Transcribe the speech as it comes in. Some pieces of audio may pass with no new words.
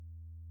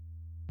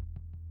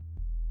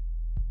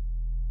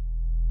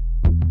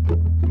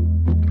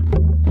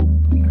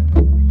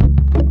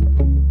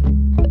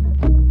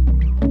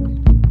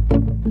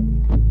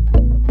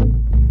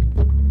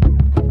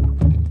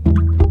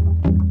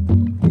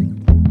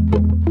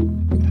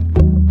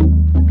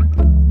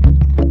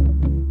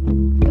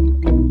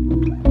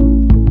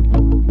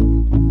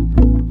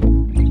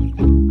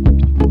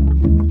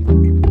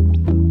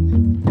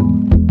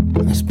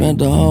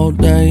all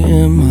day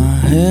in my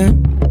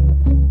head.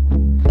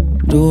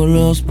 Do a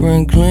little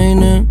spring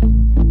cleaning.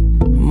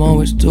 I'm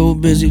always too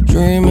busy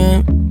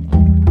dreaming.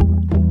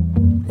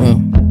 Well,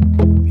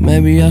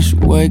 maybe I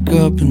should wake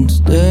up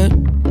instead. A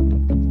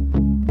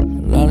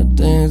lot of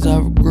things I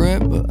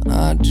regret, but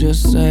I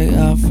just say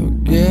I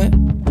forget.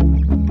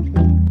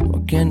 Why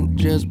can't it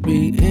just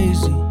be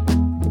easy?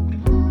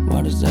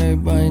 Why does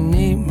everybody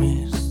need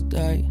me to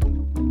stay?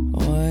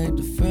 Oh, I hate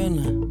the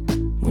feeling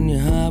when you're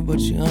high but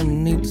you're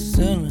underneath the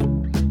ceiling.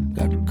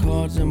 Got the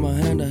cards in my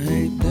hand, I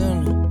hate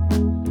dealing.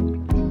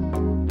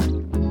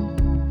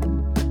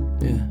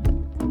 Yeah,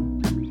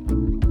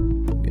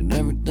 get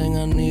everything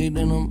I need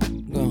and I'm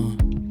gone,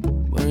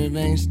 but it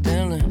ain't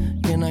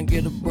stealing. Can I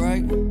get a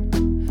break?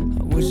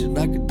 I wish that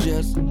I could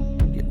just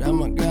get out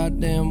my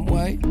goddamn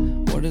way.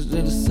 What is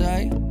there to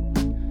say?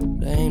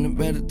 There ain't a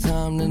better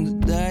time than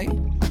today.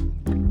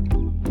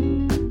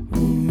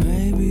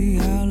 Maybe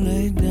I'll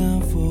lay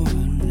down for a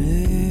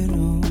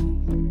little,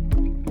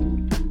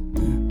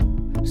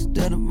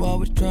 instead of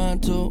always trying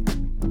to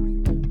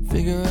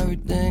figure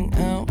everything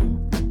out.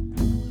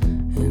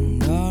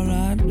 And all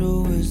I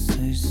do is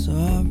say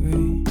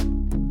sorry.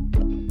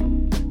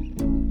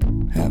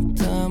 Half the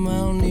time I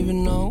don't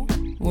even know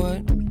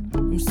what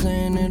I'm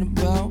saying it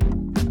about.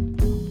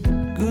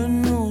 Good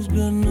news,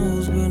 good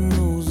news, good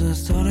news,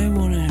 that's all they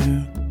wanna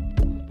hear.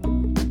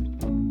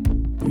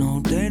 No,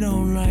 they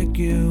don't like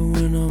it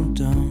when I'm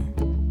down,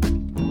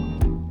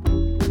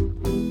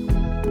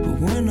 but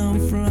when I'm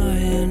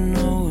flying,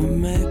 oh, it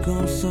make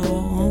them so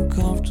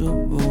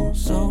uncomfortable,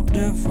 so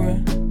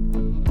different.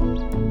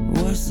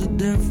 What's the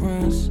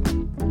difference?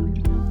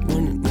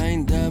 When it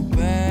ain't that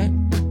bad,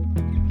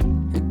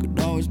 it could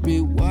always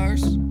be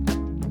worse.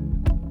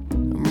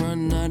 I'm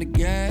running out of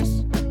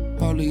gas,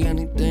 hardly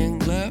anything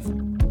left.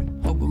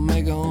 Hope I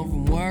make it home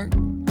from work.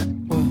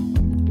 Well,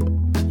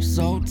 I'm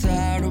so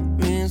tired of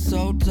being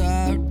so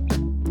tired.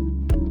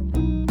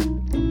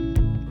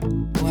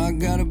 Well, I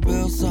gotta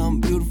build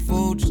something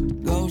beautiful just to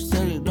go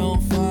set it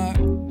on fire.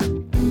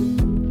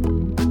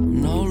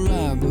 No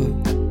lie, but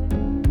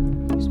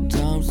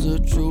sometimes the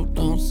truth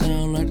don't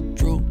sound like the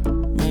truth.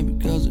 Maybe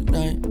cause it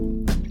ain't.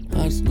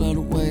 I just love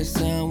the way it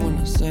sound when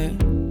I say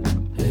it.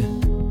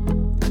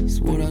 Yeah, it's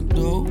what I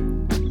do.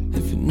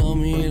 If you know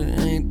me, it ain't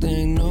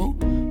anything new.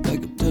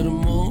 Wake up to the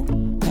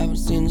moon. Haven't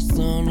seen the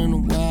sun in a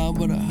while,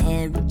 but I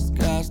heard that the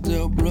sky's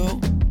still blue.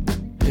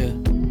 Yeah,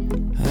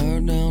 I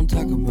heard they don't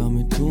talk about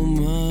me too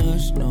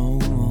much no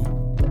more.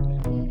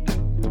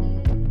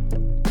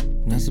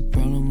 That's a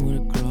problem with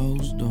a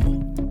closed door.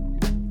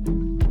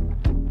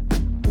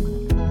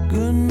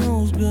 Good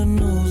news, good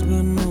news,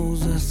 good news,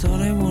 that's all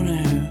they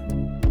wanna hear.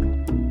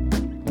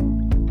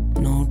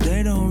 No,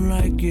 they don't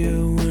like it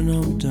when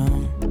I'm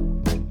down,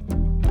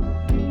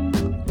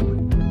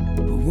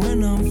 but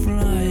when I'm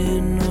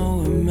flying,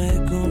 oh, it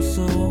make them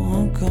so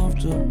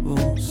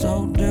uncomfortable,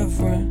 so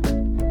different.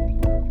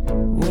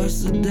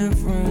 What's the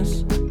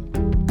difference?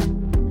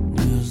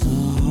 There's a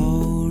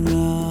whole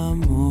lot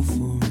more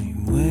for me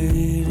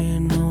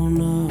waiting on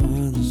the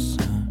other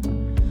side.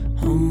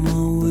 I'm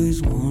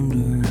always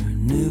wondering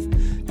if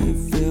it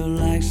feel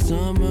like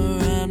summer.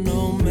 I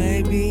know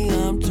maybe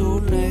I'm too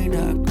late,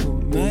 I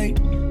could make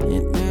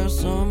it there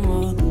some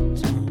other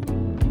time.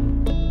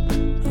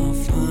 I'll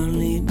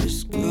finally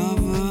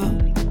discover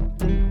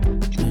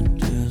that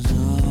there's a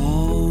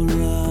whole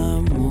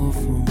lot more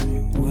for me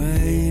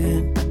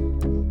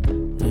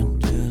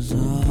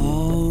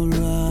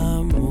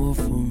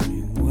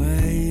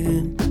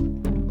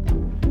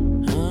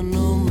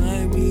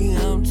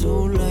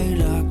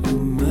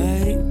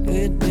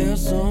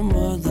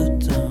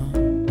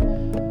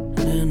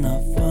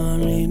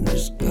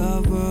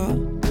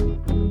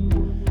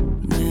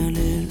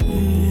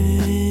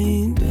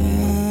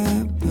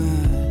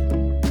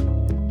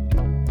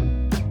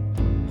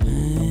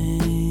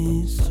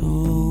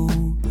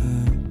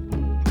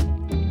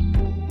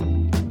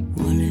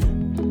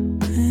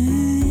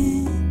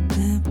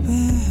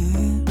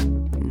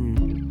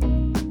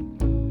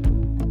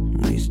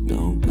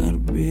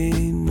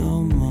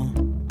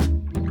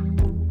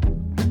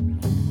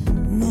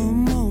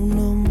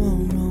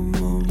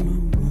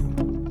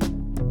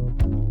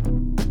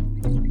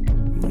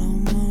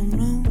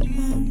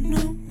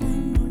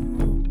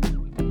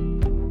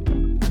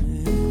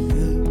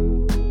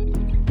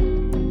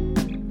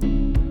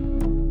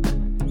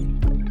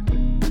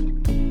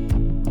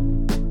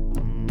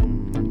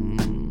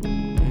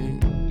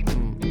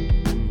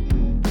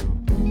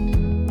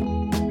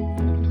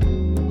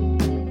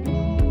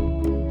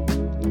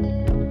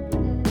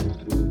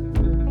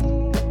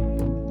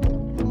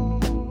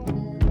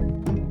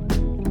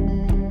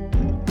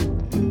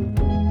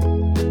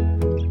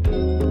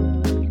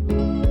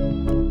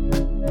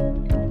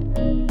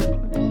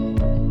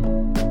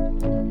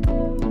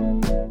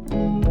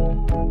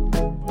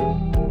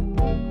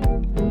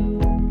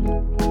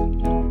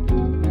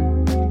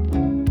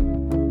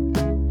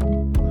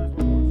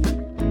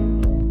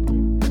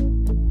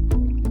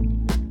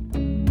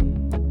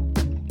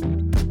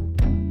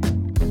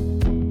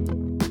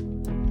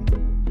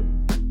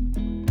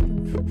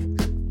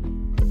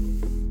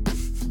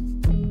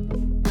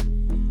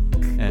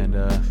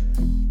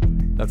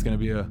that's gonna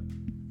be a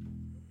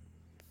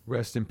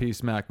rest in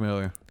peace, Mac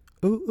Miller.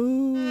 Ooh,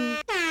 ooh.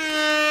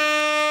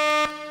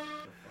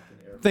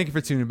 Thank you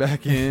for tuning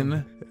back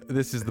in.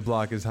 This is the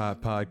Block is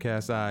Hot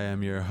podcast. I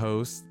am your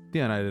host,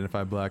 the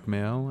unidentified black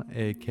male,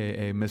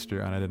 aka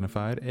Mr.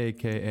 Unidentified,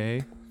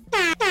 aka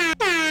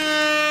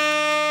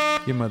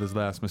your mother's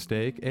last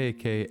mistake,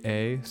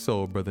 aka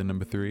Soul Brother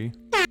number 3,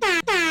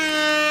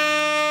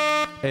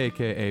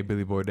 aka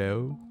Billy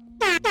Bordeaux.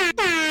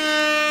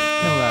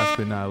 And last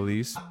but not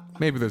least,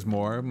 maybe there's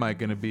more, might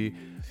gonna be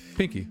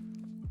Pinky.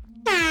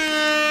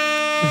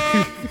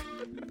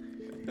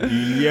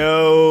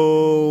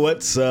 Yo,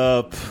 what's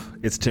up?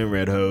 It's Tim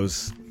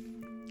Redhose.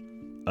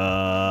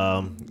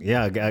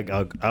 Yeah,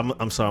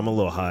 I'm sorry, I'm a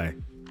little high.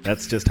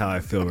 That's just how I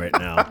feel right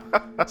now.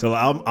 So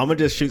I'm gonna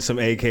just shoot some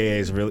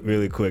AKAs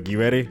really quick. You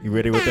ready? You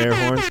ready with the air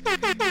horns?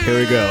 Here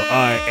we go. All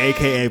right,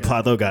 AKA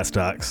Plato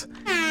Gastocks,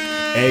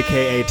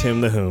 AKA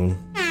Tim the Hoon,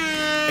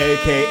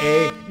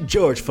 AKA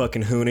George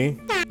fucking Hooney,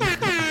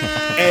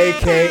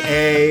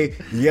 AKA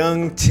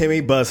Young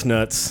Timmy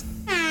Busnuts,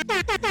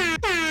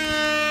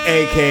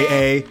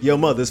 AKA your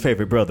mother's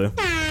favorite brother.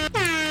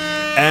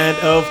 And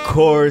of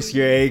course,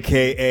 your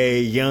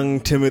AKA Young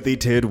Timothy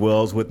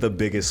Tidwells with the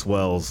biggest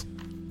swells.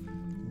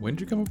 When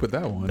did you come up with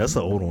that one? That's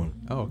the old one.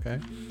 Oh, okay.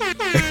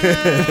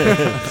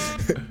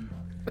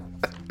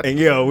 And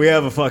yo, we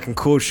have a fucking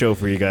cool show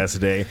for you guys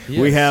today.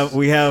 Yes.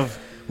 We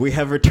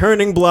have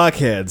returning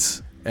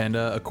blockheads. And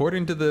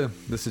according to the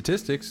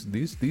statistics,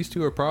 these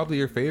two are probably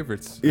your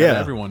favorites. Out of Yeah,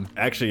 everyone.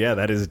 Actually, yeah,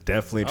 that is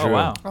definitely true. Oh,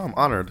 wow. Oh, I'm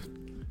honored.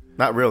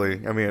 Not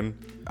really. I mean,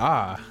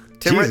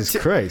 Jesus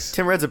Christ.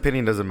 Tim Red's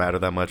opinion doesn't matter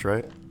that much,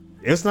 right?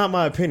 It's not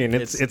my opinion.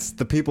 It's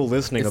the people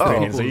listening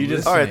opinion. So you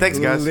just all right, thanks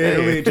guys.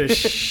 literally Hey. just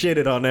shit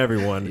it on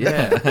everyone.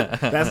 Yeah.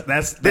 That's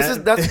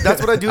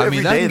That's what I do I every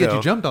mean, that day, can get though.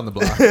 you jumped on the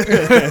block.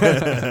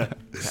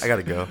 I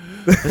gotta go.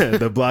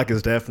 The block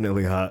is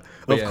definitely hot.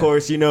 But Of yeah.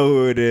 course, you know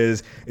who it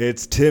is.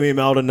 It's Timmy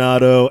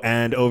Maldonado,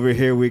 and over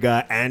here we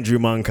got Andrew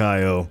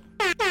Moncayo.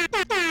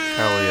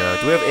 Hell yeah.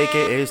 Do we have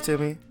AKAs,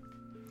 Timmy?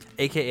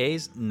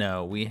 AKAs?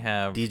 No, we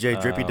have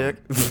DJ Drippy Dick?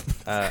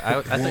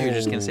 I thought you were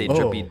just gonna say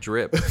Drippy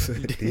Drip.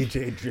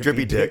 DJ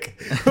Drippy Dick.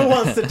 Who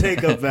wants to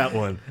take up that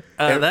one?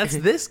 That's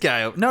this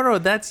guy. No,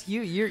 that's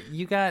you.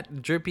 You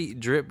got Drippy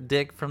Drip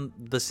Dick from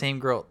the same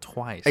girl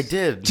twice. I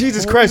did.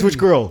 Jesus Christ, which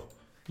girl?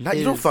 Not,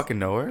 you don't fucking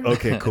know her.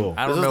 Okay, cool.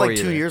 I This don't was know like her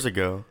 2 either. years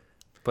ago.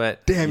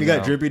 But Damn, you got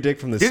know. Drippy Dick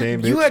from the Dude, same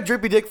you bitch? had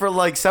Drippy Dick for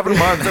like 7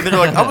 months, and then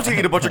you're like, I'm just gonna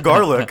eat a bunch of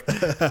garlic.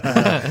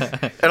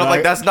 And I'm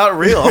like, that's not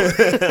real.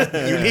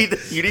 You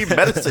need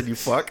medicine, you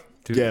fuck.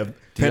 Dude, Yeah,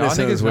 do y'all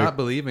penicillin is niggas weird. not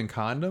believe in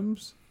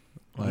condoms?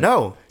 Like,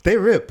 No. They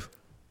rip.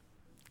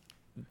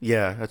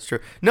 Yeah, that's true.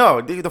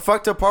 No, the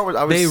fucked up part was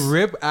I was. They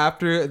rip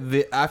after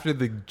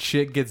the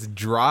chick gets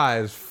dry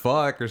as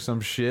fuck or some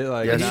shit.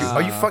 Like, Yeah, nah.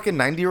 are you fucking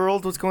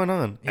 90-year-old? What's going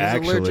on? He's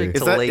Actually. allergic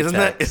Is to that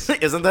latex.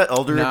 isn't that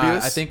elder Nah,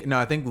 abuse?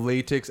 I think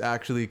latex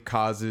actually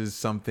causes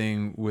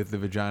something with the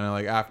vagina.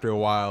 Like after a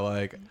while,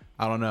 like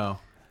I don't know.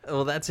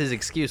 Well, that's his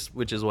excuse,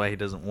 which is why he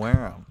doesn't wear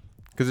them.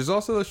 Because there's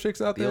also those chicks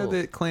out there Ew.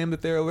 that claim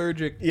that they're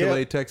allergic Yeah. to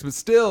latex, but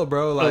still,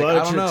 bro, like a lot I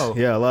of don't chicks,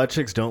 know. Yeah, a lot of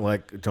chicks don't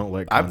like. I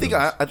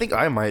condoms. think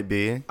I might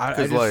be. I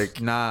Because just,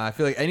 like nah, I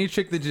feel like any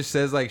chick that just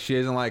says like she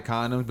doesn't like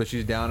condoms, but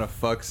she's down to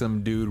fuck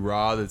some dude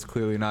raw that's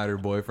clearly not her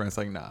boyfriend. It's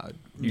like, nah,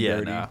 you Yeah,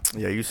 dirty. nah.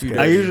 yeah, you scared.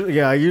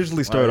 I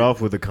usually start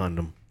off with a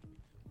condom.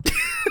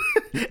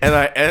 And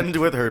I end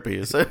with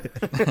herpes.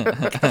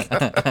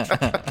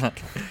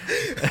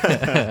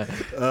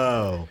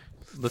 Oh.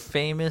 The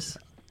famous.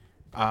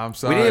 I'm We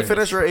sorry. didn't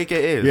finish our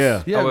AKAs.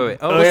 Yeah. Yeah, wait.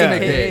 Oh, Oh, yeah.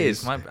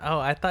 AKAs.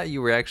 I thought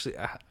you were actually.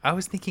 I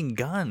was thinking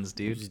guns,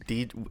 dude.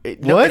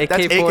 What?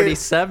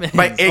 AK-47.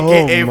 My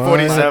AKA Oh, my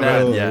 47.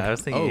 God. Yeah, I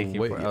was thinking Oh, AK-47.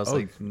 wait. I was Oh,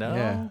 like, no.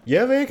 yeah. You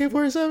have an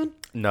AK-47?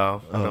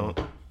 No, I don't.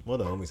 Well,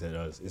 the homie said it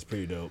does. It's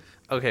pretty dope.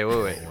 Okay,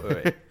 wait.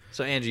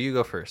 So Andrew, you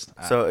go first.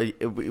 So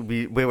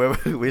we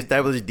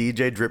established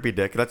DJ Drippy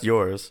Dick. That's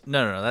yours.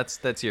 No,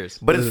 that's yours.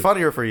 But it's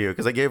funnier for you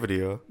because I gave it to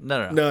you.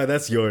 No. No,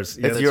 that's yours.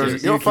 Yeah, It's that's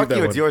yours. You No, keep fuck that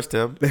you. one. It's yours,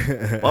 Tim.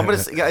 Well, I'm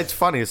gonna. Yeah, it's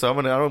funny, so I'm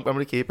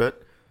gonna keep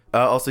it.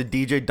 Also,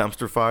 DJ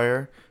Dumpster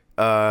Fire,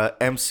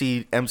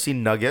 MC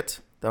Nugget.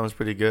 That one's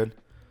pretty good.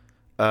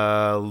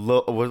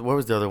 What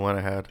was the other one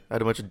I had? I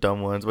had a bunch of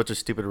dumb ones, a bunch of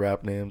stupid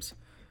rap names.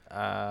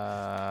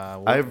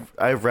 I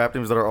have rap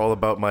names that are all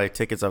about my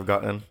tickets I've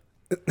gotten.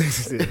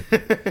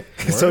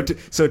 So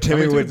How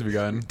Timmy many would tunes have we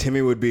gotten?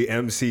 Timmy would be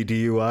MC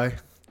DUI,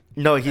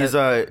 No, he's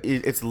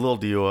it's Lil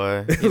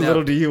DUI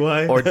little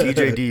DUI, or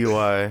DJ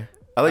DUI.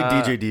 I like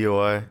DJ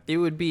DUI. It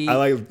would be I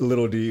like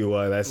little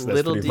DUI. That's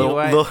Little pretty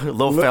DUI. fun.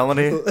 Low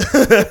felony.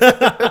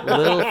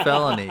 little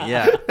felony.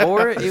 Yeah.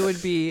 Or it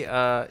would be.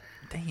 Dang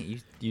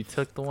it! You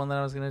took the one that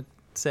I was gonna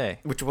say.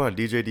 Which one?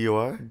 DJ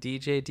DUI?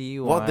 DJ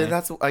DUI. Well, then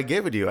that's I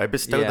gave it to you. I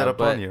bestowed that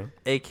upon you.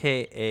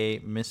 AKA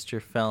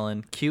Mr.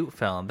 Felon, cute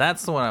felon.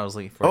 That's the one I was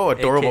looking for. Oh,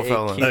 adorable AKA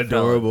felon. cute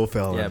Adorable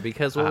felon. Yeah,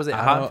 because what was it?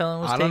 I Hot don't-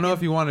 felon was I don't know taken?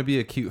 if you want to be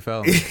a cute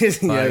fella.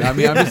 Yeah. I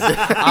mean, I'm just.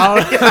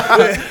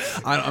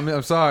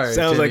 I'm sorry.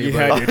 Sounds like Timmy, you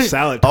but had your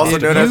salad. Also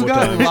if tossed known as- you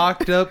multiple got times.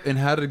 locked up and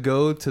had to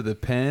go to the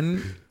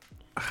pen,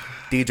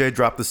 DJ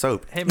dropped the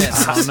soap. Hey man,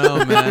 I don't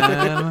know,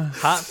 man.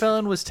 Hot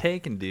Felon was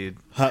taken, dude.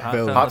 Hot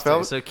Felon. Hot was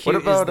Felon? taken. So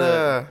What Q about,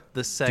 is the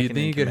Do second. you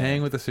think you could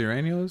hang with the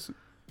Sirenios?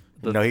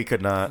 No, he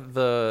could not.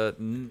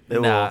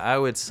 Nah, I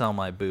would sell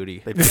my booty.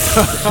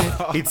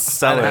 He'd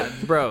sell it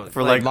Bro,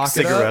 for like lock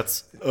it up?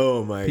 cigarettes,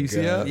 Oh my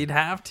PCF? god. you'd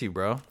have to,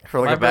 bro. For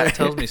like my a bag- brother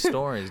tells me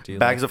stories, dude.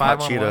 bags Like of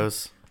hot 5 on 1.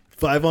 Cheetos.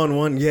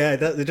 5-on-1. Yeah, it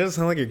doesn't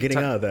sound like you're getting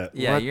out of that.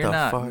 Yeah, What you're the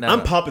not. fuck? No.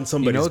 I'm popping You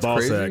somebody's know what's ball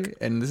crazy? sack.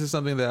 And this is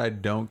something that I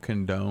don't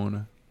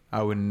condone.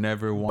 I would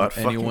never want Butt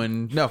fucking?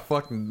 anyone. No,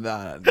 fucking.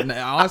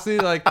 Honestly,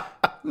 like,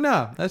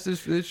 no, it's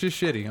just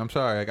shitty. I'm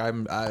sorry.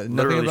 Like,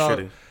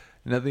 Literally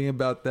nothing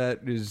about that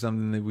is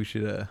something that we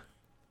should.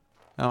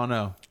 I don't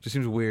know. It just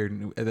seems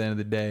weird at the end of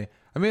the day.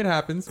 I mean, it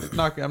happens.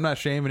 I'm not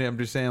shaming it. I'm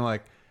just saying,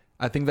 like,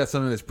 I think that's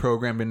something that's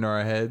programmed into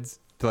our heads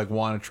to like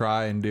want to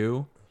try and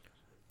do.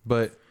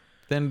 But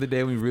at the end of the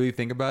day, when we really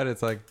think about it,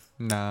 it's like,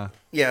 nah.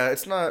 Yeah,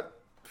 it's not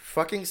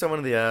fucking someone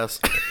in the ass.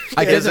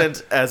 I guess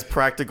isn't as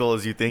practical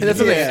as you think. And that's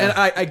it the is. thing. And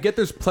I get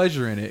there's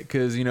pleasure in it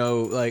because, you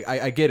know, like,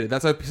 I get it.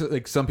 That's why,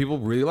 like, some people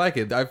really like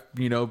it. I've,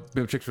 you know,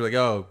 been chicks who are like,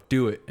 oh,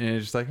 do it. And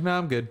it's just like, no,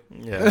 I'm good.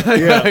 Yeah.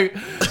 Yeah.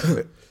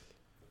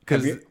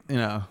 Because, Have you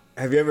know,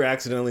 Have you ever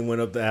accidentally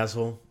went up the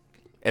asshole?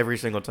 Every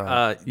single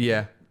time.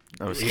 yeah.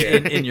 I was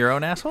In your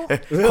own asshole?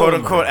 quote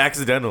unquote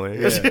accidentally.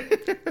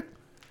 Yeah.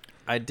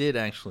 I did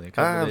actually a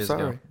couple I'm days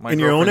sorry. ago. My In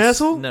your own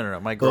girlfriend's- asshole? No.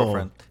 My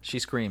girlfriend. She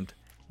screamed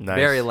Nice.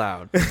 very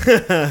loud.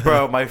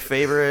 Bro, my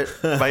favorite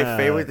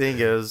thing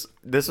is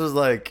this was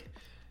like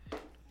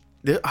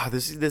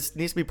this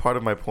needs to be part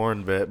of my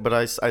porn bit, but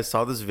I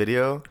saw this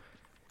video.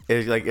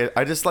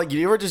 I just like,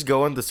 you ever just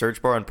go on the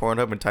search bar on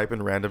Pornhub and type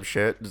in random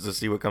shit just to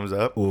see what comes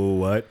up? Ooh,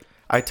 what?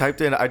 I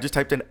just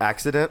typed in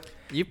accident.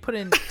 You put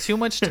in too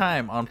much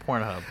time on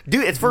Pornhub.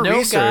 Dude, it's for no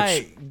research.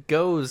 guy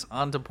goes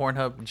onto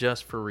Pornhub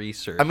just for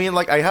research. I mean,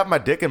 like, I have my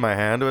dick in my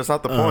hand, but it's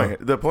not the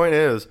point. The point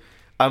is,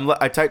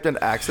 I typed in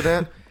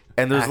accident,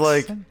 and there's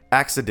like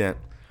accident.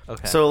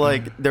 okay. So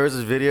like, there was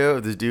this video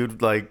of this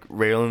dude like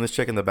railing this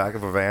chick in the back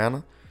of a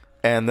van,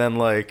 and then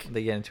like,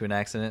 they get into an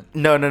accident.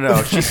 no,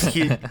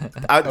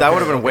 that would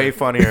have been way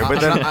funnier. But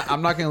then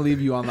I'm not gonna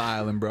leave you on the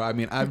island, bro. I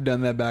mean, I've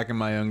done that back in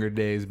my younger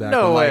days.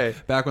 No way.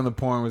 Back when the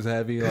porn was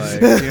heavy, like, you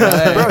know,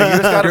 hey, Bro, you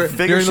just gotta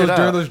figure during shit those, out.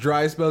 during those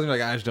dry spells. You're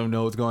like, I just don't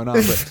know what's going on.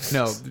 But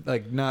no,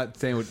 like, not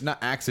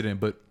accident,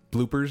 but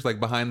bloopers, like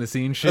behind the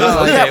scenes shit. Oh,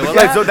 Like, okay,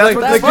 well, so that's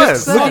what this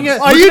was. looking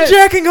at, Are you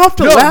jacking off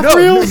the laugh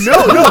reels? No,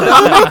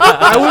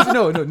 I was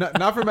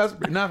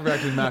not for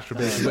actually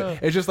masturbation, but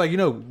it's just like, you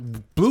know,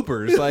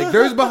 bloopers. Like,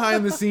 there's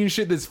behind the scenes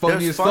shit that's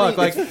funny It's as fuck.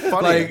 Like, it's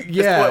funny. like,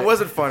 yeah, It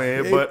wasn't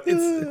funny, but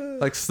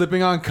it's like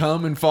slipping on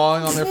cum and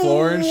falling on their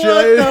floor and shit.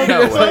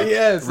 No It's way. like,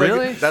 yeah, it's like-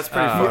 Really? that's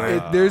pretty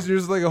funny.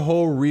 there's like a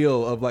whole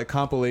reel of like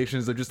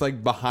compilations of just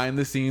like behind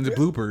the scenes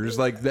bloopers.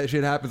 Like, that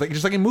shit happens, like,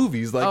 just like in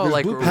movies. Like, Oh, there's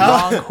like bloopers.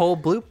 long whole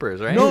bloopers,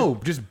 right? No,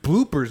 just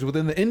bloopers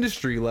within the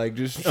industry. Like,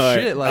 just All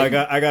right, shit. Like,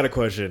 I got a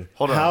question.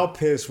 Hold on. How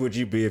pissed would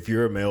you be if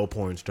you're a male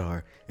porn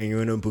star and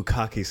you're in a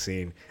bukkake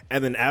scene,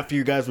 and then after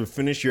you guys were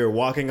finished, you're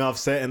walking off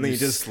set, and then you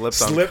just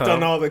slipped on slipped on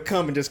cum. all the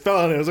cum and just fell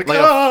on it. It was like, like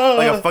 "Ah!"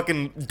 a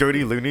fucking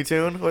dirty Looney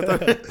Tune. What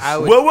the? I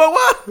would.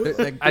 Whoa!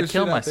 like, I'd there's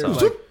kill shit out there,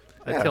 myself.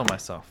 like, I'd kill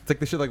myself. it's like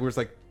the shit like where it's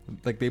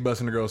like they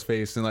bust in a girl's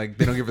face and like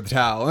they don't give her the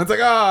towel and it's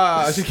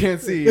like, she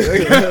can't see.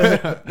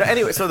 Like, No,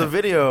 anyway, so the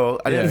video,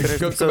 I didn't finish.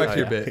 go so back to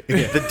your bit.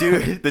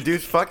 The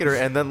dude's fucking her,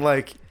 and then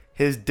like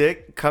his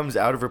dick comes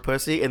out of her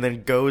pussy, and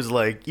then goes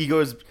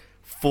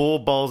full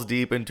balls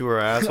deep into her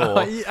asshole.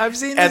 I've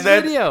seen this And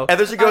then, video. and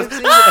then she goes, I've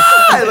seen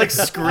ah! And like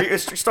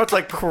she starts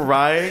like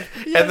crying,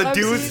 Yeah, and the I've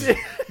seen it.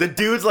 the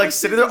dude's like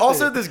sitting there.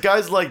 Also, this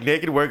guy's like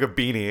naked, wearing a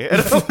beanie,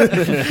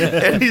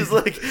 and he's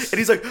like,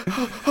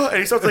 and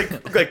he starts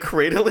like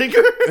cradling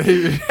her,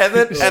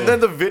 and then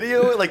the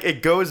video like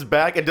it goes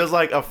back and does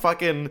like a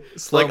fucking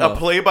Slow-mo. like a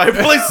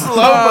play-by-play slow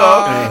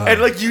mo,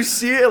 and like you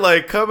see it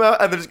like come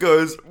out and then it just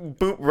goes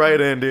boop right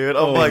in, dude.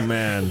 I'm Oh, like,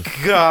 man.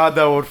 God,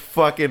 that would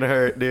fucking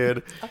hurt,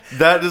 dude.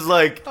 That is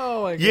like,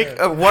 Oh my you,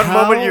 God. one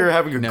How- moment you're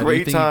having a Now, do you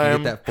great think you time.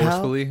 can get that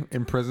forcefully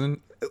in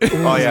prison?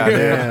 Oh yeah, dude.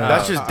 Yeah.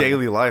 That's just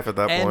daily life at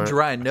that and point.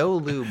 dry, no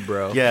lube,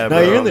 bro. Yeah, No,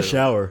 bro. you're in the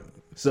shower.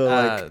 So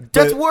like,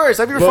 That's but- worse.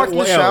 Have you ever but, fucked in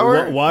the yeah,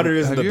 shower? water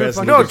is Have the you ever best.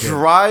 fucked- No, lubricant.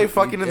 dry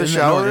fucking in the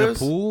shower in a is.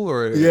 pool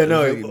or Yeah,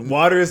 no, like,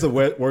 water is the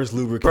worst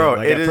lubricant. Bro,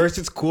 like, it at is- first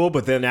it's cool,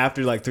 but then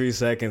after like 3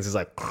 seconds, it's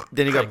like,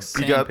 Then you got Like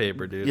you got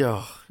sandpaper, dude.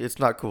 Yo, it's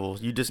not cool.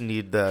 You just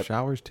need that.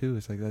 showers too.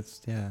 It's like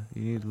that's you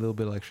need a little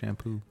bit of like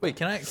shampoo. Wait,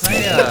 can I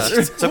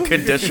Some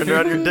conditioner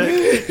on your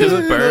dick. Just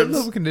A burns.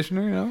 little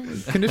conditioner, you know.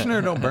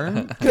 Conditioner don't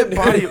burn. Get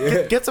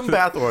body. Get some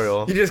bath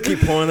oil. you just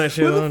keep pouring that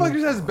shit Who the on. fuck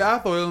just has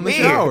bath oil in the Me.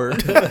 shower?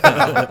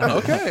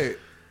 Okay.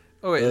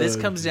 Oh wait, this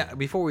comes down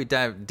before we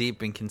dive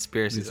deep in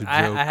conspiracies. These are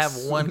I have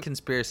jokes. one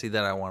conspiracy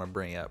that I want to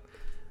bring up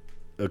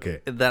Okay.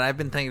 that I've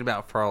been thinking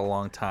about for a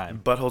long time.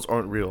 Buttholes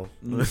aren't real.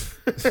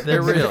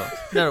 They're real.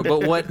 No,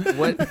 but what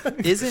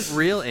isn't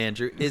real,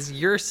 Andrew, is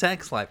your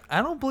sex life.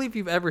 I don't believe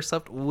you've ever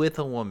slept with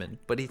a woman,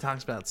 but he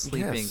talks about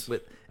sleeping Yes.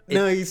 with.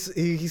 No, he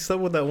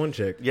slept with that one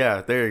chick.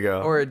 Yeah, there you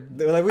go. Or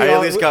Like, I at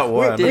least got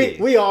one. Did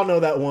he? We all know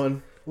that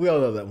one. We all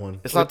know that one.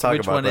 Let's not talk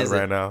which about one that is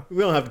right it? now. We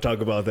don't have to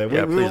talk about that.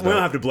 Yeah, we please don't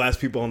don't. have to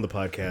blast people on the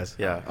podcast.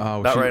 Yeah,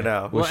 Oh, not she- right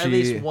now. Was Well, at she-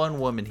 least one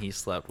woman he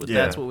slept with.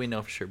 Yeah. That's what we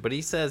know for sure. But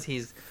he says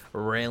he's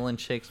railing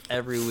chicks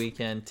every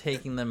weekend,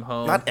 taking them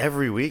home, Not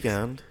every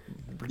weekend.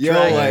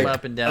 dragging them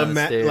up and down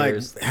the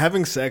like stairs.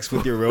 having sex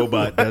with your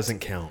robot doesn't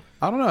count.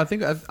 I don't know. I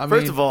think I mean,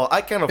 First of all,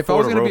 I can't if I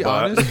was afford a gonna be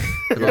robot. honest,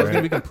 if I was Right.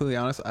 gonna be completely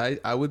honest,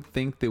 I would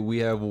think that we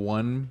have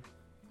one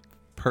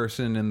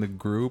person in the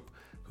group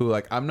who,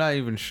 like, I'm not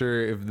even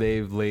sure if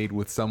they've laid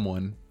with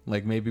someone,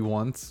 like maybe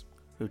once.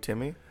 Who,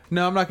 Timmy?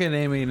 No, I'm not gonna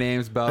name any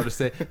names, but I'll just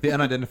say the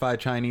unidentified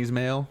Chinese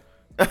male.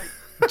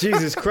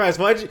 Jesus Christ!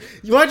 Why'd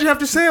you have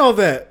to say all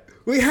that?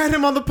 We had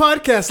him on the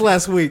podcast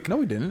last week. No,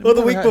 we didn't. Or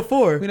the We week never had-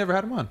 before. We never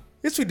had him on.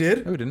 Yes, we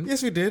did. No, we didn't.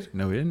 Yes, we did.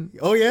 No, we didn't.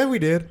 Oh yeah, we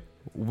did.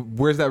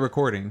 Where's that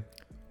recording?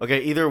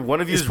 Okay, either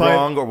one of you It's is probably-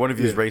 wrong or one of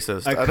you is Yeah.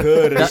 racist. I don't-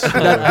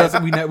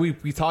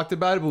 could. We talked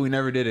about it, but we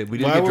never did it. We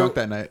didn't Why get were- drunk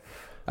that night.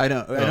 I know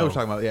what Oh. you're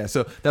talking about. Yeah,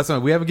 so that's why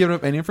we haven't given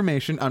up any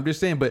information. I'm just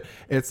saying, but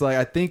it's like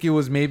I think it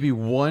was maybe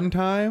one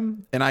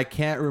time, and I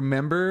can't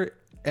remember.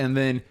 And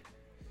then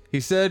he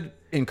said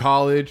in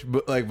college,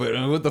 but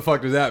what the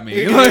fuck does that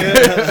mean?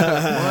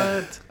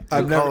 What?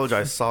 I've In never- college,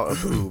 I saw a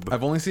boob.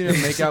 I've only seen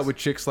him make out with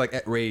chicks like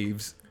at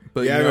raves,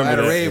 but Yeah, I you know, at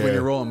remember a that, rave when yeah.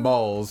 you're rolling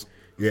balls,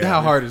 Yeah.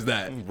 how hard is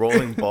that?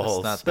 Rolling It's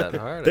balls. not that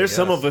hard. I There's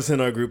some guess. of us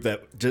in our group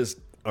that just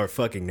are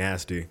fucking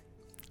nasty,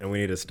 and we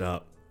need to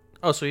stop.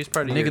 Oh, so he's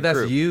part of your Nigga, that's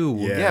group. you.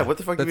 Yeah. Yeah, what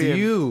the fuck That's do you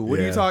mean? you. What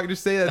are Yeah. you talking?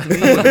 Just say that to me.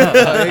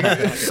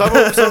 Like,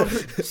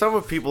 Some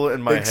of people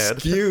in my head.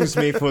 Excuse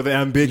me for the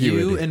ambiguity.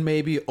 you and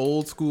maybe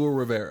old school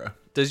Rivera.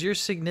 Does your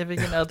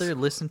significant other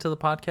listen to the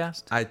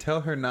podcast? I tell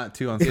her not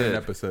to on certain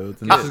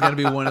episodes, and this is gonna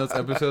be one of those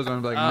episodes where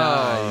I'm like,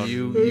 nah,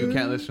 you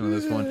can't listen to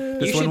this one.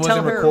 This You one should tell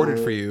wasn't her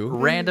recorded for you.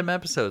 Random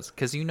episodes,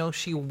 because you know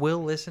she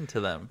will listen to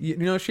them. You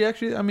know, she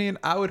actually. I mean,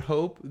 I would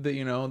hope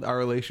that our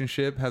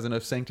relationship has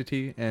enough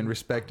sanctity and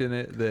respect in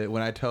it that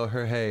when I tell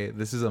her, hey,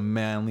 this is a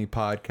manly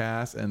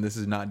podcast and this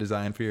is not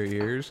designed for your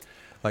ears.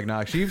 Like,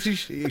 nah, she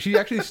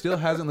actually still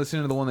hasn't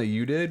listened to the one that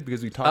you did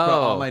because we talked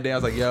about all my day. I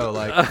was like, yo,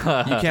 like,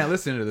 you can't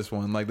listen to this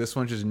one. Like, this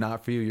one's just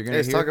not for you. You're gonna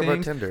Let's hear talk about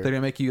things Tinder. that are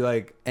gonna make you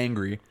like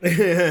angry. You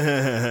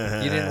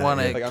didn't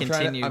want to Like,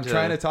 continue I'm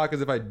trying to talk as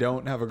if I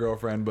don't have a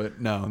girlfriend,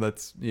 but no,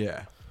 that's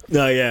yeah.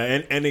 No, yeah,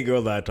 and any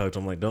girl that I talk to,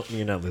 I'm like,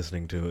 you're not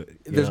listening to it.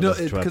 You're There's not no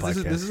listening to our because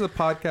podcast. this is a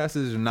podcast that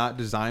is not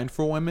designed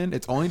for women.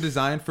 It's only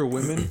designed for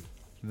women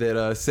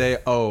that say,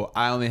 "Oh,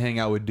 I only hang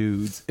out with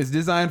dudes." It's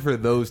designed for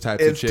those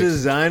types of It's chicks.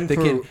 designed that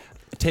for- can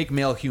take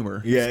male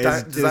humor. Yeah,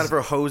 It's designed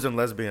for hoes and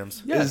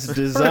lesbians. It's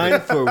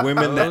designed for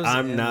women that Those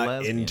I'm and not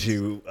lesbians.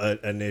 into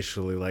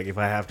initially. Like, if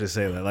I have to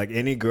say that, like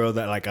any girl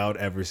that like I would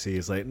ever see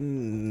is like,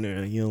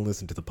 no, you don't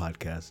listen to the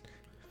podcast.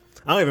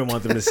 I don't even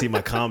want them to see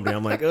my comedy.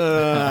 I'm like,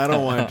 I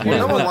don't want to.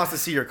 Well, no one wants to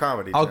see your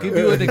comedy. I'll Joe. give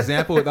you an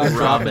example without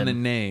dropping Robin. a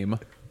name.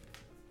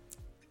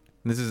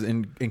 This is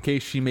in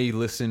case she may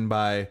listen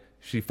by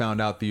she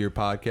found out the year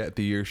podcast,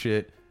 the year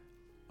shit.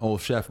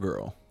 Old chef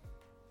girl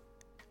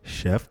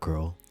Chef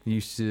girl.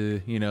 used to,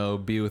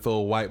 be with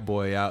old white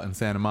boy out in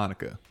Santa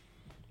Monica.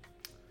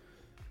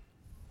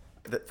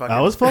 That fucking-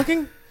 I was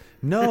fucking.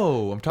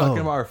 No, I'm talking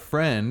Oh. about our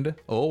friend,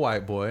 old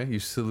white boy,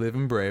 used to live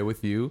in Bray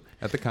with you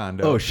at the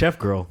condo. Oh, chef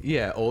girl.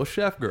 Yeah, old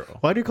chef girl.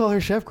 Why do you call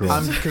her chef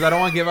girl? Because I don't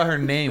want to give out her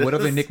name. What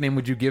other nickname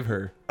would you give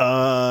her?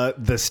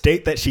 The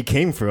state that she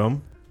came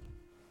from.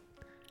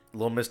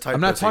 Little Miss Tight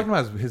I'm not Pussy. talking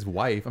about his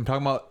wife. I'm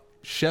talking about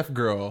chef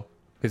girl,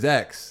 his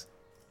ex.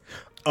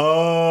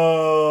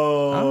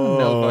 Oh, I don't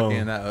know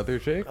fucking that other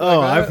chick. Oh,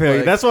 Like, I feel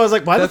you. That's why I was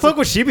like, why the that's- fuck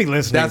would she be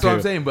listening? That's to? what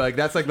I'm saying. But like,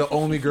 that's like the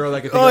only girl I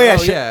can think Oh of.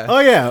 yeah, yeah. oh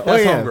yeah, That's oh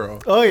yeah,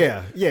 homegirl. oh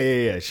yeah,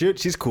 yeah.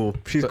 She's cool.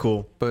 She's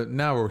cool. But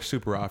now we're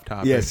super off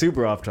topic. Yeah,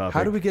 super off topic.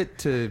 How do we get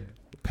to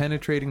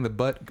penetrating the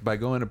butt by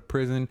going to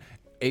prison?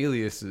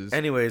 Aliases.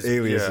 Anyways,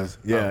 aliases?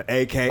 Yeah, Oh.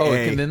 AKA. Oh,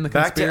 and then the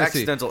Back to conspiracy.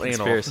 accidental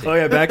anal. Conspiracy. Oh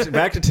yeah,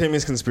 back to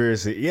Timmy's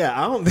conspiracy. Yeah,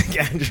 I don't think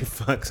Andrew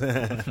fucks.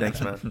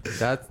 Thanks,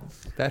 man.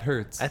 That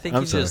hurts. I think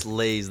I'm he sorry. just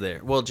lays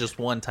there. Well, just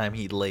one time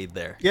he laid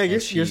there. Yeah, you're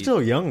And she-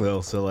 still young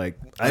though, so like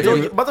I Yo,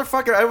 do. you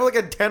motherfucker, I have like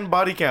a 10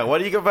 body count. Why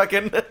do you go back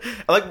in?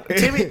 Like,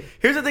 Timmy,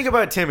 here's the thing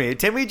about Timmy.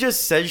 Timmy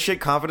just says shit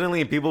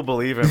confidently and people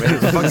believe him. And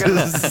it's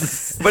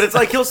fucking, but it's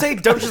like, he'll say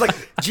dumb shit like,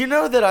 do you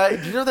know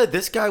that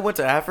this guy went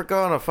to Africa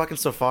on a fucking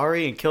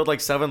safari and killed like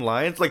 7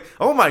 lions? Like,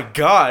 oh my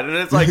God. And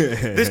it's like,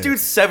 this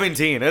dude's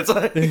 17. It's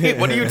like,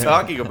 what are you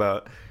talking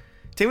about?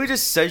 Timmy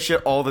just says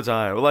shit all the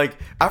time. Like,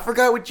 I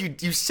forgot what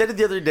you said it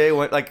the other day,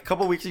 when, like a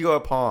couple weeks ago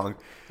at Pong.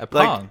 At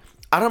Like, Pong?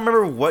 I don't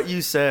remember what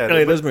you said.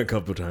 It but- does been a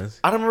couple times.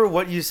 I don't remember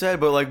what you said,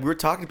 but like we were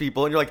talking to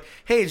people, and you're like,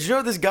 "Hey, did you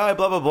know this guy?"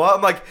 Blah blah blah.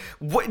 I'm like,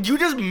 "What? You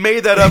just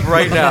made that up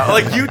right now?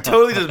 Like you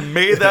totally just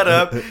made that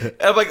up." And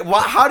I'm like,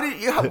 "Why? How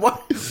did you?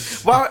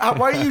 Why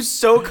are you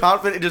so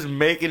confident in just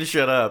making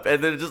shit up?"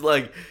 And then it's just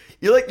like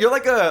you're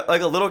like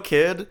a little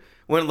kid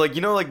when like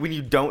like when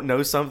you don't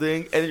know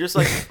something, and you're just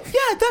like,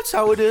 "Yeah, that's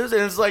how it is,"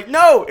 and it's like,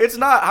 "No, it's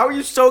not. How are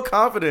you so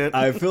confident?"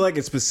 I feel like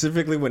it's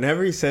specifically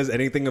whenever he says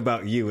anything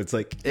about you, it's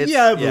like, It's-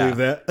 yeah, I believe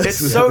that. It's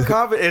so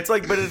confident. It's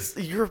like, but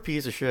you're a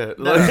piece of shit.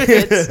 No, Like,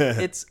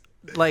 it's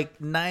like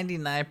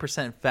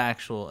 99%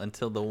 factual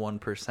until the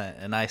 1%,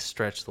 and I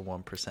stretch the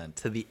 1%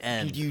 to the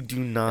end. You do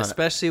not.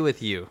 Especially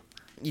with you.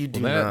 You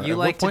do That- not. You at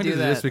like what to point do does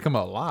that. this become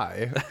a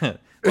lie?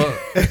 Well,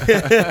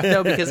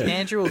 no, because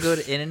Andrew will go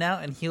to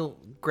In-N-Out and he'll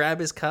grab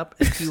his cup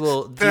and he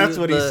will do That's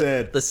what he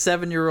said. the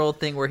 7-year-old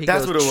thing where he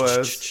That's goes what it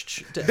was.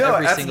 to No,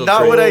 every that's single not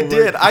drink. what I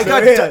did.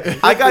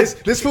 I got.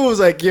 This fool was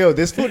like, yo,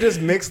 this fool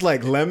just mixed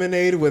like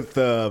lemonade with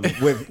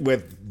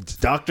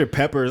Dr.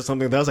 Pepper or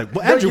something. That was like,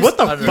 well, Andrew, you what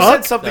the said- you fuck?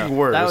 said something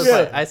worse. That was Yeah.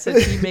 like, I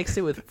said he mixed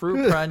it with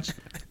fruit punch,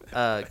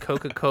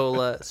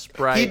 Coca-Cola,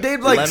 Sprite, He did,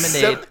 like,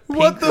 lemonade,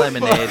 What pink the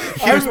lemonade.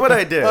 Here's what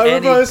I did. I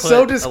remember I was And he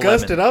so put a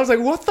disgusted. lemon. I was like,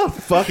 what the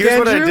fuck, Here's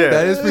what I Andrew? did.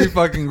 That is pretty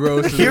fucking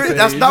gross. to Here, say.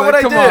 that's He's not like, what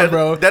I Come did, on,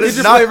 bro. That It's is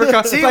just not. flavor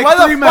co- See, it's like why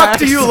the 3 fuck Max.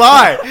 do you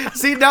lie?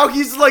 See, now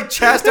he's like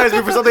chastising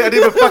me for something I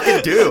didn't even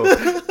fucking do.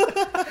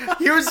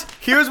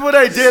 Here's what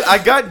I did. I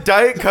got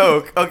Diet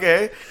Coke,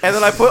 okay, and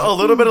then I put a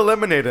little bit of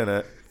lemonade in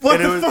it. What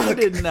and the it was, fuck? I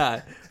did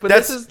not. But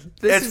That's-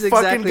 this it's is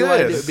fucking exactly what I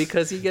good. do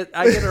because I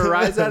get a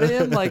rise out of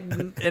him, like,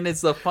 and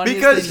it's the funniest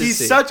Because thing to he's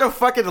see. such a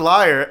fucking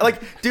liar.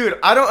 Like, dude,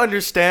 I don't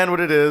understand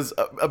what it is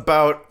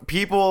about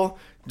people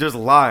just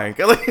lying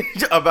like,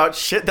 about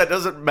shit that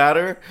doesn't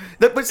matter.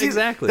 But see,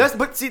 Exactly.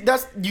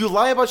 That's you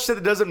lie about shit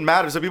that doesn't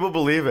matter, so people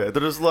believe it.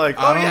 They're just like,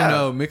 oh I don't yeah,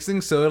 know.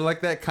 Mixing soda like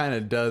that kind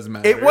of does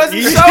matter. it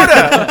wasn't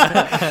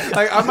soda.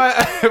 Like I might,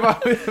 if I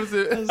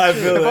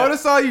feel would that. have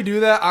saw you do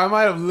that, I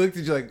might have looked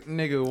at you like,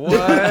 nigga, what?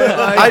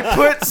 Like, I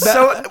put that's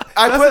a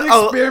an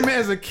experiment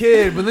as a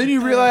kid, but then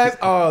you realize,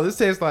 oh, this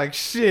tastes like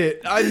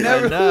shit. I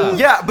never. know.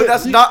 yeah, but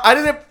that's not. I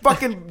didn't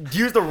fucking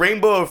use the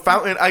rainbow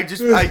fountain. I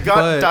got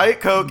But-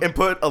 Diet Coke and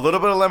put a little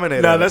bit of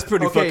lemonade. No, in that's it.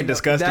 pretty Okay, fucking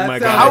disgusting, that my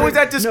sounds- guy. How is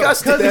that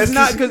disgusting? Because it's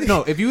That's not. Because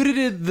no, if you would have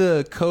did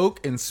the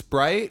Coke and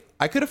Sprite,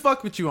 I could have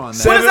fucked with you on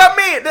that. What does that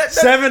mean? That-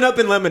 7 Up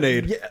and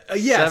lemonade.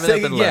 Yeah, 7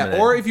 Up and lemonade.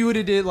 Or if you would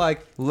have did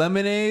like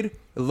lemonade,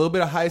 a little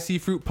bit of high C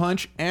fruit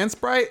punch, and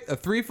Sprite, a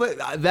 3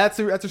 flavor. That's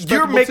You're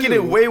respectable making too.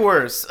 it way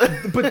worse.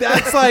 But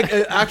that's like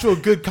an actual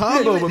good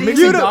combo. But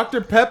mixing You don't-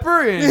 Dr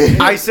Pepper and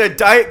I said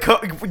Diet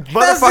Coke.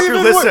 That's Motherfucker,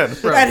 even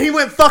listen. worse. And he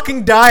went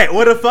fucking diet.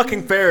 What a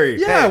fucking fairy.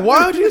 yeah, why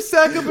don't you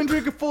sack up and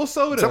drink a full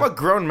soda? I'm a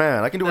grown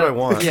man. I can do what I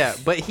want. Yeah,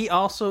 but he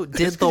also did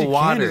Just the 'cause you can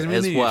water doesn't mean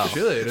as that you well.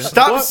 should.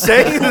 Stop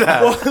saying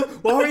that.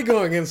 Why are we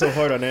going in so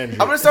hard on Andrew?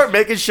 I'm gonna start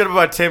making shit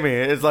about Timmy.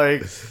 It's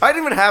like I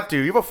didn't even have to.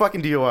 You have a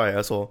fucking DUI,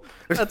 asshole.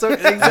 That's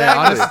okay.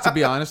 Yeah, Exactly. to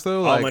be honest though,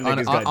 All like my on,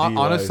 niggas got on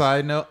a DUIs.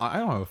 side note, I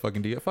don't have a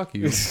fucking deal. Fuck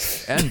you.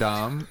 And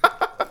Dom.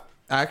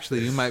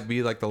 Actually, you might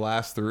be like the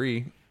last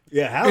 3.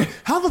 Yeah,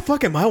 how the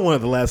fuck am I one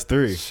of the last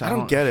 3? I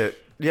don't get it.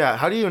 Yeah,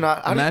 how do you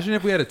not? Imagine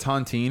if we had a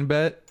tontine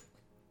bet.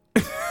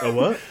 A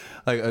what?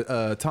 Like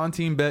a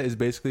tontine bet is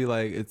basically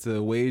like it's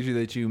a wager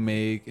that you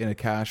make in a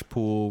cash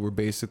pool where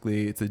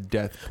basically it's a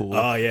death pool.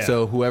 Oh, yeah.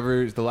 So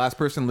whoever's the last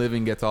person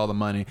living gets all the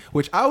money,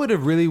 which I would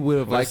have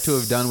liked to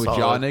have done with y'all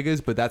solid.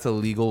 niggas, but that's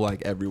illegal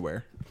like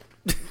everywhere.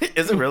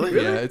 Is it really?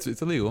 Yeah, it's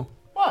illegal.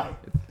 Why?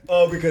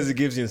 Oh, because it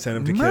gives you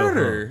incentive to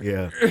Murder.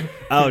 kill. Huh? Yeah.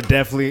 I would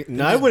definitely.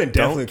 No, I wouldn't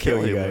don't definitely kill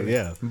kill you guys. anybody.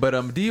 Yeah. But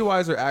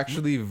DUIs are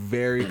actually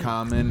very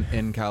common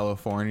in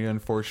California,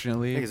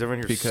 unfortunately. Yeah, 'cause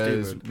everyone here's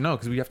stupid.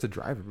 because we have to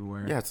drive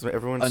everywhere. Yeah, it's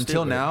everyone's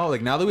Until stupid. now,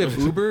 like now that we have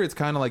Uber, it's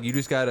kind of like you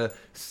just gotta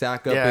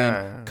sack up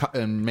Yeah.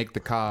 and make the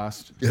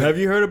cost. Have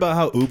you heard about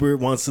how Uber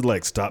wants to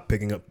like stop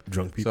picking up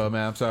drunk people? So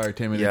man, I'm sorry,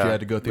 Timmy, that Yeah. you had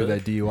to go through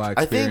that DUI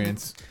I think-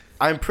 experience.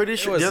 I'm pretty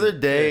sure was- the other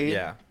day.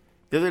 yeah.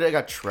 The other day I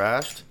got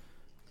trashed,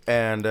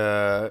 and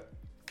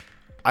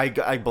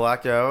I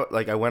blacked out.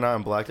 Like I went out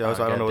and blacked out, Oh,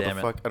 so I don't know what the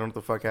goddammit. fuck. I don't know what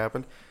the fuck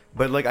happened.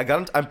 But like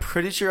I'm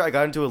pretty sure I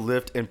got into a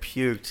lift and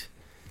puked.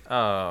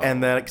 Oh.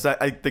 And then, because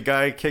the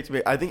guy kicked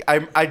me, I think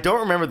I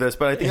don't remember this,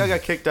 but I think I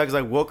got kicked out because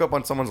I woke up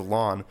on someone's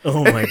lawn,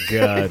 Oh my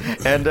god.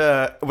 and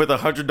with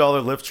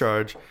 $100 lift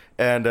charge,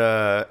 and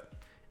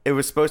it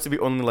was supposed to be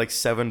only like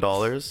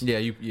 $7. Yeah,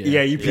 you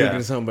puked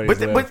in somebody's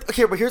lift. But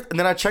here's, and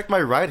then I checked my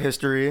ride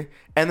history,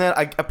 and then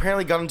I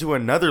apparently got into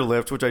another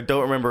lift, which I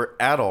don't remember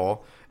at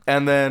all,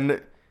 and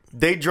then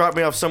they dropped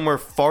me off somewhere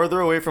farther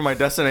away from my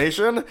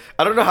destination.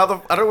 I don't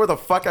know where the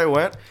fuck I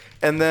went,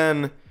 and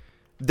then.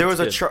 There was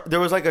there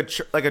was like a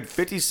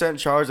 50-cent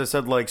charge that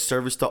said like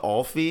service to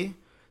all fee.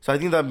 So I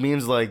think that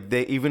means like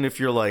even if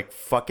you're like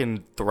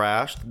fucking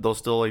thrashed, they'll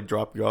still like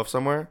drop you off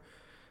somewhere.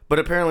 But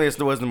apparently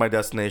it wasn't my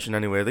destination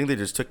anyway. I think they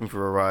just took me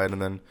for a ride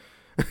and then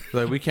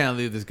Like we can't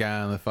leave this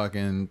guy on the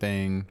fucking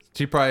thing.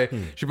 She probably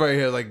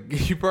had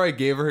like you probably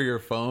gave her your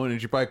phone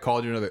and she probably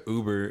called you another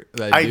Uber.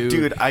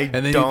 And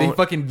then they don't-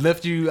 fucking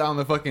left you out on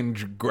the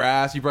fucking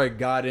grass. You probably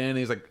got in. And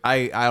he's like,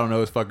 I don't know,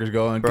 this fucker's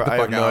going. bro, Get the I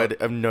fuck have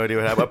out. no idea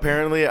what happened.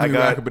 Apparently I Let me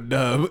rack got up a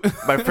dub.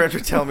 my friends were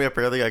telling me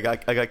apparently I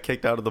got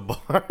kicked out of the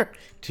bar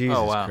Jesus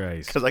Oh, wow.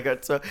 Christ. because I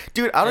got so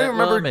dude. I don't Yeah, even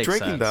well, remember that makes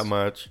drinking sense. that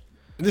much.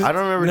 I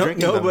don't remember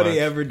drinking that Nobody much.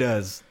 ever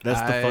does.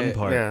 That's the fun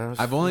part. Yeah, it was-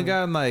 I've only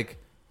gotten like,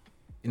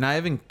 not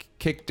even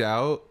kicked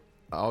out.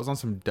 I was on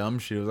some dumb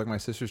shit. It was like my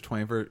sister's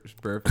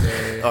 21st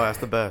birthday. Oh, that's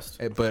the best.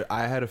 But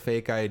I had a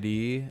fake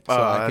ID so Oh,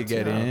 I could that's-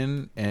 get yeah.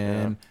 in,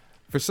 and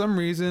for some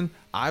reason,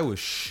 I was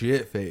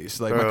shit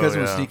faced. Like my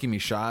cousin was sneaking me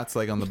shots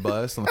like on the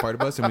bus, on the party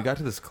bus, and we got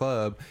to this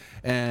club,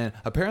 and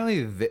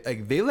apparently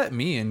they let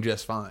me in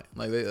just fine.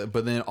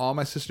 But then all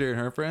my sister and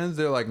her friends,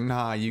 they're like,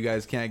 "Nah, you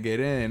guys can't get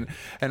in."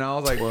 And I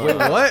was like, "Wait,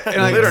 what?"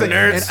 And like,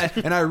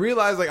 nerds. And I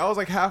realized like I was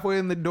like halfway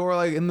in the door,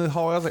 like in the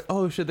hallway. I was like,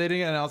 "Oh shit, they didn't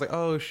get in." And I was like,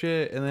 "Oh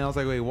shit." And then I was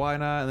like, "Wait, why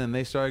not?" And then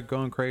they started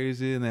going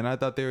crazy, and then I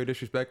thought they were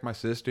disrespecting my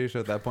sister. So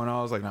at that point,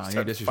 I was like, "Nah,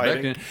 you're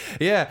disrespecting."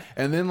 Yeah,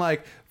 and then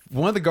like.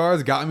 One of the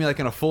guards got me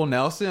like in a full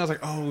Nelson. I was like,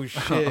 "Oh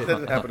shit!"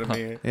 That happened to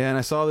me. Yeah, and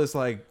I saw this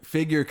like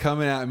figure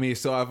coming at me,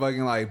 so I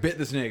fucking like bit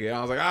this nigga. And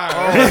I was like,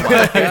 Oh my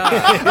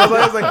god!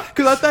 I was like,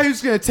 because I thought he was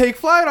gonna take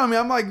flight on me.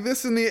 I'm like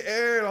this in the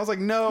air, and I was like,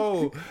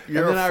 no.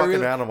 You're and then a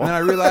fucking animal. And then I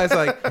realized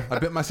like I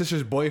bit my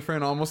sister's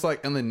boyfriend almost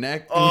like in the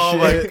neck and Oh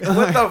shit. my!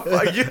 What the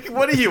fuck?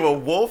 What are you, a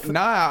wolf?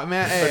 Nah,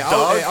 man. Hey,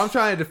 dog? I'm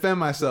trying to defend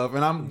myself,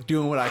 and I'm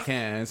doing what I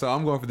can. So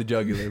I'm going for the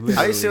jugular. I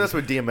literally. used to see that's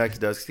what DMX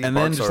does. He And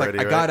then barks just already,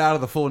 like I got out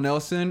of the full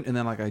Nelson, and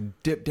then like I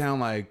dipped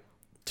down like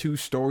 2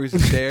 stories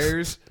of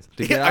stairs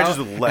to get I out, just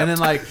leapt. and then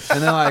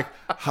like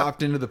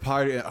hopped into the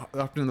party,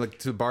 hopped into like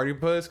to the party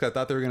bus because I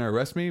thought they were gonna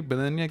arrest me. But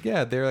then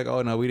they're like,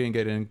 "Oh no, we didn't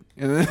get in,"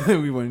 and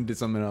then we went and did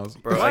something else.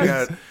 Bro,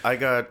 I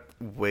got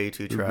way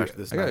too trashed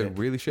this I night. got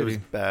really It was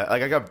shitty. bad.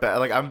 Like I got bad.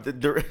 Like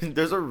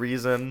there's a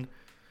reason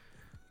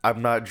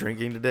I'm not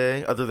drinking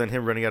today, other than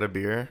him running out of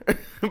beer.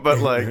 But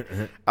like,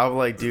 I'm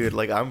like, dude,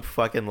 like I'm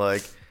fucking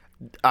like,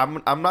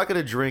 I'm not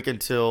gonna drink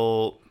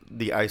until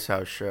the Ice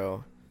House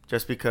show,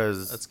 just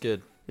because. That's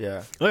good.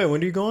 Yeah, Oh, yeah,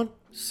 when are you going?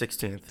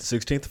 16th.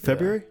 16th of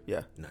February?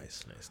 Yeah,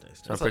 Nice.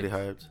 so I'm pretty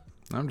hyped.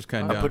 I'm just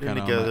kind I'm of putting down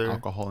on together- my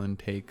alcohol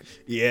intake.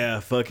 Yeah,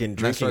 fucking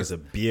drinking is a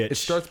bitch. It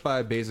starts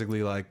by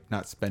basically like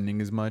not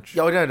spending as much.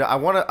 Yo, no,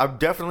 I'm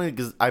definitely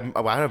because I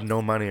have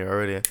no money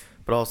already,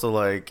 but also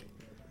like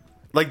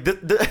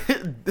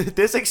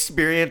this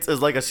experience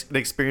is like an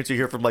experience you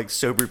hear from like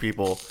sober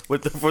people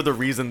for the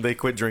reason they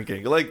quit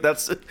drinking. Like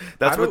that's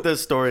what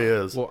this story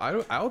is. Well, I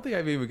don't think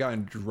I've even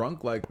gotten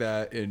drunk like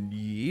that in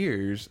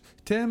years.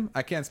 Tim,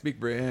 I can't speak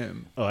for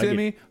him. Oh,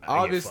 Timmy, I get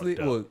obviously,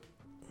 fucked up. well,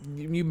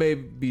 you may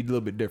be a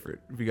little bit different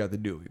if you got the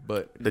Dewey,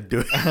 but The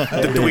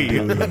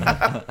dweeb.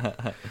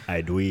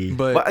 I dweeb.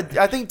 but But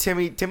I think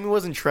Timmy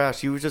wasn't trash.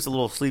 He was just a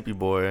little sleepy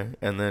boy,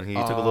 and then he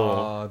took a little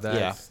oh,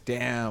 that's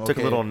damn. took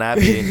a okay. little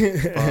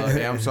nappy.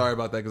 Yeah, I'm sorry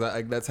about that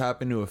because that's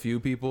happened to a few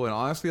people, and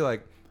honestly,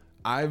 like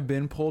I've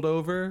been pulled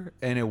over,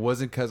 and it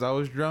wasn't because I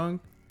was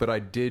drunk, but I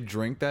did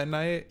drink that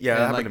night. Yeah,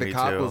 that and like happened to the me,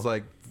 cop too. was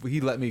like, he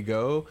let me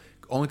go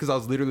only because I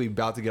was literally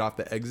about to get off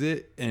the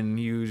exit, and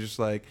he was just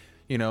like,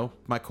 you know,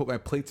 my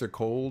plates are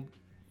cold,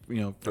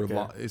 you know, for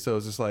long, so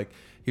it's just like.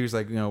 He was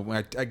like, you know,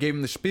 when I gave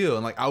him the spiel,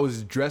 and like I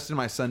was dressed in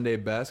my Sunday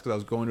best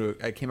because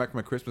I came back from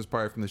a Christmas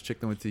party from this chick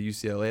that went to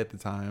UCLA at the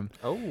time.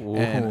 Oh.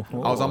 And I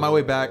was on my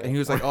way back, and he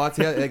was like, "Oh,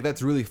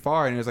 that's really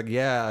far." And he was like,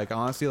 "Yeah, like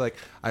honestly, like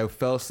I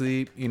fell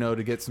asleep, you know,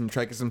 try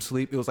to get some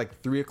sleep. It was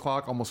like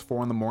 3:00, almost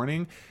 4 in the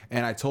morning."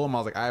 And I told him I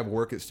was like, "I have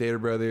work at Stater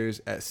Brothers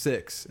at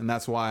 6, and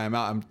that's why I'm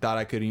out. I thought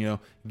I could, you know,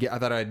 I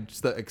thought I'd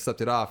slept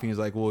it off." And he was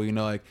like, "Well, you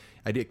know, like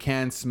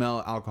can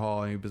smell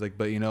alcohol." And he was like,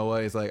 "But you know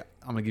what?" He's like,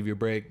 "I'm gonna give you a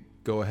break.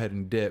 Go ahead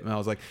and dip." And I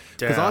was like,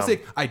 because Damn.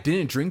 honestly, I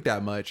didn't drink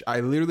that much.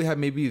 I literally had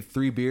maybe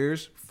 3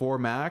 beers, 4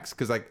 max,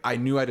 because like I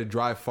knew I had to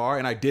drive far,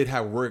 and I did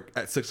have work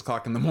at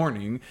 6:00 in the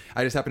morning.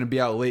 I just happened to be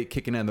out late,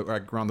 kicking in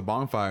around the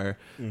bonfire.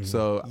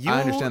 So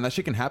I understand that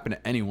shit can happen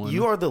to anyone.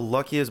 You are the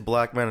luckiest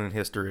black man in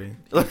history.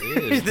 No,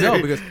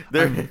 because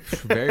I'm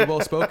very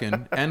well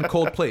spoken and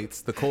cold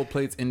plates. The cold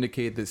plates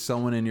indicate that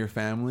someone in your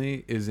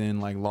family is in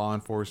like law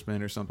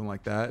enforcement or something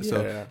like that.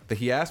 So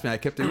he asked me, I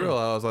kept it real.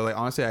 I was like,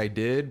 honestly, I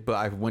did, but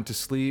I went to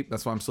sleep.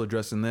 That's why I'm still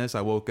dressed in this.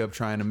 I woke up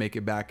trying to make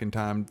it back in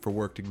time for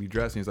work to be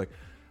dressed. And he's like,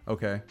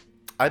 okay.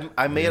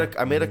 I made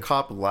a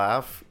cop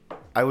laugh.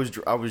 I was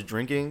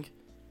drinking.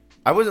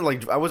 I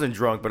wasn't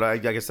drunk, but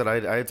like I said,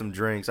 I had some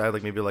drinks. I had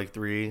like maybe like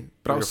 3.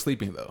 But I was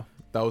sleeping though.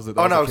 That was the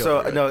Oh no! the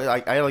So killer, right?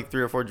 no, I had like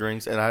 3 or 4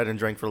 drinks, and I hadn't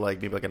drank for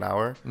like maybe like an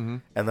hour,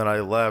 and then I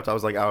left. I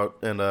was like out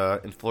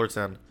in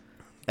Fullerton,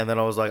 and then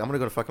I was like, I'm gonna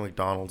go to fucking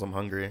McDonald's. I'm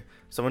hungry.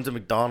 So I went to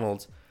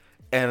McDonald's,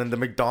 and the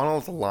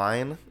McDonald's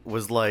line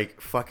was like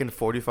fucking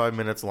 45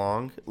 minutes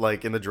long,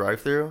 like in the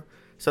drive-thru.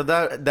 So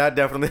that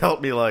definitely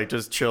helped me like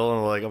just chill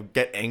and like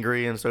get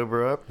angry and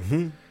sober up,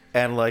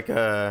 and like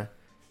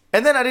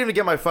and then I didn't even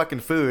get my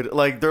fucking food.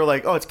 Like they're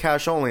like, oh, it's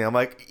cash only. I'm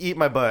like, eat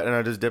my butt, and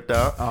I just dipped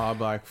out. Oh, I'm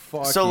like,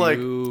 fuck So like,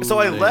 you. so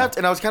I left,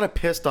 and I was kind of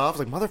pissed off.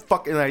 I was like,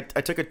 motherfucker, and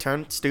I took a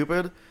turn,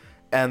 stupid,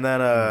 and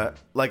then I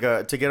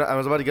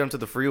was about to get onto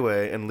the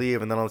freeway and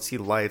leave, and then I'll see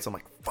lights. I'm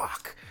like,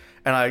 fuck,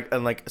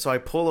 so I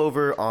pull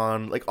over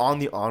on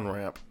the on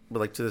ramp, but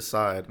like to the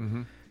side,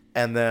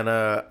 and then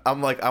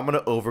I'm like, I'm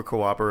gonna over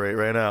cooperate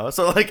right now.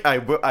 So like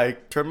I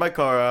turned my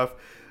car off,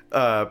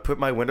 put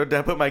my window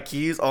down, put my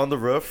keys on the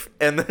roof,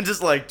 and then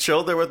just like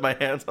chill there with my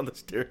hands on the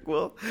steering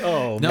wheel.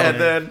 Oh, No, And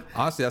then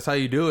honestly, that's how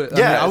you do it.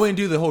 Yeah. I wouldn't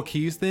do the whole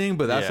keys thing,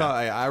 but that's Yeah.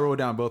 how I roll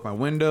down both my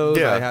windows.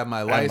 Yeah. I have my I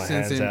have my license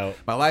hands and out.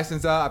 my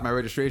license out, I have my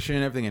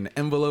registration, everything in an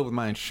envelope with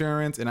my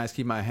insurance, and I just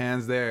keep my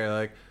hands there.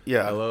 Like,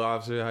 Yeah. hello,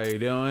 officer, how you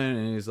doing?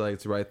 And he's like,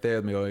 it's right there.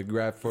 Let me go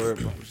grab for it.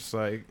 I'm just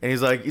like, and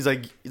he's like,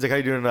 how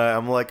you doing tonight?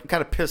 I'm like, I'm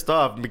kind of pissed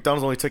off.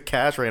 McDonald's only took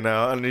cash right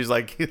now, and he's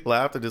like, he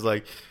laughed and he's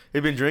like, "Have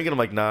you been drinking?" I'm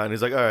like, "Nah," and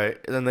he's like, "All right."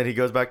 And then he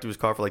goes back to his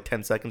car for like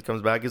 10 seconds,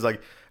 comes back, he's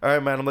like, "All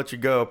right, man, I'll let you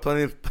go.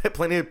 Plenty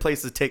of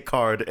places to take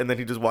card." And then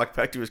he just walked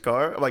back to his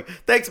car. I'm like,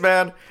 "Thanks,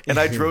 man." And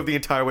I drove the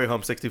entire way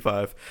home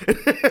 65. And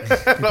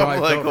probably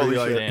I'm like, felt "Holy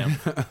really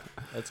shit!" Damn,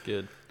 that's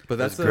good. but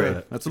that's That's great.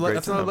 a That's a great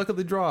that's not a time. luck of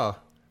the draw.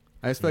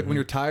 I expect when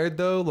you're tired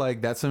though,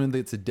 like that's something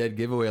that's a dead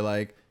giveaway.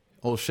 Like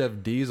old Chef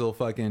Diesel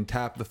fucking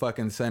tapped the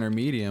fucking center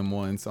medium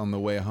once on the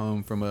way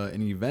home from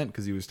an event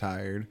because he was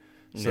tired.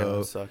 Yeah, So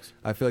that sucks.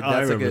 I feel like Oh, I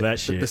that's like remember that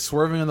the shit.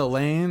 swerving in the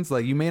lanes.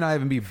 Like you may not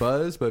even be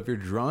buzzed, but if you're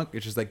drunk,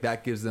 it's just like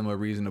that gives them a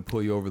reason to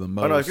pull you over the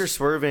most. Oh no, if you're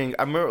swerving,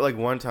 I remember like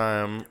one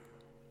time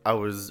I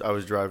was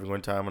driving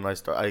one time and I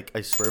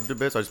swerved a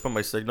bit, so I just put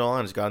my signal on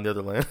and just got in the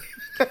other lane.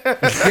 yeah,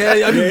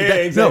 I mean, Yeah,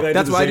 that- exactly. No, I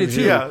that's did what I the did same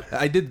too. shit. Yeah.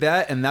 I did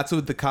that, and that's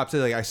what the cop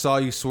said. Like, I saw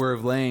you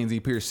swerve lanes.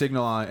 You put your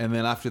signal on, and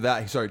then after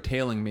that, he started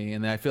tailing me.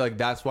 And then I feel like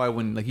that's why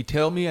when like he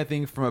tailed me, I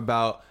think from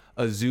about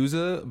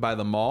Azusa by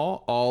the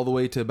mall all the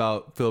way to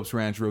about Phillips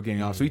Ranch Road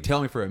getting off. So he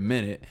tailed me for a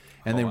minute,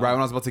 and then right when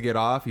I was about to get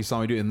off, he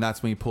saw me do it, and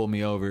that's when he pulled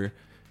me over.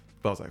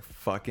 But I was like,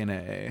 fucking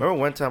A. Remember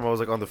one time I was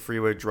like on the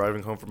freeway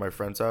driving home from my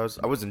friend's house.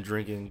 I wasn't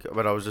drinking,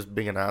 but I was just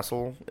being an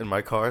asshole in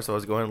my car. So I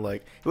was going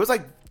like, it was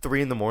like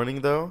 3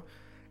 a.m. though.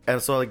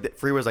 And so like the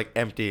freeway was like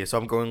empty. So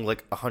I'm going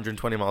like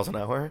 120 miles an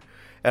hour.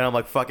 And I'm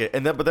like, fuck it.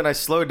 But then I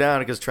slowed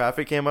down because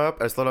traffic came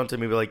up. I slowed down to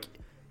maybe like,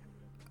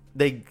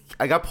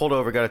 I got pulled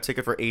over, got a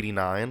ticket for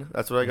 89.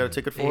 That's what I got a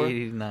ticket for.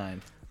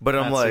 89. But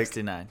I'm Not like,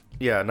 69.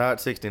 yeah, not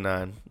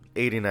 69,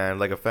 89,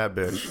 like a fat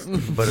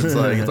bitch. But it's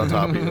like, it's on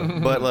top of you.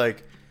 But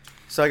like,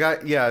 so I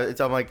got,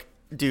 I'm like,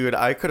 dude,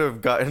 I could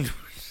have gotten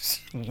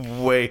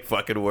way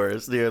fucking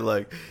worse, dude.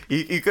 Like,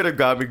 you could have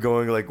got me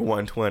going like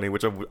 120,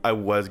 which I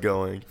was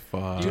going.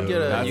 Fuck. You can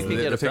get a- That's you can it.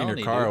 get a They're taking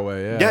felony, your car dude.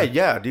 away.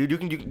 Yeah, dude,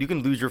 you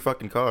can lose your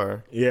fucking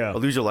car. Yeah. Or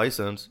lose your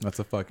license. That's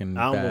a fucking.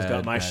 I almost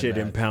got my bad, shit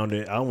bad.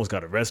 impounded. I almost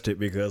got arrested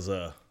because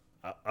I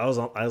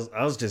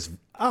was just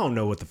I don't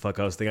know what the fuck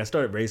I was thinking. I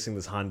started racing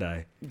this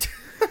Hyundai,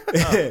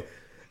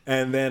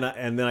 and then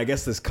I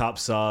guess this cop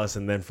saw us,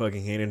 and then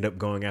fucking he ended up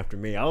going after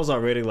me. I was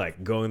already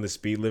like going the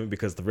speed limit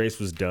because the race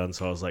was done,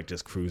 so I was like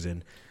just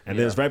cruising. And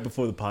then it's right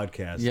before the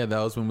podcast. Yeah, that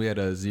was when we had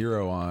a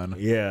zero on.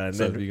 Yeah, and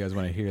So then if you guys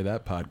want to hear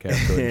that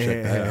podcast, go and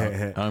check that out.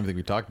 I don't even think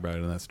we talked about it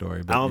in that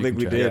story. But I don't you think can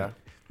we check did. it. Yeah.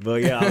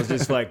 But yeah, I was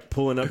just like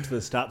pulling up to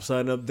the stop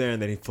sign up there,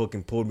 and then he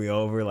fucking pulled me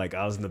over. Like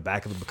I was in the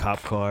back of the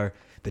cop car.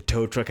 The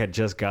tow truck had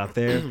just got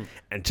there,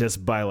 and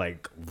just by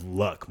like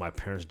luck, my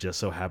parents just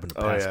so happened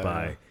to pass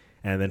by, yeah.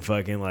 and then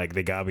fucking like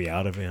they got me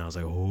out of it. And I was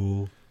like,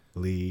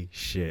 holy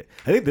shit!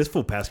 I think this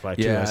fool passed by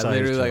too. Yeah, I saw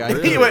literally, his like,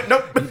 truck. I- He went,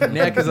 nope.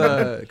 Yeah, because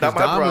Not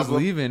my Don was problem.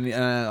 leaving,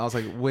 and I was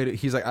like, "Wait."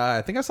 He's like,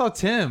 "I think I saw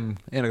Tim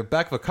in the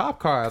back of a cop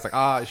car." I was like,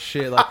 "Ah,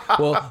 shit!" Like,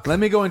 well, let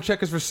me go and check.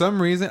 Because for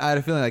some reason, I had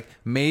a feeling like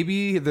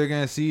maybe they're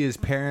gonna see his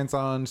parents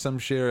on some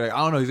shit. Or like, I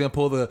don't know. He's gonna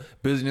pull the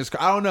business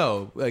car. I don't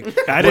know. Like,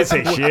 I didn't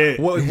say shit.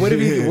 What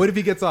if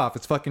he gets off?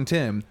 It's fucking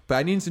Tim. But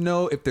I need to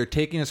know if they're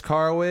taking his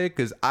car away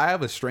because I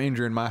have a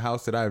stranger in my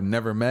house that I've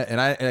never met,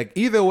 and I like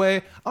either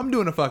way, I'm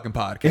doing a fucking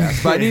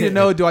podcast. But I need to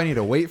know: do I need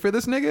to wait for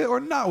this nigga or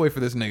not wait for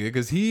this nigga?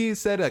 Because he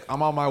said like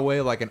I'm on my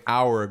way like an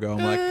hour ago.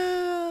 I'm like,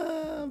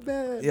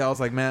 yeah. I was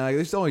like, man, like,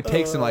 this only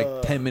takes him like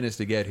 10 minutes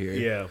to get here.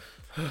 Yeah,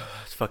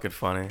 It's fucking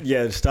funny.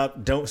 yeah.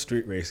 Don't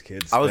street race,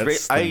 kids. I was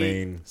That's ra- the I-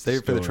 main Save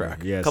it for the story.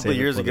 track. Yeah, A couple save of it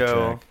years for the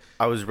ago, track.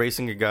 I was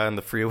racing a guy on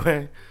the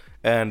freeway,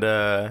 and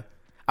I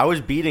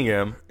was beating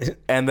him,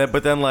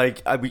 but then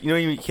like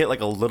you hit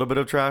like a little bit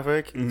of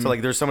traffic, so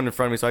like there's someone in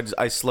front of me, so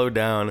I slowed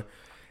down,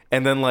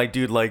 and then like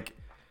dude, like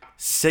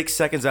 6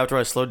 seconds after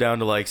I slowed down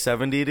to like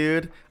 70,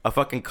 dude, a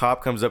fucking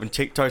cop comes up and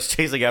starts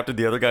chasing after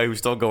the other guy who's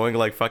still going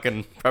like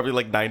fucking probably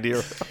like 90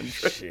 or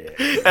 100. Shit.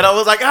 And I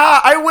was like,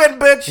 I win,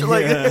 bitch!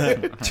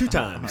 Like, 2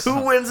 times.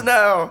 who wins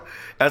now? And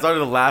I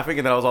started laughing,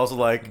 and then I was also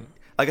like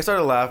I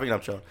started laughing.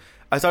 I'm chilling.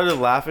 I started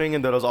laughing,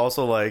 and then I was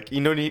also like,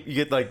 you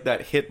get like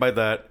that hit by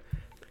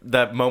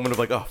that moment of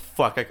like, oh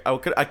fuck,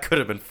 I could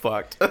have been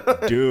fucked.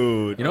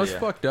 Dude. You know what's yeah.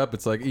 fucked up?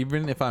 It's like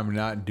even if I'm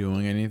not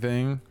doing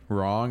anything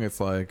wrong, it's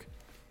like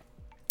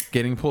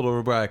getting pulled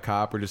over by a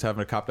cop or just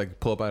having a cop like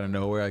pull up out of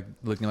nowhere, like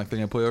looking like they're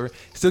gonna pull you over. It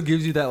still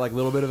gives you that like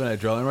little bit of an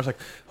adrenaline rush. Like,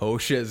 oh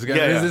shit,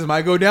 this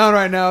might go down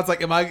right now. It's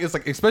like, it's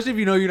like, especially if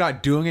you know you're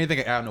not doing anything.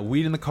 Like, I have no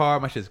weed in the car.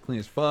 My shit's clean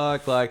as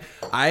fuck. Like,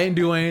 I ain't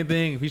doing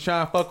anything. If he's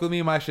trying to fuck with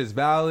me, my shit's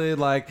valid.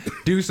 Like,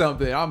 do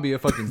something. I'm gonna be a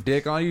fucking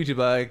dick on YouTube.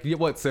 Like, yeah,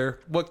 what, sir?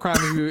 What crime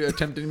have you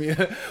attempted me?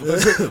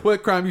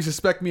 What crime you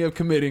suspect me of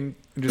committing?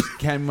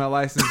 Just hand me my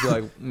license. Be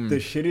like, The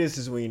shittiest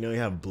is when you know you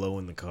have blow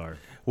in the car.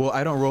 Well,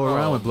 I don't roll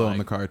around with blow in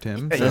the car,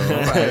 Tim. So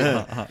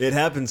It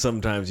happens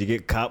sometimes. You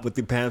get caught with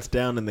your pants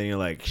down, and then you're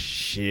like,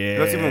 shit.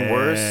 What's even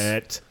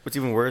worse? What's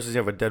even worse is you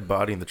have a dead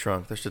body in the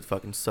trunk. That shit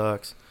fucking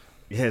sucks.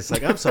 Yeah, it's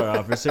like, I'm sorry,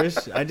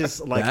 officers. I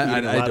just like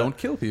eating I don't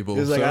kill people.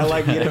 It's like so. I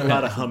like eating a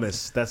lot of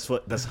hummus. That's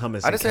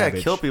hummus. I didn't say I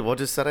cabbage. kill people. I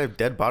just said I have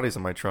dead bodies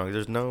in my trunk.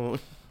 There's no.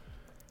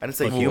 I didn't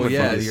say Well, human.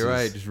 yeah, bodies. you're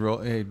right. Just roll.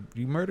 Hey,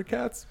 you murder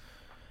cats?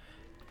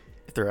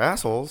 If they're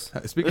assholes.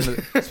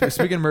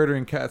 Speaking of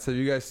murdering cats, have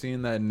you guys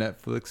seen that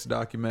Netflix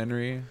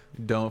documentary?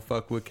 Don't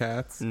fuck with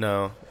cats.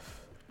 No.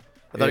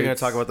 I thought you were gonna It's-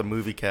 talk about the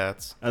movie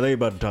Cats. I think you're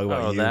about to talk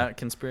about Oh, you. that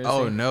conspiracy.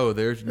 Oh no,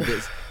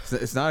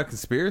 it's not a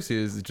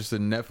conspiracy. It's just a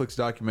Netflix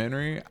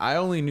documentary. I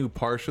only knew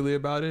partially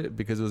about it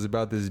because it was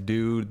about this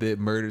dude that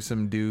murdered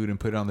some dude and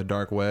put it on the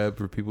dark web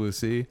for people to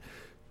see.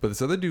 But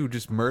this other dude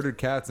just murdered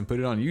cats and put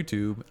it on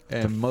YouTube,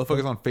 and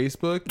motherfuckers on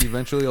Facebook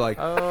eventually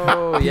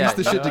Oh pieced yeah.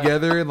 the shit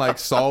together and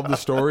solved the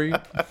story.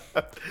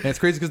 And it's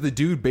crazy because the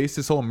dude based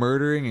his whole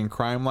murdering and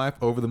crime life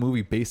over the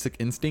movie Basic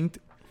Instinct.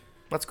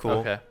 That's cool.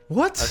 Okay,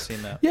 What? I've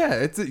seen that.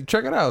 Yeah,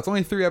 check it out. It's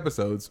only 3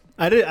 episodes.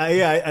 I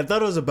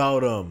thought it was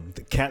about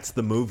the Cats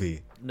the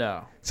movie.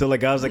 No, So I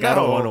was like, I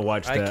don't No, want to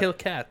watch I that. kill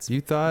cats.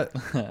 You thought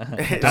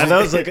I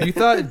was like, you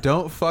thought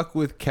Don't Fuck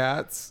with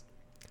Cats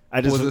I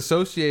just was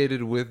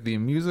associated with the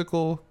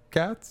musical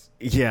Cats?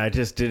 I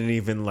just didn't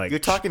even You're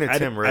talking to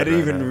Tim I Red didn't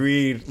right even now.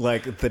 read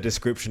the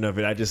description of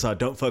it. I just saw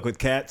 "Don't fuck with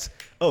cats."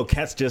 Oh,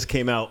 Cats just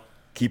came out.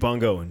 Keep on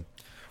going.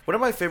 One of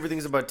my favorite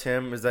things about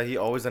Tim is that he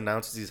always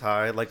announces he's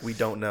high like we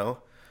don't know.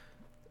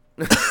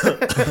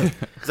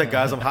 He's like,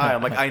 guys, I'm high.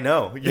 I'm like, I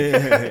know.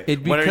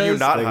 It When are you because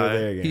not There high?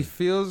 you go. he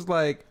feels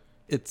like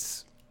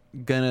it's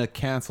gonna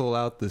cancel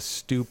out the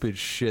stupid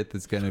shit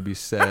that's gonna be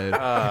said.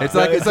 It's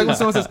like when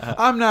someone says,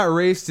 "I'm not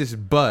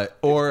racist, but,"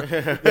 or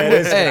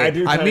 "Hey,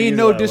 do I kinda mean use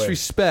no it that way.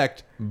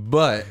 disrespect,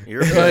 but."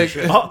 You're a piece of Like,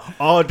 shit.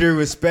 All due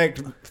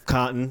respect,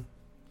 Cotton.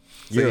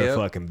 You're yep.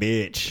 a fucking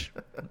bitch.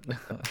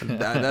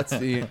 that's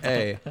the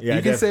hey. Yeah,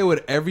 you can say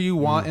whatever you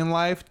want in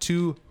life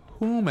to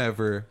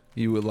whomever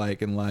you would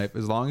like in life,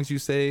 as long as you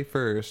say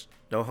first,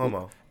 No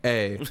homo.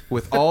 "Hey,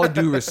 with all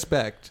due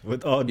respect,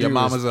 With all due your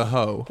mama's a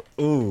hoe."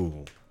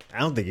 Ooh, I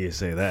don't think you can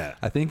say that.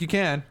 I think you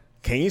can.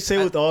 Can you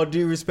say with all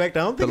due respect? I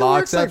don't think The it law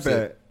works like accepts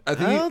it.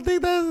 that. I don't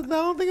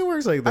think it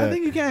works like that. I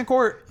think you can in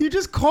court. you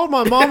just called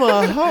my mama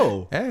a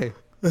hoe. Hey,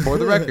 for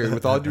the record,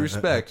 with all due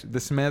respect,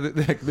 this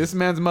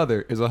man's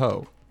mother is a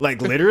hoe. Like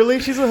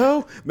literally, she's a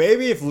hoe.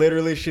 Maybe if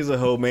literally she's a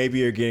hoe, maybe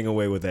you're getting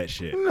away with that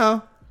shit.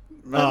 No.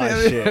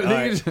 Oh shit! All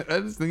right. I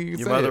just think you can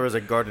Your say mother it. is a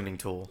gardening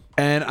tool.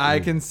 And I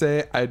can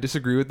say I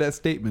disagree with that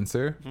statement,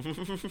 sir.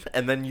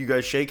 And then you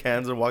guys shake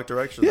hands and walk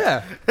directions.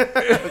 Yeah.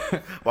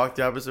 Walk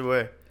the opposite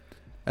way.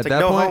 At like that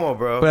no point, homo,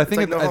 bro. But I It's think,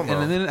 like no homo.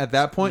 and then at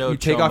that point, No you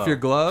take off chomo. your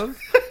glove,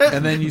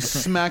 and then you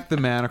smack the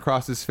man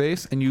across his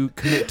face, and you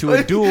commit to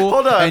a duel,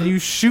 Hold on. and you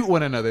shoot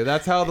one another.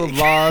 That's how the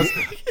laws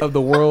of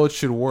the world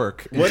should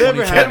work. in Whatever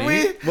 2020.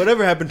 happened?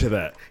 Whatever happened to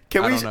that?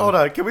 Can I we don't know. hold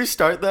on? Can we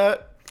start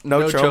that?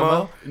 No,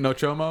 chomo. No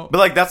chomo. But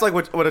like that's like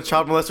what a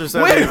child molester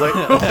says. Wait. He's like,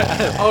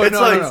 Oh it's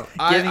no, like- no,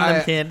 no. Giving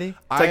them candy.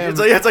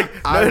 it's like no,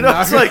 I'm no,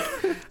 not it's like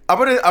I'm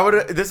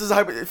gonna this is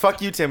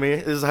fuck you, Timmy.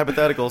 This is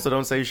hypothetical, so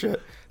don't say shit.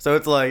 So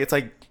it's like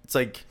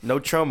no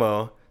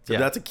chomo. So Yeah.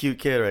 that's a cute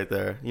kid right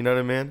there. You know what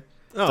I mean?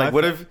 Oh, It's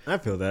like I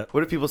feel that.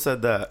 what if people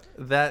said that?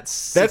 That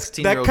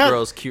 16-year-old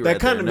girl's cute. That right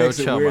kind of there. makes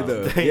No it chomo.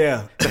 weird though.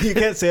 Yeah, you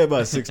can't say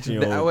about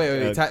 16-year-old.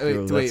 Wait,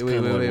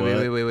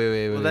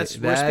 Well, that's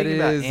we're speaking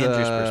about Andrew's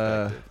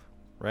perspective,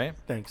 right?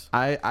 Thanks.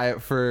 I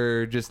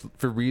for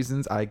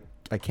reasons I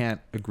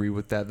can't agree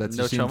with that. That's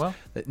No just seems- chomo?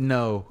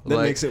 No,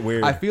 That makes it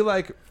weird. I feel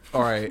like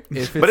all right,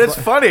 if But it's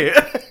like- funny.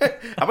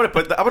 I'm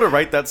gonna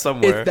write that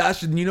somewhere. If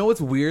that's you know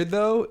what's weird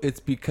though, it's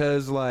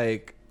because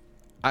like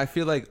I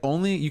feel like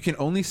you can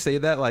only say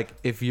that like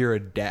if you're a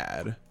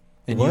dad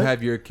and you What?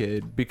 have your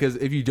kid, because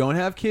if you don't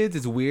have kids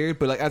it's weird,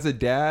 but like as a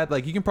dad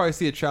like you can probably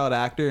see a child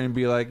actor and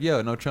be like,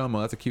 yo, no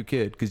chomo, that's a cute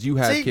kid because you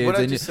have See, kids. what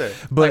I and just said.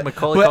 But, Like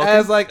Macaulay but Culkin?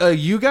 as like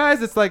you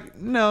guys, it's like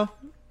no.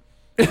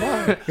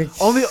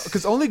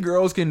 only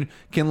girls can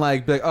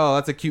like be like, oh,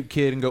 that's a cute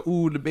kid and go,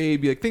 ooh, the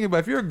baby. Like think about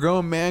if you're a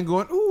grown man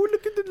going, ooh,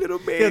 look at the little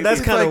baby. Yeah,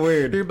 that's It's kinda like-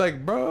 weird. You're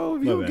like, bro, if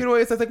you My don't bad. get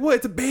away, it's like, what?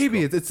 It's a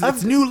baby.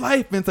 It's new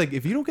life. And it's like,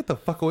 if you don't get the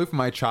fuck away from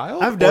my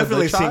child, I've or the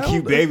definitely seen child-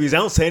 cute babies. I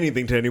don't say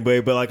anything to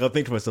anybody, but like I'll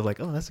think to myself like,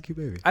 oh, that's a cute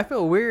baby. I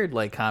feel weird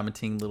like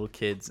commenting little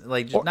kids,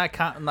 like just Or-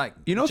 like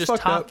You know what's just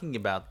fucked up? talking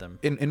about them.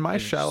 In my And it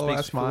just shallow makes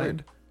ass you feel weird.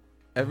 mind,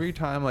 every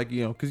time like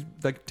because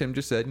like Tim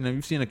just said,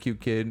 you've seen a cute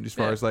kid as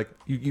far Yeah. as like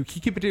you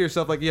keep it to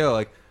yourself, like yo,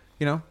 like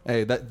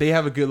hey, that they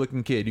have a good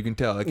looking kid, you can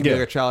tell. It can be Yeah.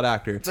 like a child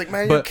actor. It's like,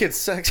 man, But your kid's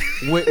sexy.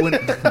 when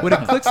it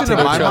clicks into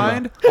No my chomo.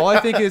 mind, all I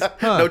think is,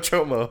 No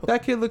chomo.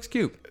 that kid looks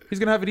cute. He's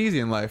gonna have it easy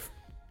in life.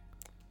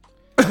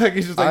 Like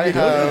he's just like, I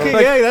have- Okay,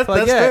 like- yeah, that's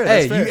like, fair.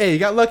 Hey, That's fair. you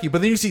got lucky.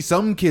 But then you see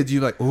some kids,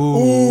 you're like,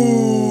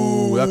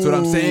 ooh, that's what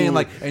I'm saying.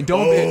 Like, and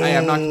don't, I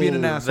am not being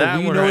an asshole. That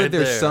But you one know right that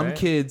there's there, some right?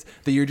 kids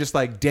that you're just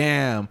like,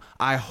 damn,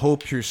 I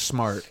hope you're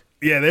smart.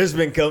 Yeah, there's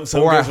been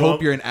some Or I kids where hope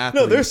I'm- you're an No,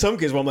 athlete. there's some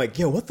kids where I'm like,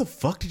 yo, what the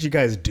fuck did you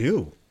guys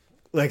do?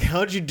 Like,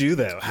 how'd you do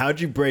that? How'd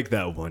you break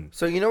that one?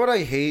 So you know what I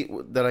hate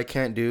that I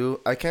can't do?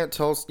 I can't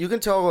tell. You can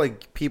tell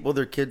like people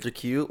their kids are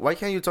cute. Why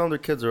can't you tell them their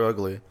kids are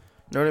ugly? You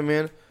know what I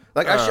mean?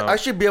 Like I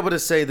should be able to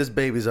say this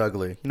baby's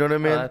ugly. You know what I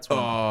mean? That's one.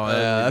 Oh,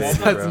 yeah, That's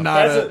that's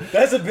not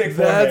That's a big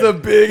That's a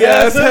big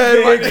ass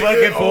head. big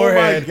fucking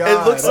forehead. Oh my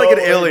God. It looks like an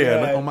Oh my alien.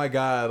 God. Oh my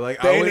God! Like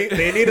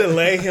They need to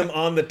lay him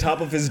on the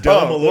top of his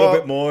dome Oh, a little well,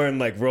 bit more and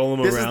like roll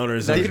him this around or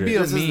is- that something. could be a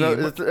This is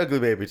meme. it's an ugly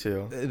baby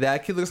too.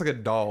 that kid looks like a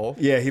doll.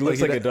 Yeah, he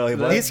looks like a doll.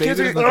 that These kids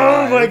baby are- doesn't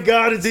Oh look my alive.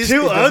 God! It's These-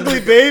 two it doesn't- ugly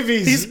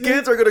babies. These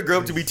kids are gonna grow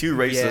up to be two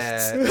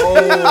racists. Yeah.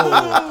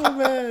 Oh. Oh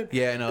man.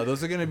 Yeah, no,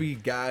 those are gonna be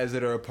guys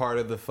that are a part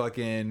of the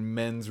fucking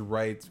men's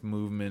rights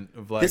movement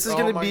of like. This is oh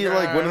gonna my be God.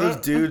 like one of those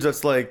dudes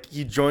that's like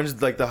he joins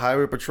like the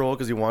highway patrol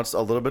because he wants a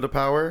little bit of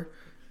power,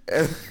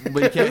 and,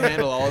 But he can't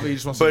handle all of it. He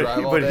just wants to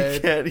drive all day. he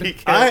can't. He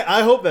can't.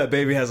 I hope that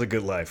baby has a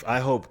good life. I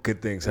hope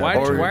good things Why,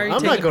 happen. to him. why are you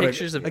I'm not taking gonna-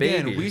 pictures of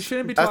Again, babies? we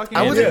shouldn't be I- talking.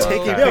 I wasn't about-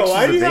 taking Yo, pictures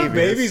why do you of have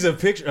babies.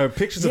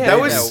 pictures of Yeah, That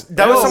babies? was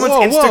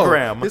someone's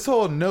Instagram. This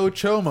whole no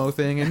chomo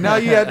thing, and now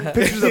you had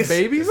pictures of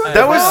babies.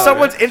 That was Wow.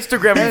 someone's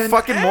Instagram. You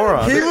fucking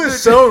moron. He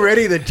was so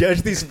ready to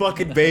judge these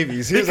fucking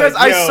babies. He was Because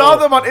like, I "Yo." saw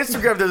them on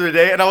Instagram the other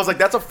day, and I was like,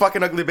 "That's a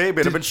fucking ugly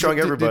baby," and I've been showing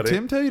Did everybody.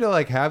 Tim tell you to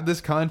like have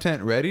this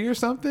content ready or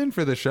something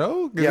for the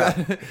show? 'Cause Yeah.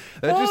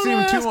 that just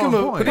seemed too on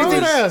point. Why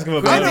would I ask him I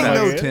about don't that?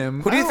 know,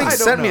 Tim. Who do you think I don't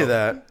sent me know.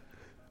 that?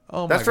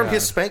 Oh my That's from God.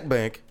 his spank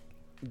bank.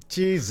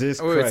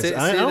 Jesus Wait, Christ. say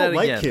I that don't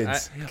like again.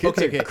 kids.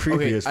 Kids are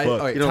creepy as fuck.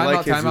 Okay, You don't time like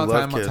out, kids, time you out, love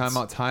time out, kids. time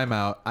out, time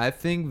out. I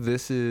think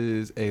this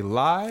is a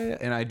lie,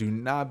 and I do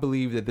not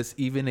believe that this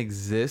even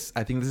exists.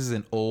 I think this is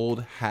an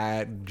old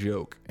hack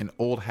joke.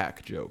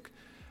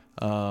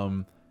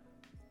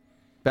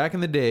 Back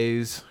in the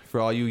days, for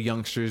all you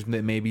youngsters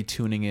that may be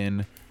tuning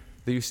in,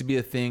 there used to be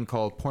a thing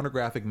called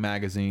pornographic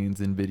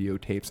magazines and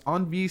videotapes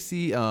on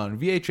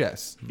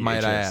VHS,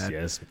 might I add.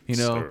 yes, You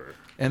know, sir.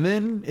 and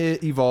then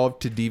it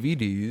evolved to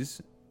DVDs.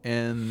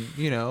 And,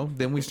 you know,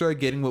 then we started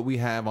getting what we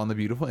have on the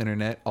beautiful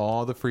internet,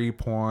 all the free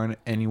porn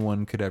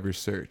anyone could ever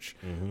search.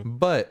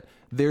 But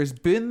there's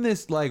been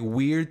this like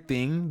weird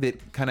thing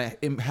that kind of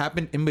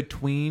happened in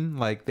between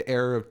like the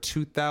era of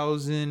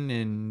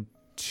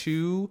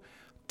 2002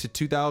 to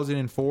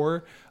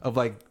 2004 of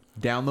like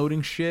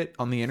downloading shit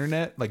on the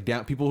internet, like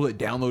people that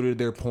downloaded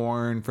their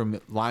porn from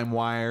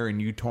LimeWire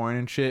and uTorrent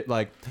and shit,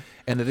 like,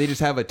 and that they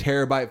just have a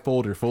terabyte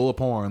folder full of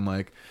porn.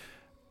 Like,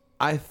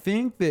 I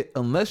think that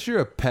unless you're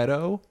a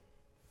pedo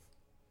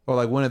or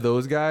like one of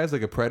those guys,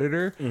 like a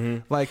predator,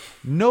 like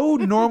no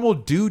normal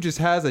dude just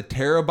has a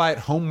terabyte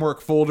homework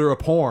folder of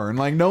porn.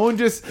 Like no one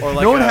just, Or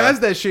like no one a-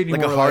 has that shit like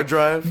anymore. a hard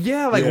drive?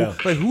 Yeah, like Yeah.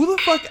 like who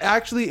the fuck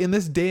actually in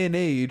this day and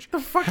age? The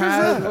fuck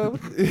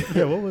is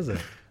Yeah, what was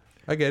that?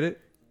 I get it.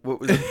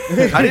 What was it?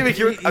 I didn't even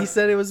hear. He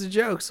said it was a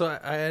joke, so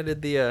I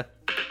added the.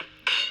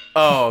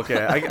 Oh, okay.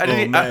 I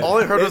didn't. man. All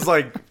I heard was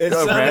like a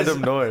sounded-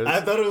 random noise.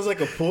 I thought it was like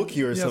a pool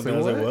cue or something. I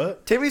was like,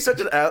 what? Timmy's such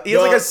an. He has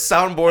No, like a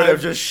soundboard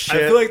of just shit.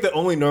 I feel like the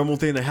only normal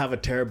thing to have a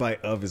terabyte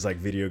of is like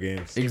video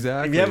games.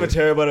 Exactly. If you have a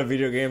terabyte of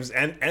video games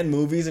and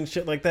movies and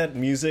shit like that,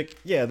 music,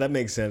 yeah, that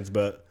makes sense.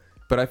 But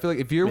But I feel like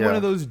if you're one Yeah.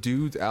 of those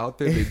dudes out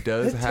there that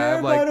does a have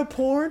terabyte like of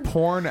porn,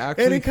 porn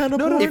actually, any kind of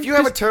porn? if you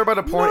have a terabyte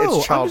of porn, no,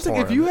 it's child I'm just porn.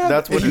 like, if you have,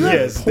 That's what if it you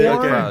is. have Yes,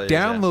 porn probably,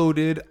 yeah.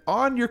 downloaded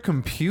on your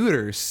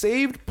computer,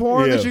 saved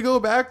porn Yeah. that you go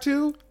back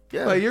to,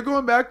 Yeah. like you're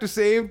going back to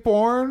saved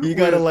porn. you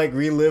gotta with- like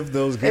relive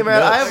those. Hey good man,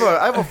 nuts.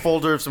 I have a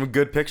folder of some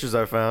good pictures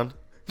I found.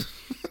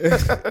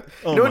 Oh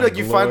You know, my like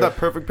you find Lord. that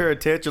perfect pair of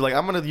tits, you're like,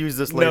 I'm gonna use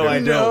this later. No, I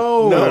No.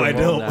 don't. No, I Well,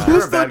 don't. no. Who's You're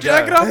a still bad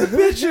jacking guy. off the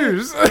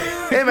pictures?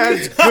 Hey man,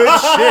 it's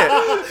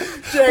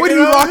good shit. what are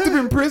you locked up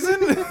in prison?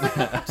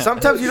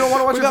 Sometimes you don't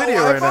want to watch a Without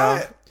video right Wi-Fi?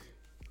 now.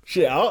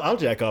 Shit, I'll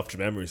jack off to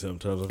memory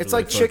sometimes. I'll It's be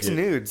like chicks fuck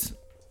it. nudes.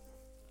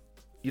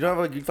 You don't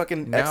have you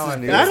fucking Now ex's I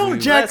nudes. I don't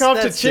jack That's- off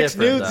to that's chicks'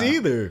 different, nudes though.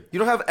 either. You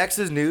don't have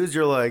ex's nudes.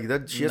 You're like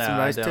that. She has some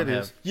No, I nice don't titties.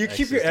 have You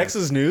keep your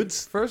exes. ex's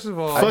nudes. First of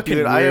all, Fuck. Fucking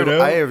Dude, weirdo.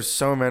 I have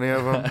so many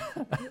of them.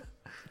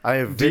 I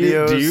have Do you,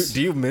 videos.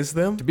 do you miss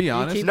them? to be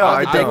honest, keep No,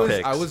 all the I dick was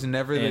pics, I was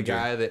never the Andrew.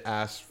 guy that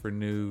asked for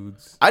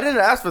nudes. I didn't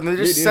ask for them.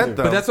 They just Me sent neither.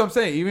 them. But that's what I'm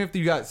saying. Even if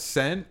you got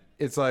sent,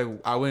 it's like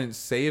I wouldn't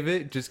save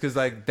it just because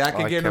like that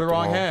could I get into the kept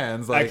wrong them all.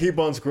 hands. I Like keep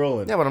on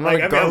scrolling. Yeah, but I'm not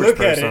like, a I garbage look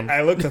person. at it,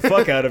 I look the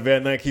fuck out of it,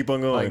 and I keep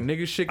on going. Like,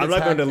 nigga shit I'm gets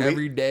not going to hacked delete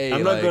every day,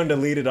 I'm not like- going to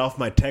delete it off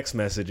my text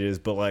messages,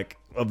 but like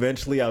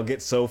eventually I'll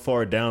get so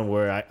far down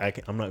where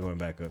I'm not going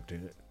back up to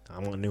it. I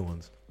want new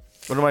ones.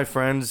 One of my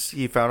friends,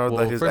 he found out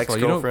well, that his first of all,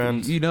 you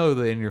ex-girlfriend. you know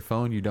that in your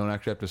phone you don't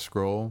actually have to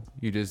scroll.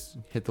 You just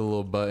hit the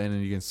little button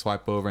and you can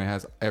swipe over and it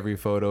has every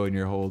photo in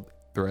your whole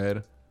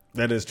thread.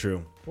 That is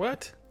true.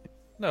 What?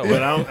 No,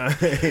 But I'm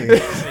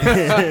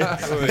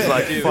He's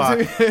like, fuck.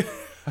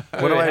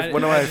 One of Wait, my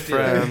one of how'd my you do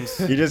that?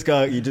 friends. you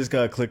just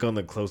gotta click on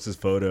the closest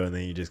photo and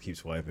then you just keep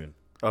swiping.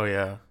 Oh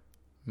yeah.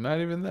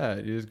 Not even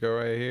that. You just go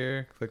right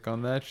here, click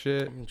on that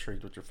shit, I'm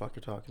intrigued what the fuck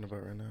you're talking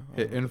about right now.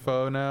 hit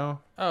info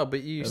now. Oh,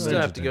 but you That's still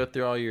have to interesting. go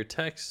through all your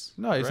texts.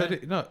 No, you right? said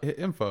it, no, hit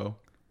info.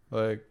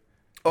 Like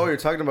Oh, you're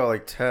talking about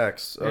like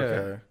text. Yeah.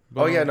 Okay.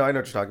 Oh yeah, no, I know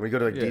what you're talking about. You go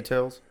to like Yeah.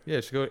 details. Yeah,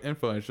 she go to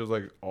info and it shows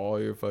like all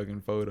your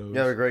fucking photos.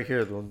 Yeah, like right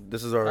here.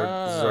 This is our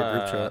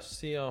group chat.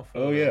 See all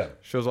Oh yeah.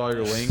 Shows all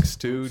your links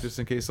too, just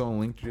in case someone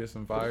linked you to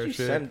some What fire did you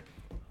shit. send?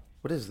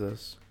 What is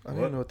this? I don't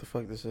What? even know what the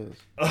fuck this is.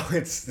 Oh,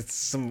 it's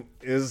some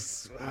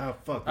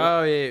fuck.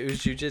 Oh yeah, it was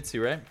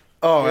jujitsu, right?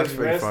 Oh, It that's was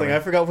pretty wrestling. funny. I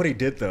forgot what he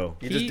did though.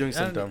 He's just doing I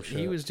some don't- dumb shit.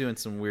 He was doing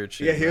some weird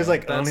shit. Yeah, he was bro.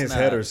 like on That's his not-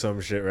 head or some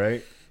shit,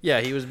 right? Yeah,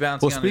 he was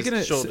bouncing Well, on speaking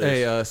his of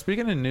shoulders.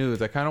 speaking of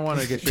news, I kind of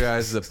want to get your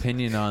guys'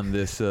 opinion on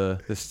this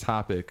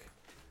topic.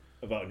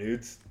 About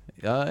nudes.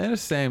 In the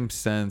same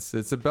sense,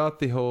 it's about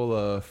the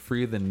whole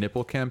 "Free the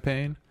Nipple"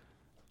 campaign.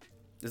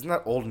 Isn't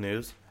that old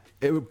news?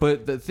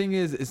 But the thing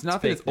is, it's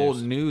not that fake it's old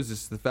news. news.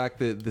 It's the fact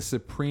that the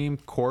Supreme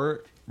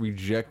Court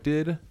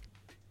rejected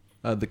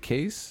the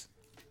case.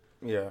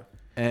 Yeah.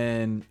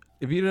 And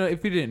if you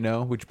didn't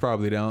know, which you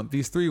probably don't,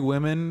 these three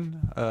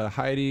women,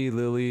 Heidi,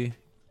 Lily,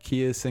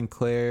 Kia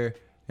Sinclair,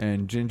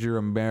 and Ginger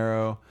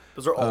Romero.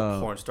 Those are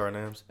all porn star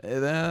names.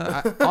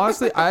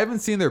 Honestly, I haven't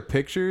seen their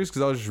pictures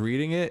because I was just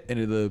reading it, and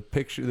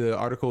the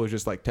article was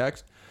just like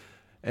text.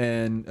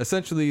 And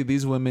essentially,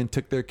 these women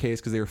took their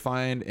case because they were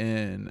fined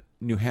in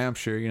New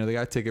Hampshire. You know, they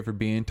got a ticket for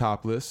being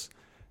topless,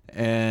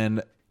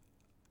 and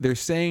they're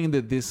saying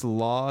that this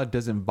law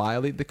doesn't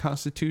violate the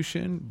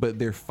Constitution, but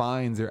their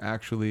fines are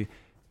actually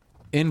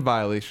in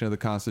violation of the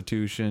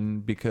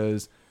Constitution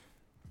because,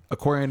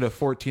 according to the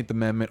 14th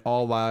Amendment,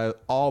 all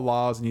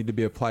laws need to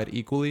be applied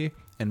equally,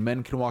 and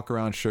men can walk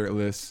around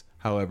shirtless.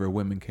 However,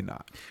 women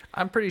cannot.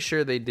 I'm pretty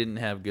sure they didn't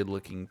have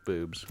good-looking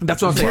boobs.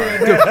 That's what I'm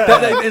saying. Dude,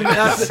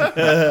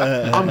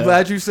 I'm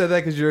glad you said that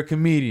because you're a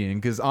comedian.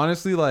 Because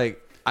honestly,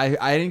 like, I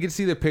didn't get to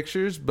see the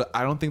pictures, but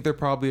I don't think they're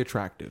probably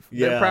attractive.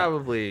 They're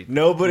probably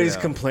Nobody's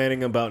yeah.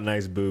 complaining about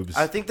nice boobs.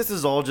 I think this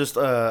is all just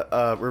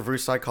a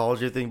reverse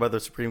psychology thing by the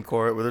Supreme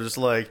Court, where they're just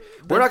like,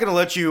 we're not gonna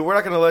let you.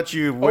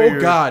 Wear Oh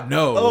God,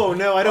 no! Oh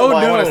no, I don't Oh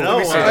want no! it. I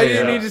don't want I it.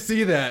 didn't need to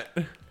see that.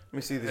 Let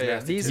me see these. Yeah,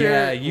 nasty these titties.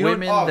 Yeah, are you don't-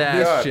 women oh, that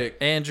this chick.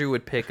 Andrew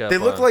would pick up. They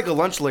look on. like a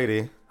lunch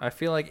lady. I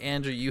feel like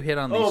Andrew, you hit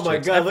on these. Oh my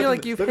chicks. God, I look feel at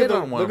like the- you've look hit at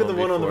the- on one look of at the them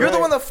one on the before. You're the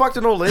one that fucked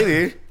an old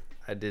lady.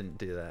 I didn't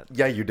do that.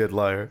 Yeah, you did,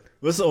 liar.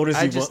 What's the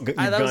oldest you've That was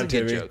gone, a good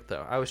Timmy? joke,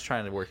 though. I was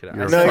trying to work it out.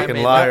 You're I a said I fucking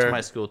made that liar. to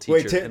my school teacher,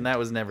 Wait, Tim- and that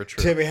was never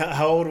true. Timmy,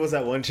 how old was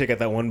that one chick at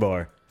that one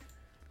bar?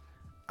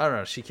 I don't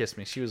know. She kissed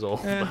me. She was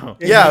old. though.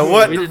 Yeah,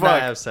 what we the did not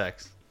fuck? have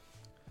sex.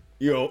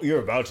 You're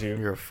about to.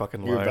 You're a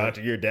fucking You're liar. about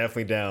to. You're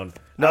definitely down.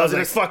 No, I was I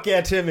like, was fuck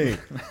yeah, Timmy.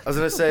 I was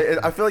gonna say,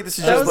 I feel like this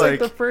is That just was like like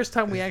the first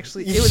time we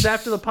actually. It was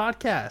after the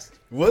podcast.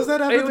 Was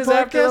that after It the was podcast?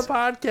 after the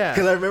podcast.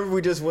 Because I remember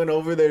we just went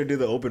over there to do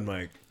the open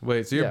mic.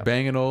 Wait, so you're Yeah.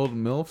 banging old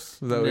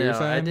milfs? Is that what you're No, I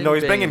saying? didn't No,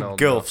 he's bang banging an old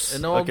gilfs,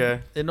 MILF.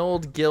 okay? An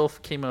old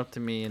gilf came up to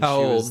me and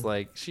How she was old?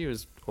 like, she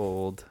was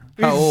old.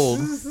 How old?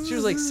 She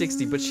was like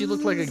 60, but she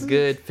looked like a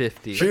good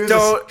 50. She was,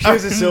 Don't- she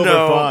was a silver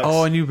no. fox.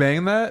 Oh, and you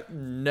banged that?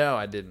 No,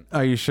 I didn't.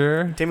 Are you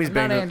sure? Timmy's I'm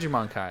not banged. Andrew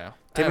Moncayo.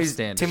 Timmy's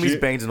She-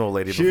 banged an old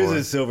lady she before.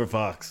 was a silver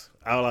fox.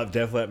 I'll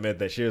definitely admit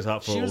that she was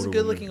hot for She an was a older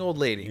good looking woman. old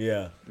lady.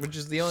 Yeah. Which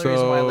is the only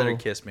reason why I let her So-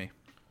 kiss me.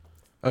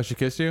 Oh, she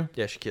kissed you?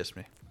 Yeah, she kissed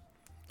me.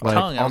 Like,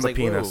 Tongue. I on was the like,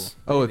 penis.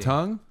 whoa. Oh, a lady.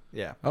 tongue?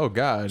 Yeah. Oh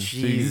God!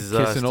 Jesus, so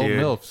you kissing old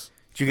dude. milfs?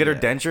 Did you get her Yeah.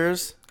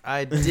 dentures?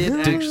 I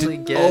did actually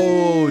get.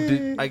 Oh,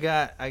 did I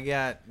got.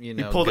 You He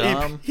know, pulled.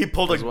 gum He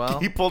pulled as a. well.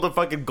 He pulled a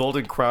fucking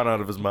golden crown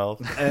out of his mouth.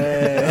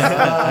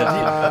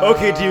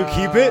 Okay, do you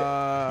keep it?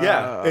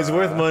 Yeah, It's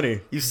worth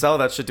money. you sell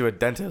that shit to a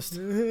dentist.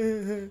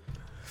 No,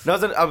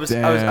 I was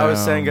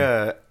saying.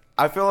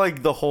 I feel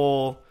like the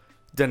whole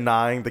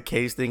denying the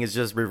case thing is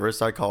just reverse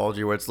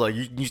psychology, where it's like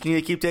you just need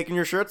to keep taking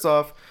your shirts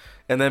off,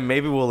 and then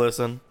maybe we'll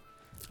listen.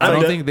 I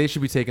don't I'm think they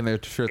should be taking their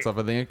shirts off.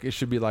 I think it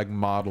should be like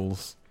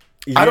models.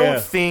 I Yeah.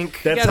 don't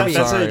think. That's You gotta how, be,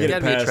 that's how you sorry. get you it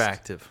gotta be passed.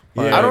 attractive.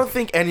 Yeah. I don't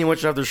think anyone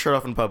should have their shirt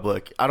off in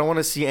public. I don't want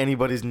to see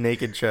anybody's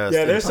naked chest.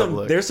 Yeah, in there's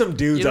public. some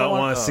dudes You don't I want-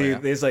 want to oh, see. yeah.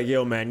 It's like,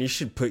 yo, man, you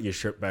should put your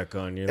shirt back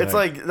on. You're It's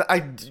like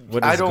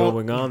what I is don't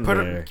going on put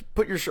there?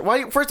 Put your shirt.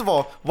 Why? First of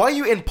all, why are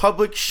you in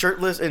public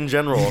shirtless in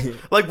general?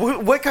 Like,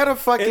 what kind of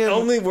fucking? it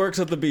only works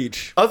at the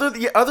beach. other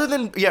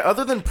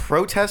than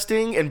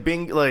protesting and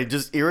being like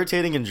just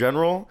irritating in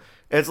general,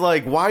 it's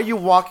like, why are you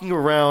walking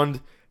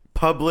around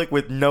public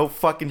with no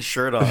fucking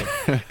shirt on?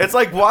 It's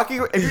like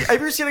walking. Have you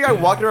ever seen a guy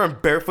walking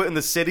around barefoot in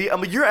the city?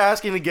 I'm like, you're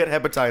asking to get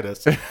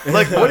hepatitis.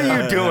 Like, what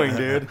are you doing,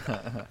 dude?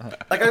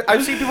 Like,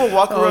 I've seen people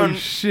walk Oh around.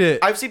 shit!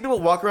 I've seen people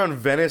walk around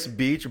Venice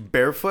Beach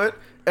barefoot,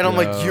 and I'm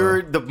like, No.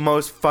 you're the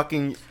most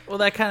fucking. Well,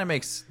 that kind of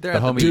makes. They're The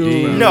at the homie beach.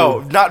 D. bro. No,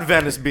 not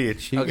Venice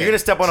Beach. Okay. You're gonna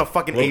step on a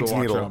fucking Logan AIDS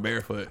walks needle. around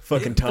barefoot.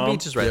 Fucking The Tom.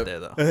 beach is right there,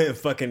 though.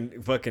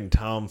 fucking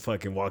Tom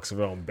fucking walks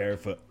around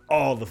barefoot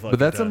all the fucking But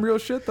that's time. some real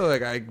shit though.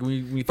 Like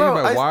we think Bro,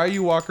 about I- why are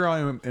you walking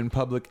around in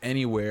public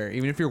anywhere,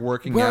 even if you're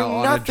working Wearing out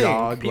on nothing. a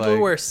jog. People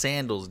like, wear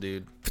sandals,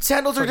 dude.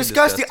 Sandals are Fucking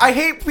disgusting. disgusting. I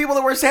hate people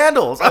that wear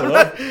sandals. I'm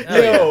not,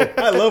 Yo,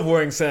 I love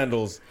wearing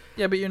sandals.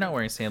 Yeah, but you're not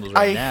wearing sandals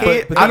right I now.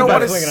 hate. but I don't think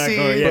want to about it,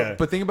 like, see. yeah.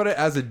 But think about it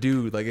as a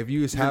dude. Like if you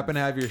just happen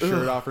to have your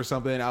shirt off or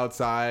something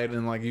outside,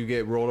 and like you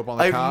get rolled up on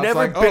the I've cops. never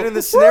like, been oh, in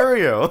this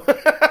scenario.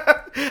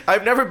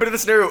 I've never been in the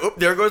scenario. Oop,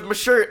 there goes my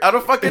shirt. I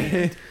don't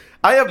fucking.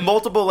 I have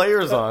multiple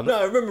layers on. No,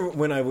 I remember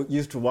when I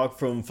used to walk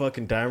from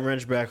fucking Diamond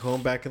Ranch back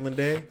home back in the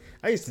day.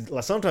 I used to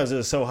like, sometimes it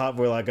was so hot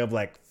where like I'm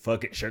like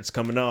fuck it, shirt's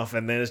coming off,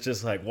 and then it's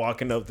just like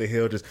walking up the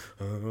hill, just.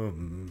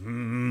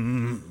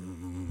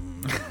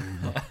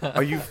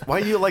 Are you?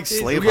 Why are you like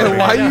slave? Yeah,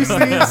 why are you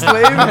singing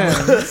slave hands?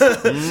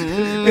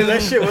 Because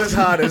that shit was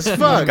hot as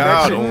fuck.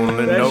 God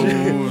only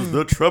knows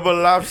the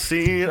trouble I've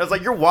seen. I was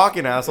like, you're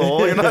walking,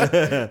 asshole. You're not.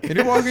 And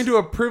you're walking to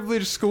a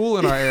privileged school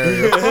in our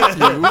area. Fuck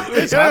you.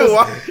 It's hot You're as-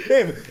 wa-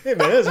 Hey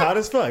man, it was hot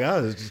as fuck.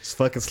 I was just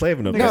fucking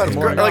slaving up No, there. it's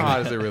More great. than Like-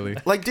 hot is it really?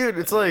 Like, dude,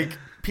 it's like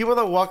people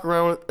that walk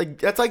around with, like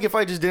that's like if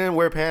I just didn't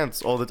wear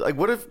pants all the time. Like,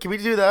 what if? Can we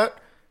do that?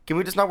 Can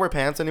we just not wear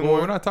pants Well, anymore?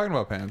 we're not talking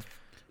about pants.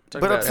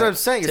 But that's what I'm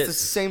saying. It's the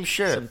same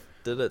shit.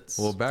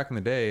 Well, back in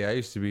the day, I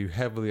used to be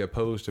heavily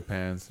opposed to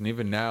pants, and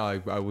even now,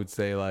 I would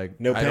say like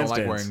No I don't pants like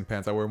dance. wearing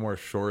pants. I wear more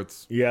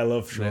shorts. Yeah, I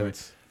love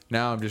shorts.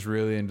 Now I'm just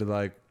really into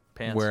like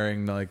Pants.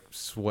 wearing like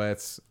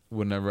sweats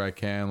whenever I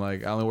can.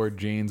 Like I only wear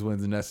jeans when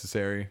it's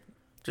necessary.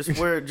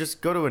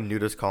 Just go to a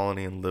nudist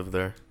colony and live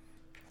there.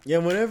 Yeah,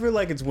 whenever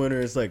like it's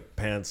winter, it's like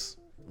pants,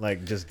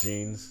 like just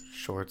jeans.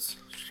 Shorts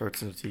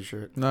and a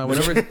t-shirt. No,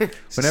 whenever Spring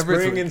it's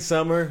and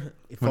summer.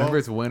 whenever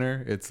it's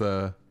winter, it's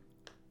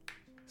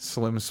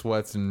slim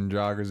sweats and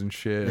joggers and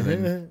shit. And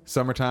then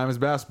summertime is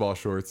basketball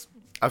shorts,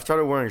 I've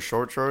started wearing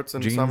short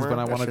in jeans summer. when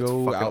I That want to shit's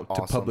go fucking out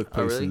to awesome. public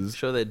Oh, really? places.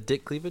 Show that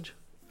dick cleavage?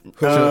 Oh,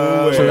 so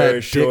that wear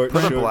dick short,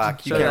 Those are shorts.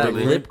 black. You Show can't that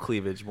really. lip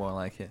cleavage more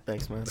like it.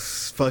 Thanks, man.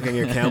 Fucking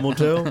your camel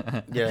toe.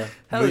 Yeah.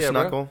 Hell Moose yeah,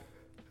 bro. knuckle.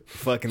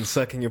 Fucking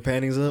sucking your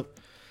panties up.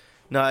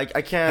 No, I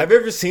can't. Have you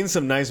ever seen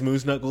some nice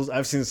moose knuckles?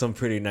 I've seen some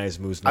pretty nice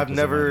moose I've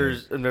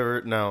knuckles. in my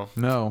never, day. no.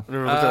 No.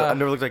 I've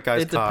never looked at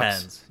guys' It cocks.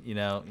 depends, you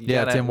know. You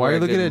Yeah, gotta Tim, why are you wear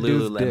looking good at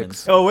dudes' Lululemons.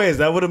 dicks? Oh wait, is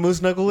that what a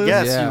moose knuckle is?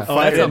 Yes, Yeah. you Oh,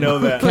 I fucking- didn't know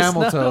that.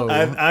 Camel toe.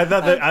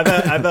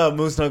 I thought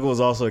moose knuckle was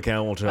also a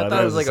camel toe. I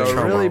thought it was like the a same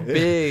really thing.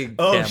 big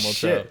Oh camel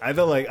shit! toe. I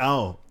felt like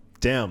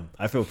damn.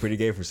 I feel pretty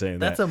gay for saying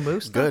That's that. a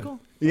moose Good. knuckle?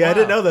 Yeah, I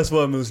didn't Wow. know that's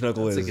what a moose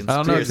knuckle That's a is. good- I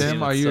don't know, Conspiracy Tim.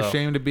 in Are you itself.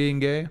 ashamed of being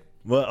gay?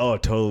 Well, oh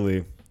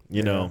totally.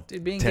 You know,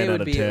 Dude, being 10 gay out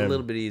would of be 10. a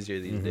little bit easier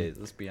these days,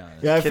 let's be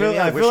honest. Yeah, I Kidding feel me?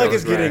 I wish like I it's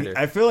was getting. black.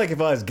 I feel like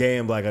if I was gay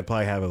and black, I'd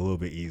probably have it a little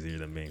bit easier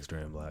than being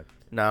straight and black.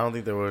 No, I don't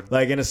think they would.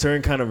 Like in a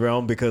certain kind of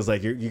realm, because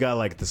like you got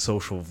like the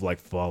social like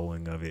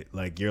following of it.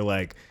 Like you're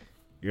like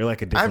a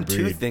different I'm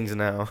two breed. things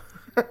now.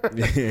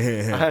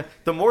 Yeah.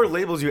 The more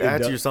labels you It add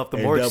dou- to yourself, the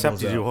it more doubles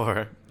accepted you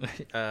up.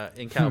 are.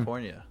 In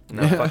California.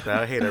 No, fuck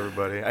that. I hate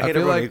everybody. I hate feel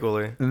everyone like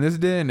equally. in this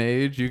day and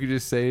age, you could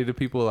just say to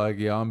people like,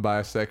 "Yeah, I'm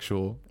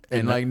bisexual,"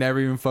 and like never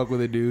even fuck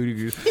with a dude.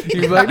 You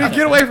be like, "Dude,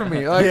 get away from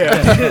me!" Like,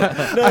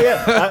 Yeah. No,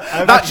 yeah.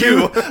 I've Not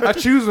you. I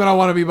choose when I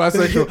want to be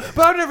bisexual,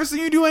 but I've never seen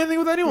you do anything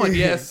with anyone.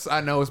 Yes,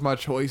 I know it's my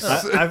choice.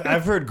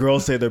 I've heard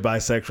girls say they're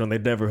bisexual and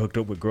they've never hooked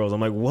up with girls.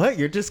 I'm like, what?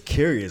 You're just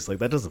curious. Like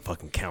that doesn't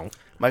fucking count.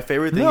 My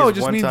favorite thing No, is it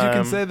just one means time. you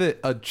can say that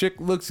a chick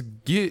looks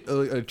good.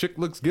 A chick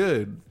looks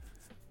good.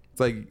 It's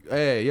like,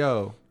 hey,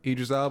 yo,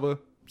 Idris Elba,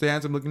 it's a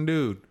handsome looking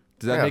dude.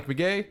 Does that Yeah. make me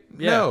gay?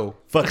 Yeah. No.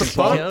 Fucking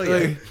Fuck. Hell yeah.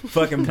 Like,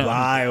 fucking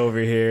bi over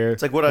here.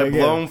 It's like, would I Like,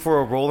 blown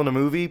for a role in a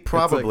movie?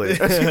 Probably.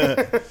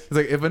 it's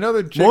like if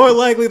another chick, More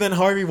likely than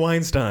Harvey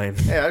Weinstein.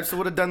 Hey, I just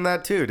would have done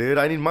that too, dude.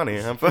 I need money.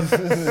 it's like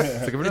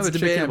if another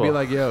chick can't be debatable.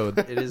 like, yo,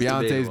 is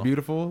Beyonce's debatable.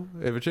 beautiful.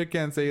 If a chick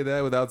can't say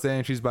that without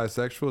saying she's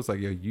bisexual, it's like,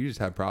 yo, you just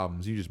have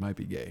problems. You just might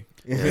be gay.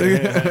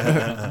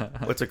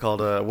 What's it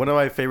called? One of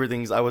my favorite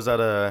things. I was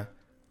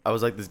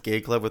like this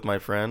gay club with my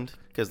friend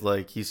because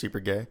like he's super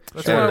gay.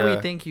 That's And, why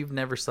we think you've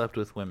never slept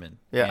with women.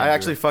 Yeah, I Andrew.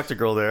 actually fucked a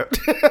girl there.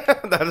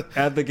 That-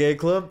 At the gay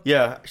club?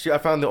 yeah, I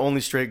found the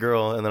only straight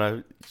girl, and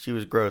then she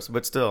was gross,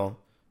 but still,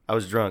 I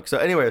was drunk. So,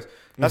 anyways,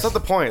 that's not the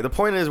point. The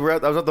point is, I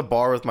was at the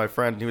bar with my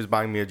friend, and he was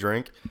buying me a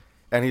drink,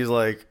 and he's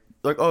like,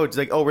 oh, it's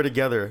like, oh, we're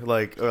together,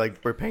 like, or like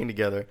we're paying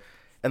together,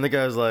 and the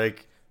guy's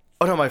like,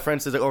 oh no, my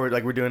friend says like, oh,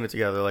 we're doing it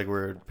together, like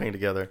we're paying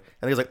together,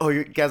 and he's like, oh,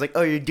 you guys like,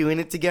 oh, you're doing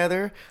it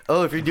together.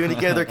 Oh, if you're doing it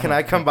together, can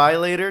I come by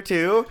later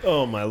too?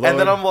 Oh my lord. And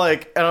then I'm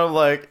like,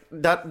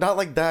 that not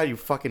like that, you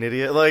fucking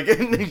idiot. Like,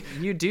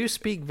 You do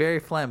speak very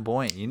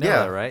flamboyant. You know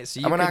Yeah, that, right?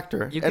 So I'm an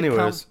actor. You could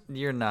Anyways.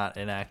 you're not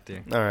an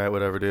actor. all right,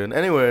 whatever, dude.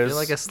 Anyways, You're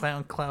like a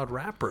SoundCloud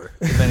rapper,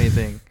 if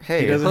anything.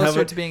 hey, He doesn't Closer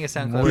have a- to being a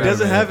SoundCloud He He rapper.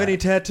 doesn't Whatever. have any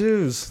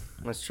tattoos.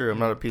 that's true. I'm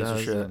not a piece of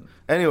shit. Doesn't.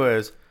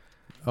 Anyways,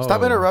 Oh.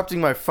 stop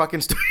interrupting my fucking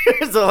story.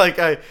 So like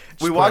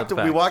we Spread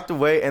facts. walked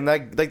away, and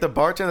that like the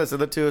bartender that said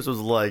that to us was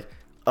like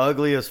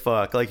ugly as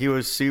fuck. Like he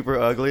was super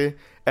ugly,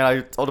 and I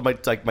told him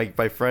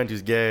my friend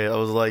who's gay. I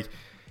was like,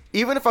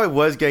 even if I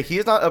was gay, he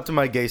is not up to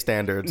my gay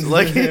standards.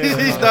 Like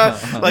he's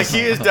not. Like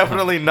he is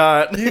definitely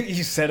not.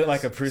 You said it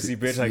like a prissy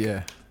bitch. Like,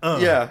 Yeah.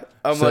 Yeah,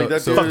 I'm like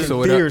that so, dude. so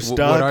what, fierce, what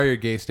dog. are your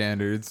gay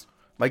standards?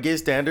 My gay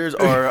standards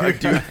are a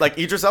dude like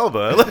Idris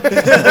Elba.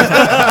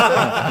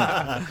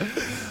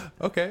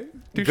 Okay.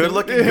 good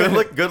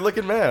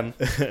looking man.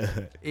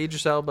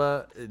 Idris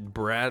Elba,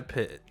 Brad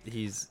Pitt.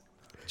 He's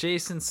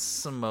Jason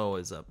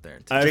Momoa's up there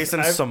too.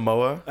 Jason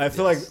Samoa. I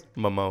feel like,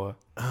 Momoa.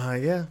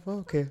 yeah, well,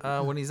 okay.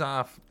 When he's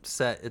off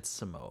set, it's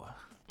Samoa.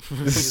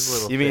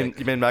 You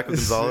mean Michael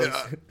Gonzalez?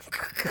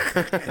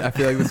 I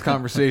feel like this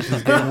conversation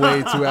is getting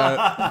way too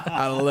out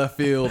of left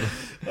field.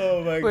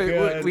 Oh my Wait,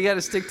 god. we got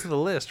to stick to the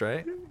list,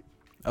 right?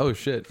 Oh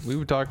shit,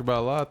 we talked about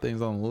a lot of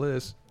things on the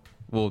list.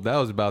 Well, that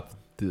was about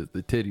the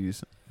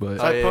titties, but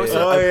I posted.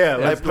 Oh, yeah, I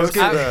let's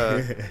posted.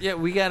 get- Yeah,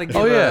 we got to give.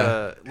 Oh,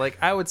 yeah. Like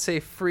I would say,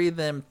 free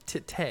them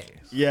titties.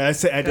 Yeah, I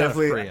Free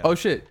definitely. 'em. oh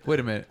shit, wait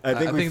a minute. I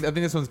I think think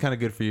this one's kind of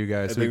good for you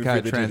guys. I So we think we kind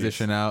of freed the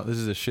transition titties. out. This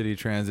is a shitty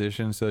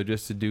transition, so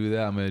just to do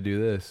that, I'm gonna do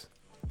this.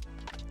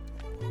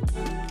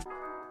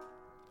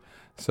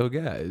 So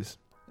guys,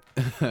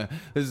 this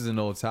is an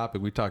old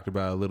topic we talked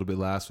about a little bit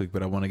last week,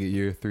 but I want to get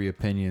your 3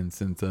 opinions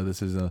since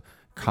this is a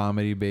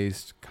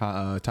comedy-based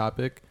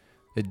topic.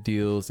 It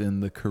deals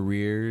in the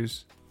career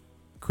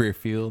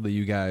field that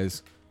you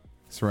guys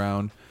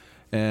surround,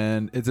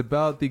 and it's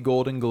about the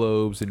Golden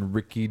Globes and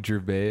Ricky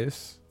Gervais.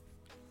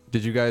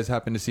 Did you guys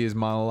happen to see his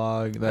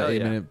monologue, that Oh, yeah.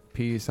 8-minute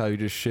piece, how he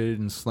just shitted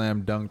and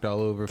slam dunked all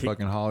over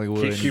fucking Hollywood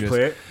Can and you just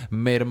play it?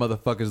 made a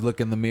motherfuckers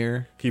look in the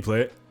mirror? Can you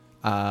play it?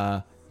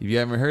 If you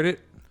haven't heard it,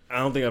 I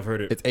don't think I've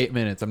heard it. it's 8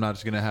 minutes. I'm not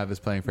just gonna have this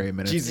playing for 8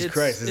 minutes. Jesus It's-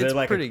 Christ! Is it's there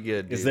like pretty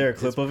good, Is dude. there a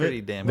clip It's of pretty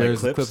it? damn Like There's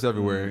clips? clips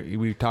everywhere.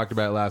 We talked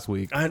about it last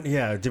week.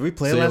 Yeah. Did we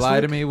play So it you last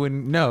lied to week? me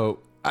when no.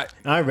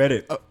 I read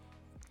it.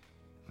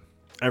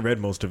 I read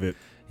most of it.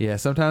 Yeah,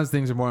 sometimes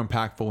things are more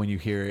impactful when you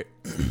hear it.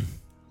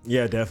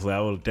 Yeah, definitely. I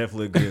will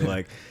definitely agree.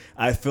 Like,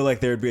 I feel like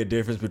there would be a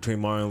difference between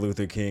Martin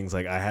Luther King's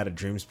like "I had a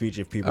dream" speech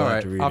if people All had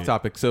right, to read off it.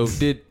 topic. So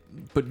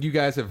but you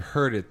guys have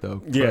heard it though?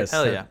 correct? Yes.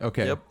 Hell yeah.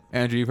 Okay. Yep.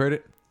 Andrew, you've heard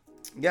it.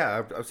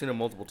 Yeah, I've seen it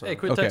multiple times. Hey,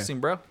 quit Okay.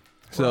 texting, bro.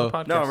 So- We're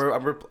on a No,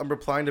 podcast. I'm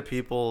replying to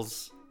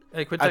people's.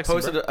 Hey, quit I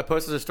texting. bro.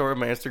 posted a story on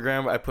my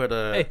Instagram. I put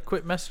a. Hey,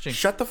 quit messaging.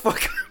 Shut the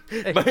fuck up.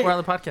 Hey, My- we're on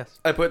the podcast.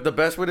 I put the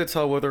best way to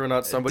tell whether or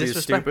not somebody is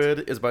Disrespect.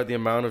 stupid is by the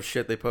amount of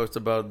shit they post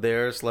about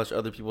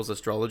their/other people's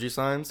astrology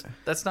signs.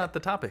 That's not the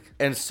topic.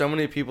 And so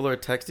many people are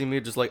texting me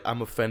just like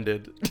I'm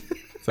offended.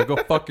 So go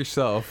fuck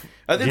yourself.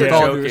 I think Yeah. With they're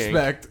all due joking.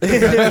 respect.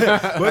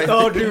 With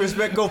all due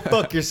respect, go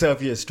fuck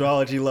yourself, you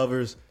astrology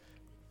lovers.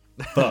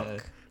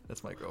 Fuck.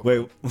 That's my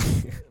girlfriend. Wait.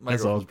 My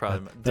that's girlfriend all-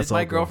 probably. that's Did my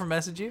all girl. girlfriend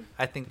message you?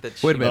 I think that.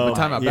 She, Wait a minute, Oh, but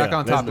time out. yeah. Back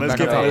on Let's- topic. let's back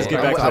get on back- let's topic.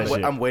 get back to I'm, that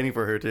shit. I'm waiting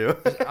for her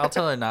to. I'll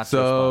tell her not to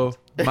So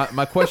respond.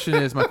 my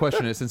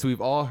question is since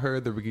we've all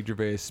heard the Ricky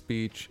Gervais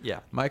speech, Yeah.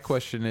 my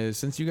question is,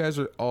 since you guys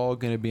are all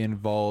going to be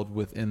involved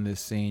within this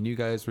scene, you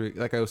guys were,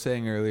 like I was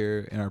saying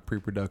earlier in our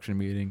pre-production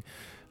meeting,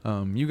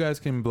 you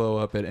guys can blow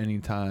up at any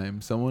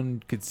time.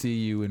 Someone could see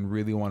you and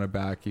really want to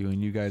back you,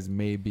 and you guys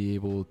may be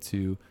able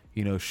to,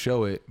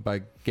 show it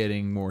by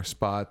getting more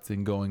spots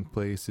and going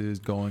places,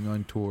 going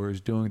on tours,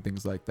 doing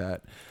things like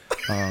that.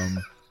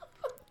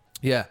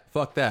 Yeah,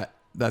 fuck that.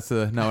 That's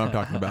not what I'm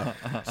talking about.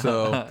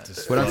 So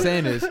what I'm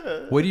saying is,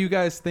 what do you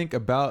guys think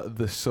about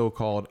the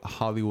so-called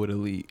Hollywood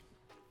elite?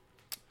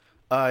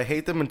 I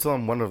hate them until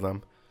I'm one of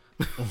them.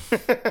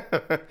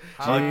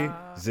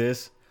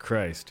 Jesus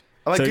Christ.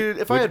 I'm like, So, dude,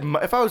 if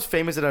I was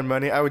famous and had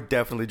money, I would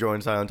definitely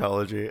join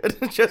Scientology.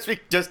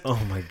 just Oh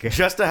my god.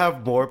 just to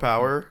have more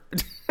power.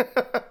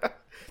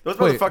 Those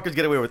Wait. motherfuckers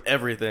get away with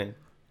everything.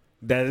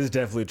 That is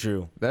definitely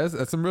true.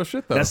 That's some real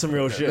shit, though. That's some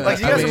real shit. Like,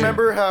 do you I guys mean,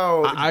 remember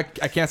how? I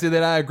can't say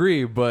that I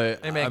agree,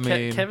 but Hey man, I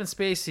mean, Kevin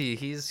Spacey,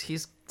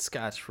 he's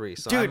scotch free,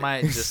 so I Dude.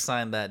 might just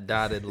sign that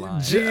dotted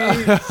line.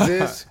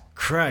 Jesus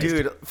Christ.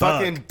 Dude, Fuck.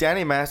 fucking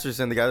Danny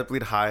Masterson, the guy that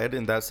played Hyde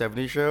in that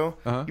 '70s show.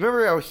 Uh-huh. You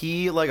remember how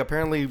he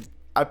apparently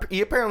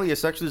is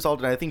sexually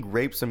assaulted and I think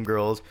raped some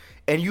girls,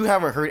 and you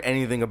haven't heard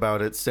anything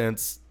about it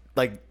since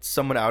like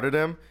someone outed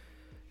him.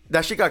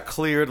 That shit got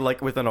cleared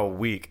like within a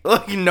week.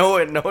 Like no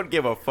one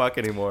gave a fuck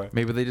anymore.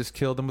 maybe they just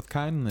killed him with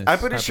kindness. I'm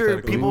pretty sure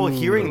hypothetically. people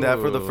hearing that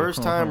for the Ooh.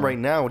 first time right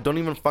now don't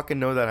even fucking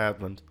know that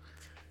happened.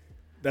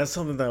 That's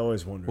something that I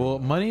always wondered. Well,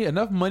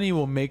 enough money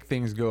will make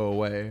things go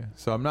away.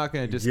 So I'm not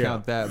going to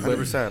discount that. But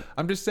 100%.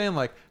 I'm just saying,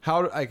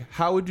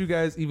 how would you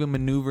guys even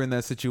maneuver in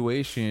that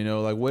situation?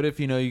 What if,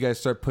 you guys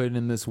start putting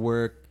in this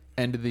work,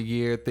 end of the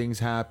year, things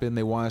happen.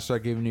 They want to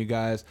start giving you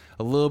guys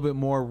a little bit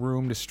more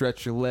room to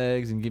stretch your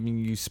legs and giving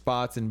you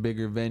spots in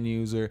bigger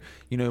venues, or,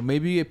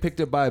 maybe you get picked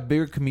up by a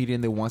bigger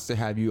comedian that wants to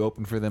have you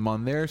open for them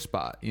on their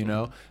spot.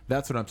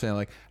 That's what I'm saying.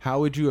 Like, how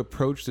would you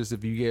approach this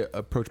if you get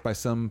approached by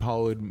some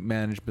Hollywood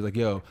manager, be like,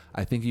 yo,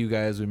 I think you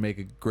guys would make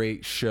a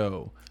great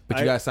show, but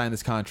you guys sign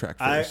this contract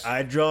first.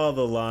 I draw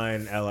the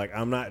line at like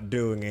I'm not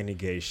doing any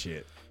gay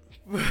shit.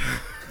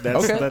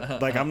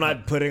 Like I'm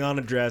not putting on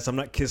a dress. I'm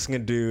not kissing a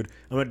dude.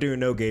 I'm not doing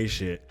no gay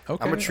shit.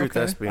 Okay, I'm a true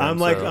thespian. I'm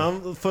like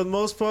so- for the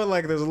most part,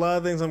 like there's a lot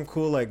of things I'm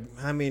cool. Like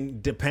I mean,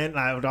 depend.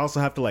 I would also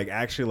have to like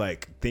actually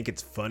like think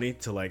it's funny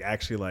to like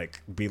actually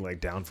like be like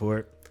down for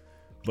it.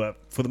 But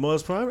for the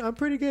most part, I'm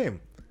pretty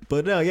game.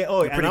 But no, yeah.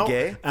 Oh, You're pretty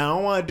gay? I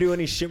don't want to do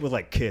any shit with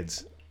like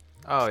kids.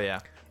 Oh yeah,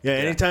 Yeah,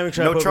 anytime you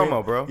try No to put me-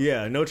 chomo, bro.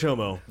 Yeah, no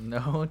chomo. no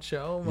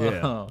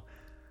chomo.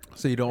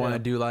 So you don't want Yeah.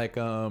 to do like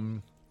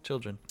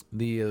Children,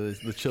 the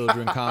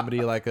children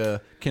comedy, like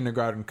a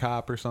Kindergarten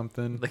Cop or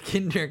something. the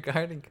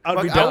kindergarten.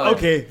 I'd be Fuck, down. I would.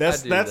 Okay,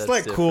 that's I do, that's that's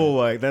like different. cool.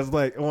 Like that's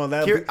like well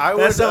that Here, I that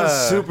would, sounds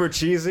super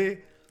cheesy.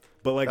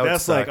 But like That would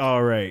that's like suck.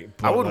 all right.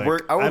 I but, would like,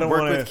 work. I would don't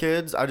work wanna- with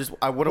kids. I wouldn't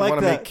Like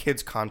want to that- make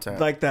kids content.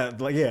 like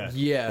that. Like yeah.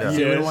 Yeah, Yeah. so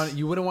Yes.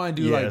 you wouldn't want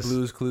to do like Yes.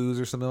 Blue's Clues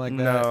or something like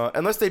that. no,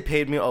 unless they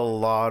paid me a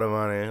lot of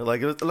money.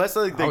 Like unless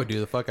like I would do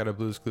the fuck out of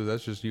Blue's Clues.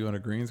 That's just you on a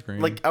green screen.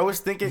 like I was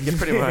thinking yeah,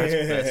 pretty much.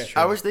 That's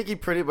true. I was thinking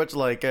pretty much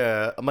like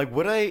I'm like,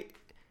 would I,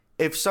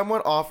 if someone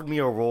offered me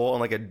a role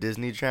on like a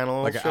Disney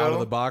Channel like an show, out of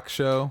the box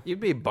show. You'd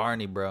be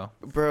Barney, bro.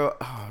 bro,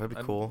 oh, that'd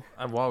be cool.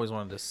 I've always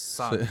wanted to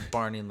sock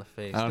Barney in the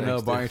face. I don't know.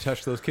 Dexter. Barney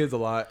touched those kids a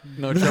lot.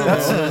 No trouble.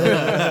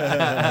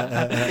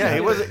 Yeah,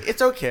 he was.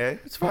 It's okay.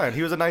 It's fine.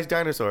 He was a nice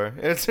dinosaur.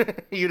 It's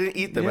you didn't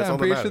eat them. Yeah, That's all I'm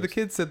that pretty sure the matters.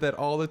 kids said that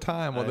all the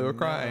time while they were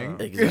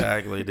crying.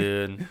 Exactly,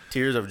 dude.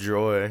 Tears of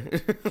joy.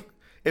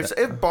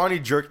 If Barney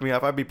jerked me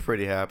off, I'd be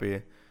pretty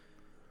happy.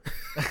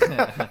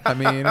 I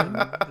mean,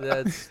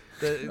 I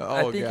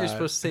think you're God.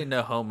 supposed to say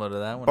no homo to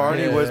that one.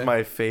 Barney Yeah. was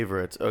my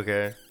favorite.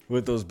 Okay.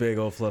 With those big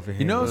old fluffy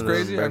hands. you know what's Those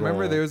crazy? I big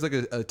remember ol'- there was like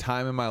a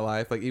time in my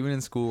life, like even in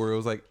school, where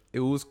it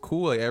was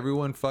cool. Like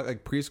everyone fuck,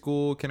 like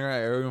preschool,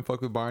 kindergarten, everyone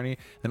fucked with Barney.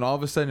 And all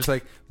of a sudden, it's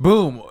like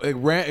boom,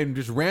 and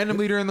just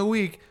randomly during the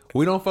week,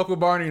 we don't fuck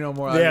with Barney no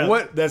more. Like, Yeah,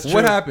 what? that's What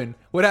true. happened?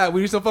 What happened?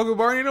 We used to fuck with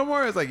Barney no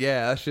more. It's like,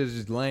 yeah, that shit's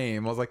just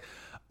lame. I was like,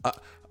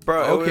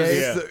 Bro,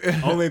 Okay. Yeah.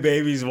 So- Only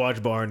babies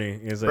watch Barney.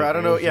 It's like, Bro, I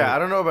don't know. oh, Yeah, shit. I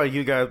don't know about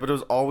you guys, but it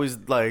was always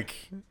like,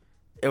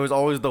 it was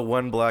always the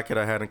one black kid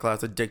I had in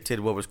class that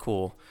dictated what was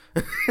cool.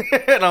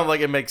 And I'm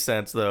like, it makes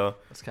sense though.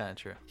 That's kind of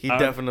true. He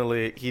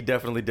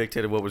definitely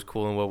dictated what was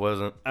cool and what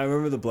wasn't. I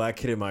remember the black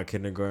kid in my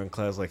kindergarten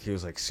class, like he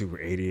was like super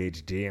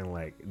ADHD and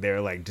like they were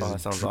like just Oh, that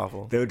sounds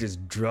awful. They would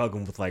just drug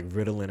him with like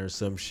Ritalin or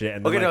some shit.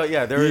 And Okay, then, no, like,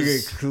 yeah, there you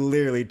is- could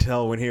clearly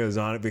tell when he was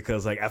on it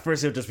because like at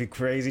first it would just be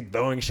crazy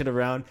throwing shit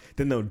around,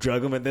 then they'll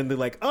drug him and then they're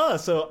like, oh,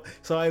 so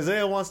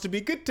Isaiah wants to be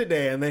good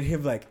today, and then he'd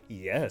be like,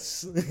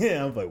 yes.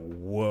 Yeah, I'm like,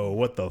 whoa,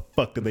 what the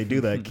fuck did they do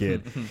that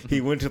kid?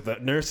 He went to the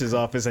nurse's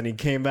office and he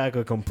came back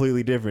a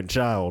completely different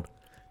child.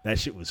 That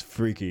shit was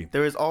freaky.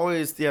 There was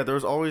always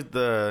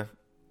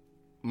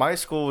my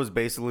school was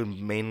basically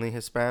mainly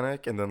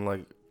Hispanic and then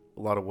like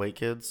a lot of white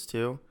kids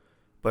too.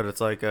 But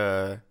it's like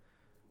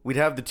we'd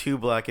have the two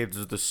black kids,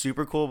 there's the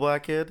super cool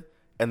black kid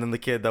and then the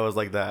kid that was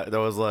like that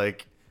was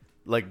like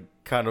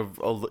kind of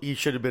he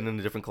should have been in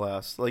a different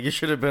class. Like he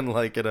should have been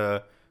like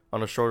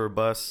on a shorter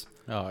bus.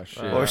 oh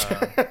shit. Or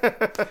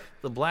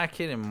The black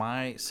kid in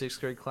my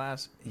 6th grade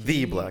class.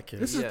 the black kid.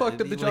 This is Yeah,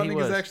 fucked up that he y'all niggas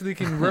was. actually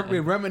can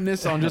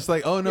reminisce on just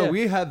like, oh no, Yeah.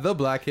 we had the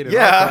black kid in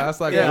Yeah. our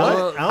class. Like, Yeah,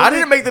 what? well, I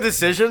didn't make the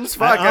decisions.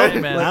 Fuck. I- Hey,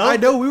 man. Like, I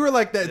know we were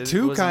like that It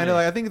too, wasn't kind of. me.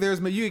 Like I think there's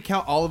you could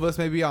count all of us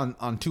maybe on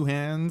two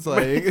hands.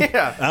 Like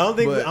Yeah. I don't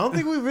But-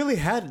 think we really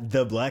had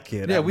the black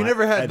kid. yeah, at we my-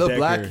 never had at the Decker.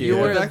 black kid. You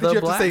were the fact that the you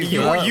have to black say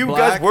kid. You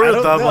black- guys I were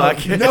don't the know. black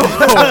kid. No,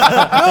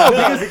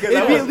 because Because it'd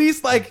I be was- at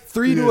least like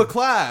 3 to a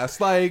class.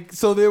 Like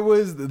so, there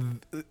was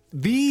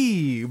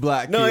the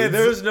black. No, yeah, kids.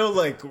 there was no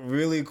like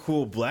really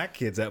cool black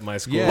kids at my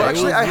school. Yeah, Well, it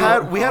actually,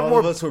 was we had all more.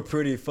 of us were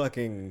pretty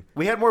fucking.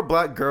 We had more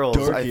black girls,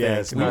 I Dorky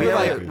ass think. black We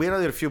girls.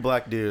 had a few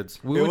black dudes.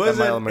 We It went at my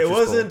wasn't. It elementary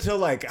wasn't school. until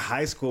like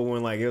high school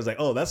when like it was like,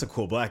 oh, that's a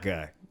cool black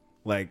guy.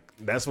 Like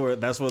that's where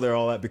they're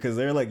all at because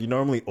they're like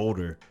normally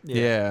older.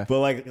 yeah. But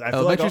like I feel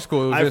Elementary like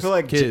school was I just feel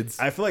like kids.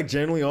 I feel like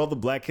generally all the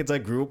black kids I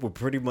grew up were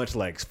pretty much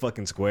like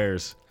fucking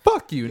squares.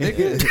 Fuck you,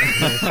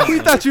 nigga. We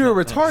thought you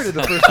were retarded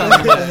the first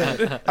time we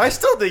met. I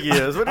still think he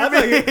is. What do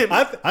I you thought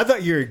mean? I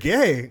thought you were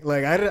gay.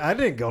 Like I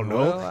didn't go no.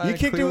 Well, I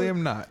clearly it.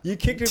 am not. You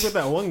kicked it with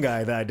that one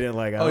guy that I didn't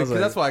like. I Oh, was like,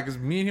 that's why. Because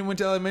me and him went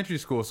to elementary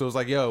school, so it was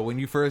like, yo, when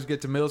you first get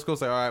to middle school,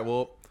 it's like, all right,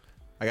 well,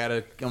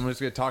 I'm just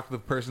gonna talk to the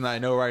person that I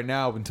know right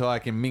now until I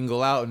can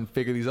mingle out and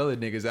figure these other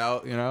niggas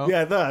out. You know?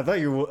 Yeah, I thought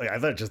you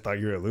just thought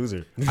you were a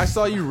loser. I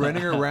saw you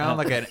running around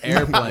like an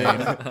airplane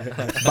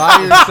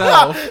by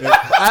yourself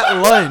at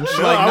lunch.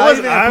 No, like I not was,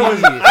 even I was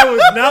PE. I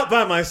was not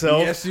by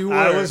myself. Yes, you were.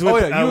 I was with,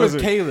 oh yeah, I you was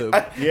was with- Caleb.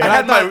 Yeah. I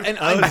had my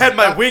I I had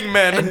my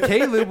wingman. and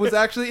Caleb was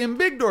actually in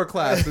big door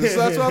classes, so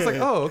that's why I was like,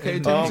 oh, okay,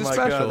 Jimmy's Oh just my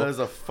special. god, that is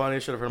the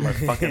funniest shit I've heard in my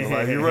fucking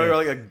life. You run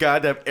like a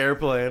goddamn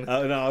airplane.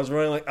 No, I was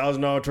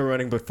Naruto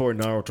running before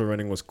Naruto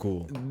running was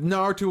cool.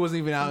 Naruto wasn't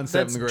even out in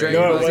That's 7th grade.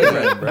 Dragon No, Ball it Z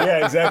wasn't. running, bro.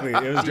 Yeah, exactly.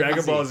 It was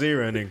Dragon Ball Z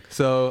running.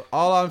 So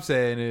all I'm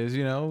saying is,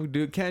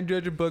 dude, can't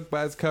judge a book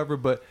by its cover.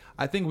 But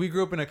I think we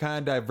grew up in a kind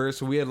of diverse.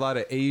 So we had a lot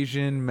of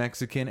Asian,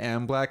 Mexican,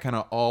 and black, kind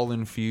of all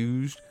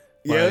infused.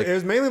 Yeah, Like, it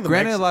was mainly the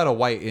granted a lot of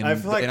white in. I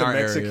feel like in the our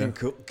Mexican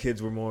area.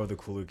 kids were more of the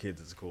cooler kids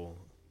at school.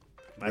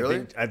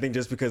 Really? I think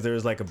just because there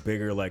was like a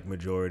bigger like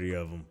majority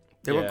of them.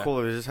 They were Yeah.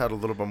 cool. They just had a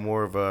little bit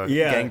more of a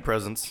Yeah. gang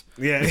presence.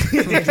 Yeah,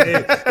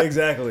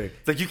 exactly.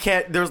 It's like you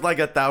can't. There's like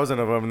 1,000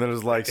 of them, and then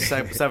there's like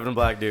seven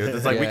black dudes.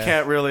 It's like we Yeah.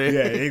 can't really.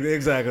 Yeah,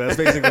 exactly. That's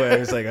basically what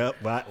it's like.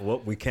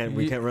 What we can't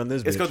run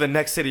this. Let's Bitch. go to the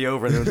next city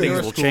over, and then things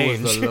Your will school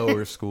change. was the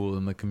lower school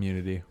in the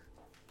community.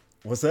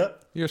 What's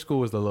that? Your school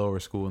was the lower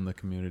school in the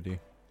community.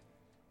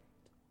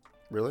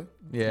 Really?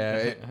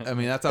 Yeah, I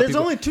mean that's how There's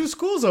people. only 2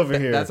 schools over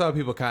here. That's how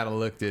people kind of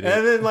looked at it.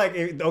 And then like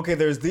okay,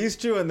 there's these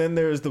 2, and then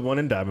there's the one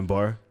in Diamond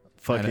Bar.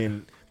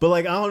 Fucking. But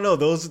like I don't know,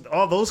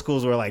 all those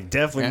schools were like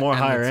definitely more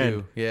And the higher two.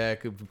 end. Yeah,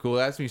 cool.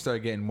 That's when you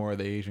started getting more of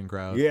the Asian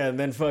crowd. Yeah, and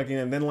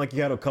then like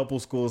you had a couple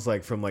schools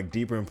like from like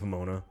deeper in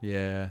Pomona.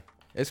 Yeah.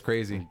 It's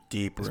crazy.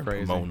 Deeper It's in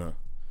crazy. Pomona.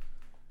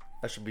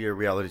 That should be a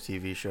reality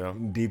TV show.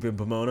 Deep in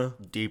Pomona.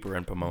 Deeper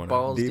in Pomona.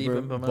 Balls deep Deeper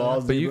in Pomona.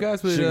 balls. But you deeper.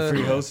 guys would, Should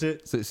free host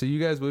it. So you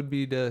guys would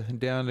be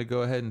down to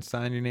go ahead and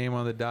sign your name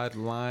on the dotted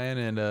line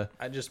and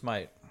I just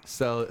might.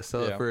 sell it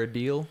Yeah. for a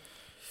deal.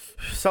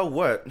 So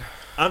what?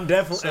 I'm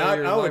definitely. So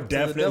you're I locked would to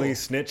the definitely devil.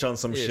 snitch on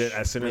some Ish, shit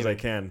as soon as I maybe.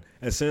 can.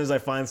 As soon as I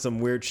find some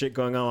weird shit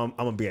going on,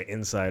 I'm gonna be an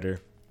insider.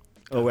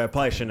 Oh, I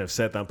probably shouldn't have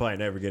said that. I'm probably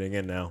never getting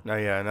in now. No,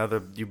 yeah,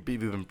 another you've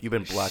been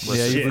blacklisted.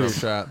 Yeah, you Shit. prove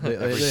trap. They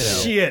know.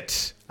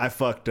 Shit! I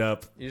fucked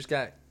up. You just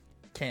got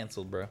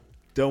canceled, bro.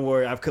 Don't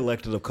worry, I've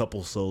collected a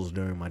couple souls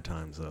during my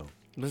time, so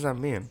What does that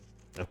mean?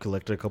 I've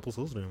collected a couple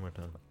souls during my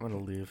time. I'm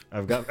gonna leave.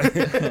 I've got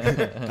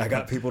I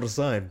got people to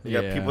sign. You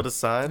got Yeah. people to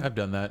sign. I've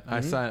done that.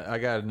 Mm-hmm. I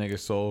got a nigga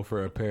sold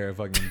for a pair of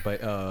fucking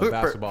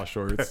basketball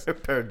shorts. A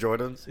pair of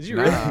Jordans. Did you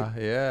Nah,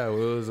 yeah, it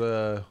was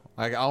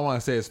I don't want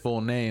to say his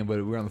full name, but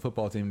we were on the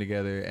football team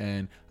together,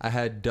 and I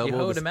had double. You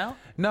hoed him out?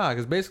 Nah,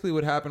 because basically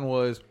what happened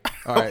was,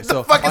 all right,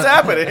 so Fuck is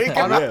happening?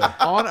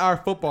 on our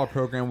football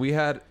program, we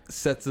had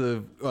sets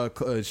of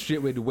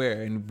shit we'd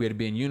wear, and we had to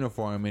be in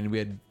uniform, and we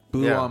had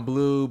blue Yeah. on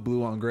blue,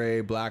 blue on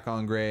gray, black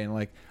on gray, and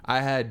like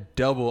I had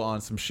double on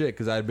some shit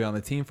because I'd been on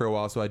the team for a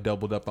while, so I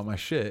doubled up on my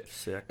shit.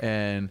 Sick.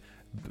 And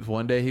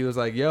one day he was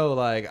like, "Yo,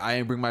 like I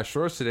didn't bring my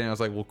shorts today." And I was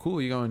like, "Well, cool.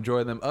 You gonna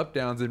enjoy them up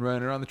downs and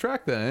running around the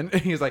track then?"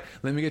 And he's like,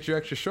 "Let me get your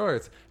extra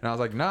shorts." And I was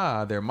like,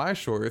 "Nah, they're my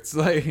shorts."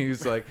 Like he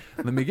was like,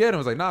 "Let me get them." I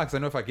was like, "Nah, because I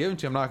know if I give them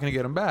to you, I'm not gonna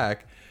get them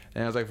back."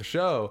 And I was like, "For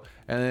sure."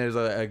 And then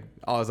there's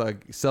I was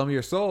like, "Sell me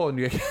your soul and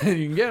you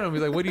can get them."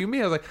 He's like, "What do you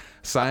mean?" I was like,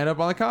 "Sign up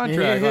on the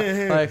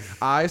contract. Like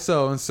I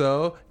so and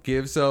so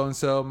give so and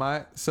so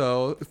my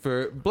so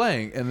for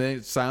blank, and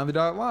then sign the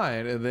dotted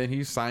line." And then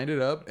he signed it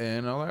up,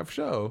 and I'm like, "For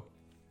sure."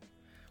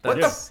 What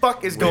the That's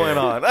fuck is going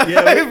on?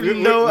 Yeah, I have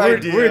no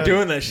idea. We're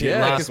doing that shit. Yeah,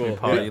 in high Lost school. me,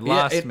 Paul. You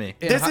lost me.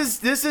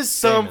 This is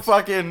some Famous.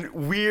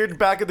 fucking weird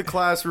back of the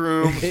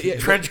classroom Yeah,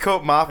 trench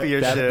coat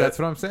mafia shit. That's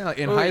what I'm saying. Like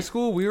in high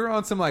school, we were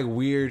on some like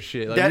weird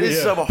shit. Like, That we-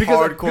 is some because,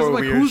 hardcore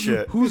like, weird who's,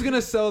 shit. Who's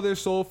gonna sell their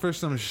soul for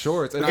some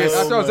shorts? And Okay,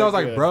 after I was oh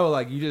like, my bro,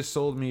 like you just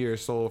sold me your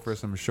soul for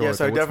some shorts.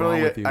 Yes, I Like, what's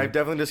wrong with you?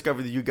 definitely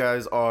discovered that you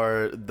guys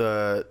are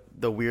the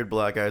weird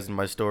black guys in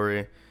my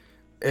story.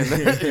 And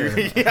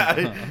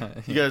yeah,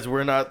 you guys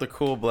were not the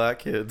cool black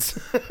kids.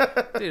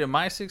 Dude, in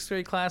my 6th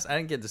grade class, I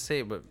didn't get to say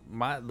it, but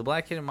the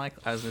black kid in my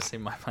I was gonna say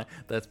my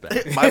that's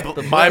bad.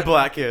 my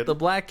black kid. The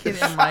black kid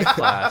in my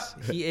class,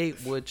 he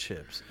ate wood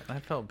chips. I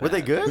felt bad. Were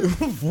they good?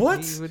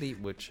 What? He would eat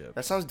wood chips.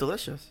 That sounds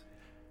delicious.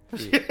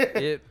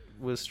 It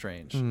was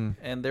strange.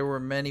 And there were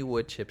many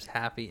wood chips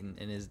half eaten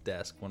in his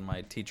desk when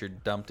my teacher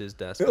dumped his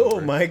desk Oh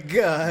over. my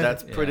god.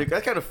 That's pretty. Yeah.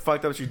 That's kind of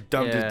fucked up. She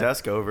dumped his Yeah.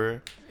 desk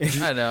over.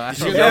 I know. I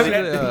She felt yelled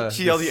bad. at-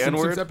 she yelled the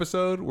Simpsons N-word?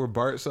 episode where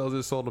Bart sells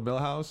his soul to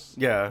Millhouse.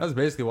 Yeah. That's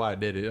basically why I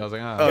did it. I was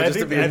like, Oh, oh, Yeah, just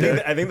to be a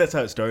dick. I think that's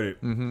how it started.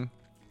 mm-hmm.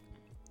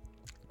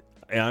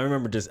 Yeah, I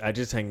remember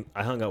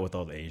I hung out with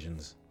all the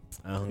Asians.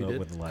 I hung You out did?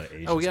 with a lot of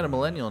Asians. Oh, we got a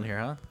millennial in here,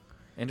 huh?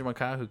 Andrew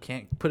Makai, who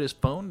can't put his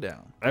phone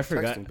down. I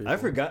forgot. Texting people. I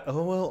forgot.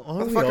 Oh well, are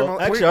the we fuck all, am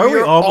I- actually, we- are we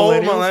we're all all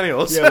millennials?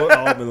 millennials. Yeah, we're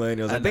all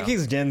millennials. I I think know.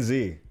 he's Gen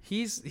Z.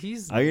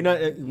 He's Are you not?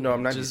 No,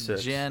 I'm just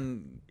 96.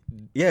 Gen.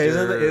 Yeah,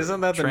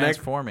 isn't that the next?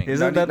 transforming?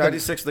 Isn't that the,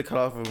 96 the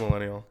cutoff of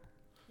millennial.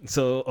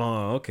 so?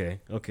 Oh, okay.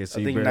 So I you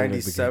think barely know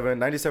the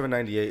 97,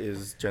 98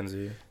 is Gen Z.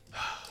 beginning.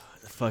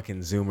 Fucking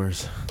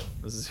Zoomers.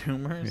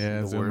 Zoomers.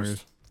 Yeah, The Zoomers.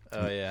 worst.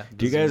 Oh yeah.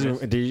 Do you guys?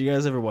 Zoomers. Did you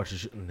guys ever watch a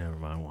show? Never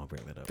mind. I won't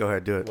bring that up. Go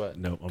ahead, do it. What?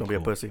 Nope. I'm Don't be a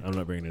cool. pussy. I'm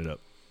not bringing it up.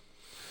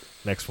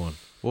 Next one.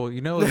 Well,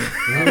 you know,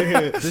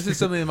 this is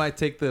something that might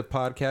take the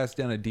podcast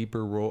down a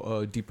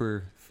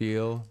deeper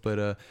feel,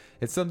 but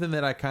it's something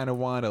that I kind of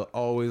want to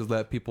always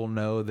let people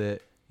know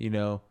that, you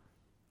know,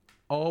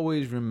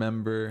 always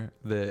remember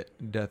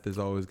that death is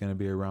always going to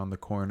be around the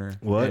corner.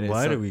 What? And it's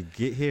Why some- did we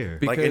get here?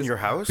 Like in your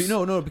house?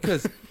 No,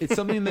 because it's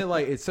something that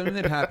it's something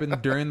that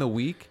happened during the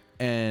week,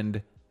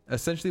 and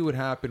essentially what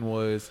happened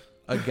was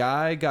a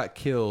guy got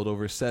killed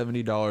over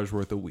 $70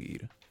 worth of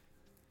weed.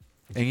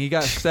 And he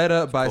got set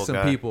up by Cool some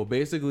guy. people,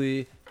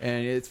 basically,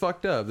 and it's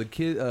fucked up. The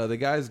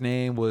guy's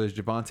name was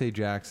Javante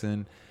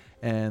Jackson,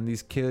 and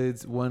these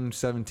kids, one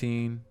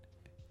 17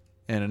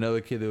 and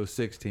another kid that was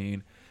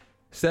 16,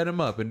 set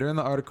him up. And during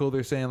the article,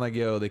 they're saying like,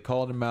 "Yo, they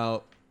called him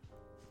out,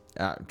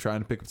 trying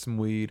to pick up some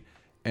weed,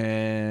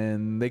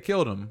 and they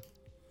killed him."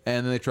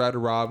 And then they tried to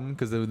rob him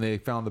because when they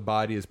found the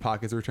body, his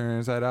pockets were turned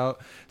inside out.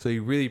 So he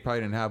really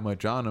probably didn't have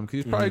much on him because he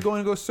was probably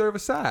going to go serve a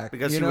sack.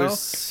 Because you he know? was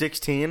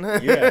 16?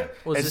 Yeah.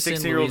 Was And this in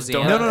 16-year-olds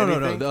don't Louisiana? have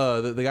No.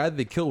 anything? The guy that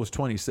they killed was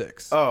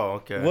 26. Oh,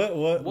 okay. What?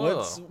 Whoa.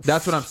 What's?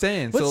 That's what I'm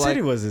saying. What so city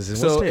like, was this in?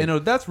 What So state? you know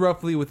that's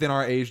roughly within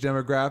our age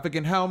demographic.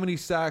 And how many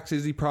sacks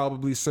has he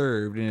probably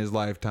served in his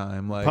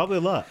lifetime? Like Probably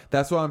a lot.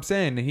 that's what I'm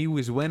saying. And he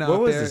went out Where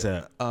was there. this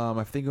at?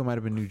 I think it might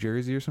have been New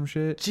Jersey or some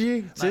shit.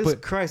 Jesus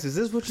But Christ! Is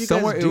this what you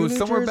somewhere guys do? it was in New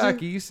somewhere Jersey?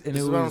 back east, and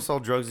This it is why I don't was sell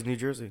drugs in New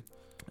Jersey.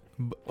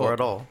 Or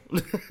at all.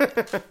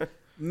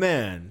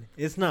 Man,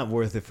 it's not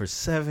worth it for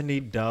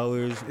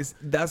 $70.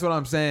 That's what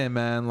I'm saying,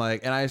 man.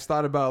 Like, and I just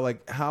thought about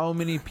like how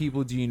many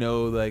people do you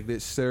know like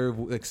that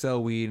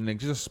sell weed and like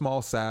just a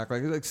small sack,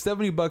 like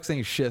 $70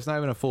 ain't shit. It's not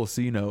even a full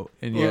C note,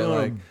 and yet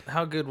like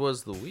How good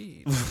was the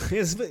weed?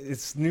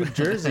 It's New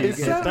Jersey. it's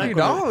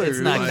 $70. It's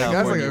not Like, that's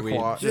California like a weed.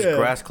 quad. Just Yeah.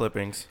 grass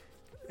clippings.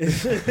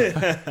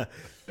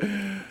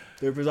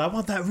 I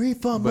want that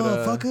refund, But,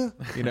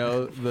 motherfucker. You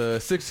know, the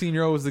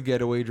 16-year-old was the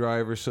getaway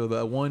driver, so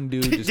that one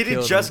dude just Did he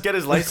killed just him. get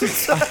his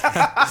license? He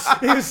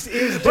was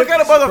What kind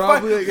of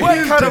Probably- motherfucker?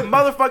 What kind of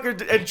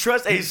motherfucker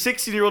entrusts a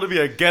 16-year-old to be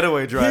a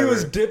getaway driver? He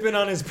was dipping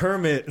on his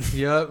permit.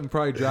 Yep, and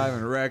probably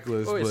driving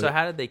reckless. Wait, but, so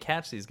how did they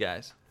catch these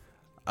guys?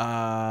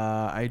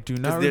 I do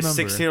not Because remember. there's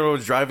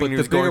 16-year-olds driving and he But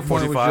was the bigger going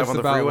point was 45 just on the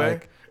about freeway.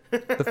 like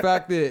the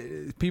fact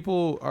that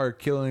people are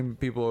killing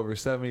people over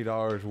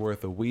 $70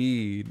 worth of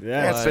weed.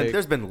 Yeah, like,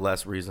 There's been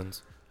less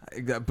reasons.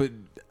 but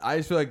I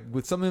just feel like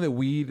with something that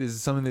weed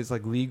is something that's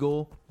like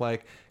legal,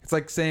 like it's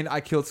like saying I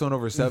killed someone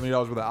over $70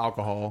 worth of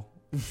alcohol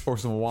or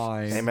some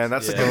wine. Hey man,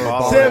 that's Yeah. a good Or a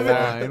bottle bottle of of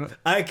wine. wine.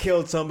 I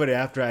killed somebody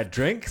after I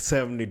drank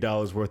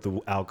 $70 worth of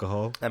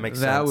alcohol. That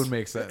makes That sense. would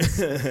make sense.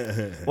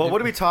 Well,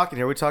 what are we talking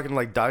here? Are we talking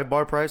like dive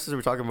bar prices? Or are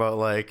we talking about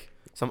like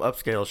some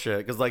upscale shit?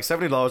 Because like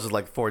 $70 is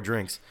like 4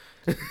 drinks.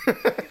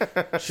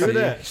 True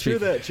that. See? True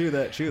that. True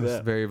that. True That's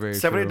that. very, very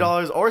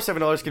 $70 or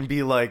 $7 can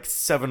be like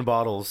 7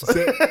 bottles.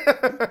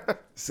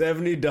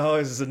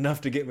 $70 is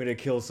enough to get me to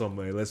kill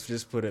somebody. Let's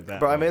just put it that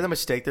Bro, way. I made the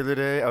mistake the other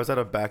day. I was at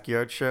a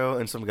backyard show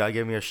and some guy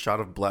gave me a shot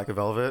of Black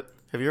Velvet.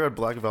 Have you ever had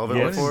Black Velvet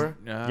Yes. before?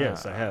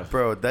 Yes, I have.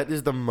 Bro, that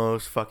is the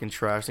most fucking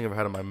trash thing I've ever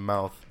had in my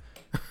mouth.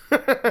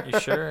 You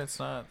sure it's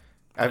not?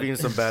 I've eaten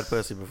some bad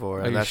pussy before,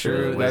 Are and you that shit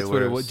sure was way that's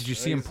what it worse. was? Did you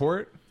see him pour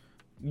it?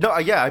 No,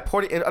 yeah, I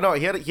poured it in. No,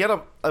 he had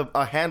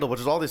a handle, which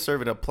is all they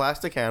serve in a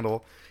plastic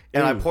handle,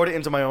 and I Ooh. poured it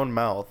into my own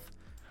mouth.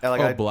 And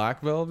like, Oh,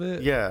 Black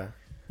Velvet? yeah,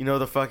 you know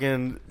the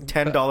fucking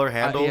 $10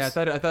 handles. Yeah, I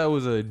thought it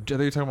was I thought you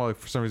were talking about like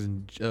for some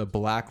reason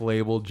Black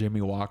Label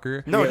Jimmy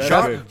Walker. No, Yeah, that's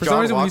John, good. For some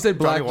reason when you said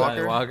Black Johnny Walker.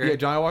 Johnny Walker. Yeah,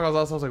 Johnny Walker. I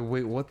was like,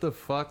 wait, what the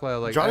fuck?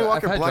 Like Johnny I've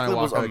Walker had Black Johnny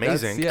Label was Walker, like,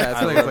 that's- amazing. Yeah, I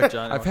it's love like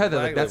Johnny I've had that.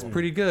 Walker Like that's Black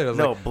pretty good. I was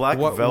No, like, Black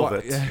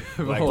Velvet.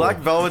 Black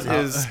Velvet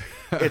is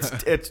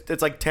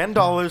it's like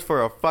 $10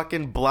 for a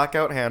fucking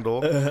blackout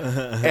handle,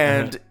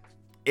 and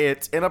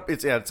it's in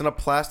a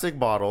plastic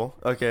bottle.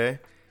 Okay,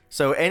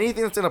 so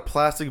anything that's in a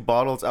plastic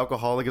bottle that's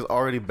alcoholic is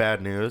already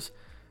bad news.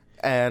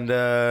 And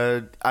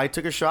I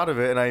took a shot of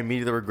it, and I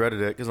immediately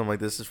regretted it because I'm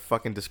like, this is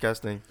fucking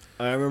disgusting.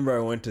 I remember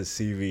I went to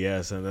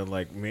CVS and then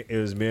like it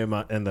was me and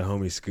the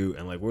homie Scoot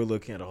and like we're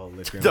looking at all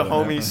liquor. and The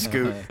whatnot. homie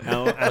Scoot.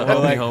 And we're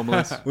Homie like,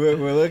 homeless. we're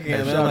looking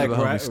and shout then out to like the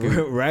homie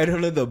Scoot. right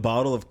under the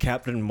bottle of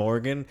Captain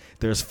Morgan,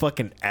 there's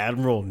fucking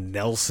Admiral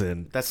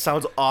Nelson. That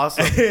sounds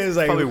awesome. It's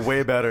like, Probably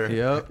way better.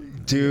 Yep.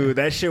 dude,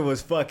 that shit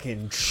was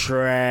fucking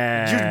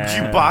trash.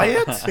 You buy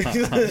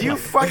it? You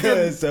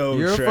fucking. so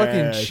You're a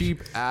fucking trash.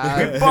 cheap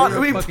ass.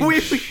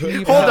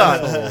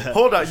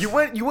 Hold on. You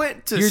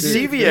went to You're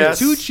CVS.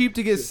 too cheap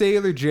to get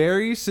Sailor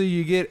Jerry, so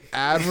you get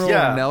Admiral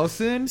Yeah.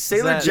 Nelson.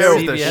 Sailor Is that Jerry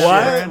was the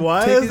CVS? shit.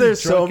 Why Take is there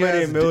his so drunk many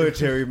ass dick.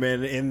 military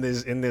men in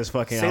this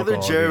fucking Sailor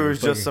alcohol Jerry game?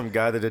 was just Fucking- some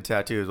guy that did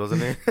tattoos,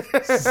 wasn't he?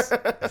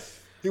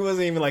 He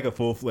wasn't even like a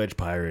full-fledged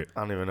pirate.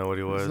 I don't even know what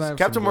he was. It's not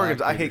Captain some Morgan.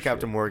 black I hate dude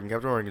Captain shit. Morgan.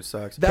 Captain Morgan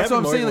sucks. That's Captain what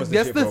I'm saying. Morgan Like was the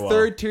that's shit the for a while.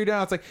 third tier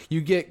down. It's like you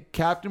get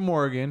Captain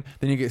Morgan,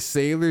 then you get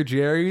Sailor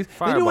Jerry's,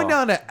 then you went Fireball.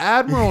 down to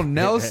Admiral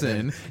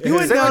Nelson. You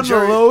went Sailor down to the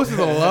Jerry- lowest of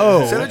the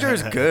low. Sailor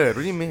Jerry's good.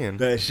 What do you mean?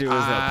 That shit was a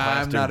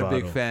I'm plastic not a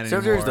big bottle. fan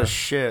Sailor anymore. Jerry's the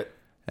shit.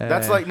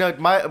 That's Eh. like no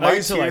my I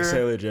used to tier. like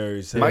Sailor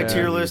Jerry. My Yeah.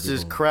 tier list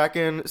is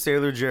Kraken,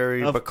 Sailor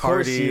Jerry, Of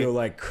course you Bacardi.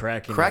 like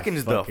Kraken. Kraken you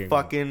is the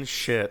fucking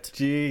shit.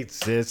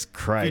 Jesus If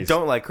Christ. you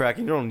don't like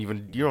Kraken, you don't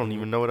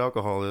even know what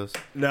alcohol is.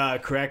 Nah,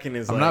 Kraken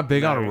is. I'm like, not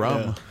big on nah,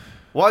 rum. yeah.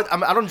 Well,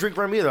 I don't drink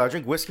rum either. I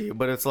drink whiskey,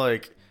 but it's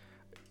like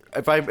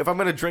if I'm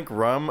gonna drink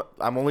rum,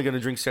 I'm only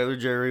gonna drink Sailor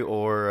Jerry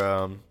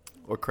or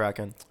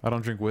Kraken. I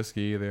don't drink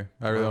whiskey either.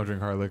 I really don't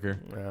drink hard liquor.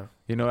 Yeah.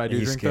 You know what I do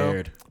He's drink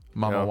scared. though?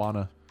 Mama Yeah.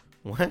 Wana.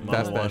 What? That's Mama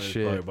that Juana is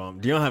shit. probably bomb.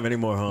 Do you don't have any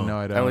more, huh? No,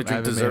 I don't. only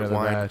drink haven't made dessert another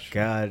wine. batch.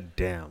 God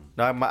damn.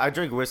 No, I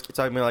drink whiskey.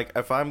 So I mean, like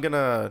if I'm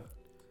gonna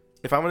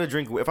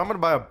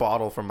buy a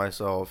bottle for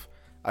myself,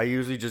 I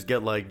usually just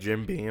get like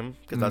Jim Beam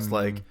because that's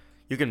like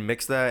you can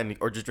mix that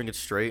or just drink it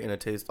straight and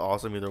it tastes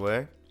awesome either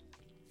way.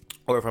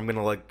 Or if I'm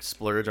gonna like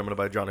splurge, I'm gonna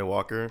buy Johnny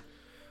Walker.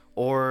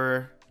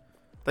 Or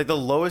like the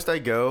lowest I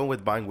go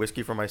with buying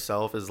whiskey for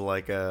myself is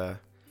like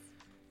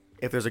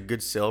if there's a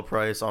good sale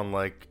price on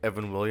like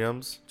Evan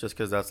Williams, just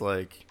because that's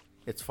like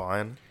it's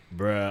fine.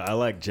 Bruh, I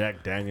like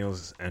Jack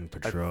Daniels and I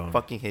Patron.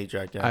 fucking hate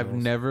Jack Daniels. I've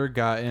never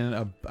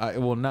gotten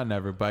well, not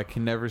never, but I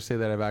can never say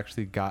that I've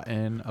actually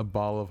gotten a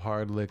bottle of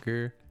hard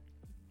liquor,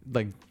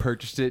 like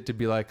purchased it to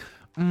be like,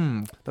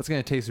 that's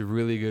gonna taste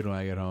really good when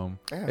I get home.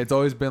 Yeah. It's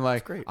always been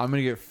like, great. I'm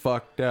gonna get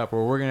fucked up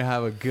or we're gonna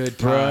have a good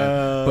time.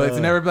 Bruh. But it's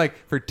never been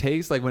like for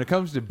taste. Like when it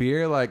comes to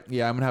beer, like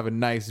yeah, I'm gonna have a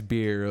nice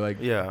beer. Like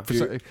Yeah.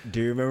 for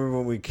Do you remember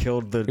when we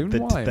killed Even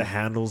wine. the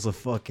handles of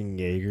fucking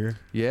Jaeger?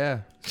 yeah,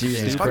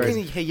 Jesus Fucking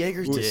Christ.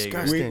 Jaeger's We,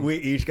 disgusting. we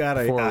each got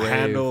a, For a a rave.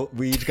 handle.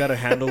 We each got a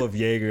handle of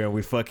Jaeger, and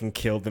we fucking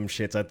killed them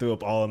shits. I threw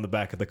up all in the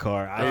back of the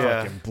car. I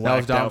Yeah. fucking That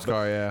was blacked Dom's out.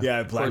 car, yeah. Yeah,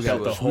 I blacked course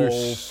out it the was. We were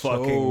whole so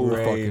fucking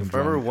rave. fucking drunk.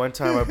 Remember one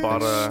time I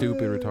bought a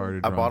Stupid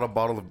retarded. I bought a drunk.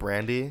 bottle of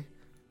brandy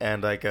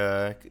and like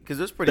because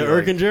it was pretty. The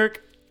like, Irken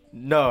jerk.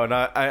 No,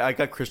 I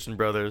got Christian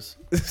Brothers.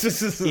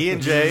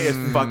 E&J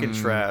is fucking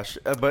trash.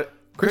 But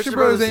Christian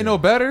Brothers ain't no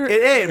better.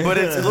 It ain't, but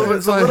it's a little bit.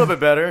 It's a little bit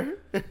better.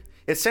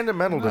 It's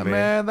sentimental to Nah, me.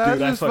 man, that's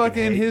Dude, I just fucking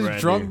fucking hate his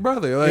brandy. drunk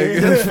brother. Like,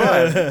 It's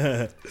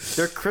fine.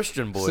 They're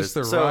Christian it's boys. just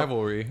the So-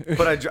 rivalry.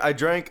 But I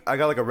drank. I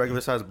got like a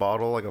regular sized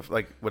bottle, like a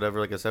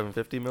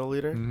 750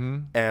 milliliter. Mm-hmm.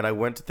 And I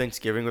went to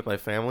Thanksgiving with my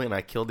family, and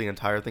I killed the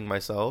entire thing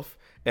myself.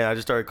 And I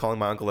just started calling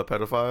my uncle a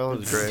pedophile. It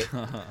was great.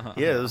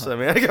 Yeah, it was, I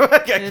mean, I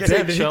Damn,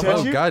 did he touch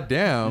Oh you?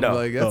 goddamn! No.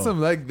 Like that's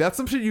Oh. that's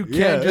some shit you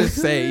Yeah. can't just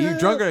say. You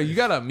drunk or you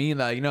gotta mean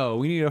that. You know,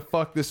 we need to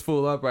fuck this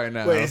fool up right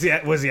now. Wait,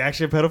 was he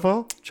actually a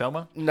pedophile?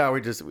 Choma? no, I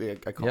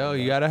called Yo, him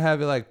you that. gotta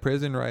have it like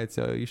prison rights.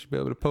 So you should be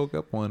able to poke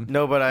up one.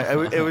 No, but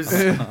it was.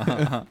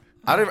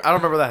 I don't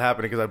remember that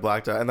happening because I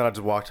blacked out, and then I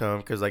just walked home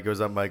because like it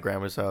was at my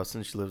grandma's house,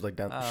 and she lives like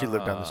down. She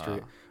lived down the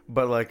street.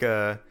 But like,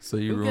 So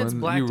you Who gets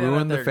ruined blacked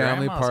out at the their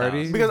family grandma's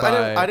party house? because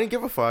by- I didn't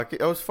give a fuck.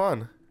 It was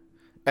fun,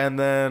 and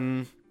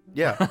then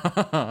yeah.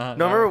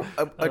 No, I remember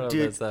I don't know if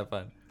dude. that's that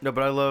fun. No,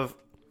 but I love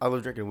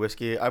drinking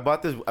whiskey. I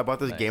bought this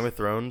Nice. Game of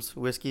Thrones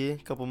whiskey a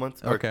couple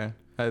months. Or Okay,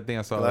 I think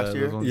I saw last that.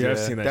 year? Those ones, Yeah, I've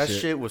seen that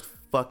shit. shit was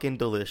fucking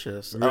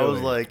delicious. I Really?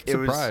 was like, it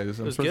was. Surprised. I'm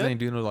was supposed good? they ain't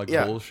doing no like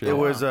Yeah, bullshit. it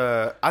was.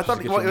 I thought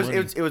get well, your money.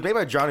 it was made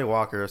by Johnny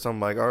Walker or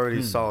something like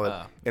already solid,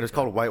 Ah. and it's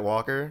called White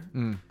Walker.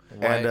 Mm.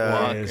 White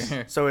Yes.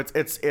 Walker. So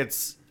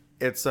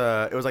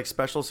it was like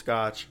special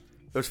scotch.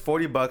 It was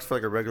 $40 for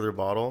like a regular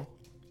bottle,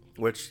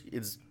 which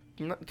is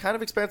kind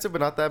of expensive, but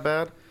not that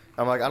bad.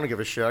 I'm like, I don't give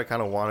a shit. I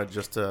kind of want it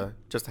just to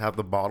have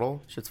the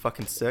bottle. Shit's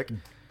fucking sick.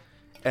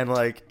 And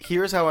like,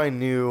 here's how I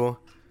knew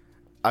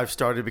I've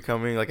started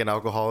becoming like an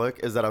alcoholic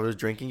is that I was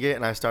drinking it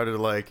and I started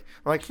like,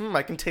 I'm like,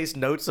 I can taste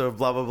notes of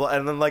blah blah blah.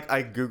 And then like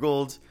I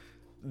Googled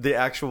the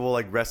actual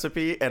like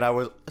recipe and I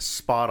was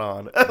spot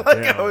on. Like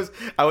Damn.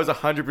 I was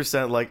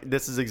 100% like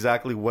this is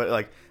exactly what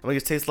like I'm like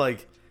it tastes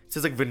like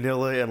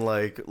vanilla and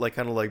like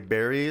kind of like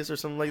berries or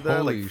something like that,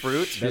 Holy like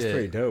fruit. shit. That's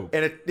pretty dope.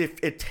 And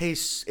it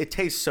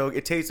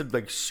tasted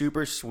like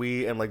super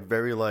sweet and like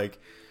very like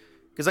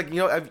because like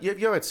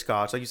you've had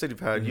scotch like you said you've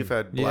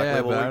had black yeah,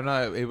 label but like- I'm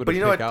not able but to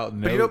you know pick what? out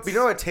But notes. you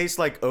know it tastes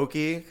like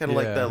oaky, kind of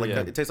like Yeah, that. Like yeah.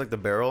 it tastes like the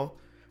barrel.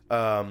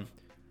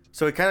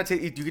 So it kind of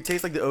you could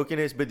taste like the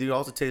oakiness, but you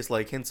also taste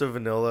like hints of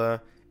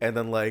vanilla and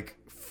then like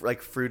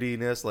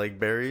fruitiness, like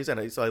berries.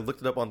 And so I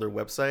looked it up on their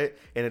website,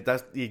 and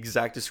that's the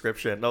exact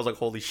description. And I was like,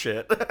 holy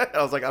shit!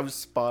 I was like, I'm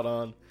spot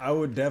on. I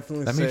would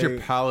definitely That say means your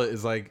palate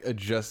is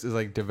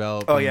like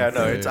developed. Oh yeah,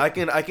 no, it's I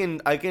can.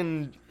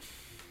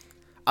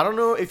 I don't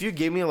know if you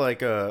gave me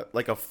like a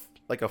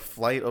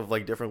flight of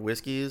like different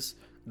whiskeys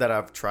that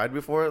I've tried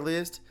before at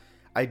least.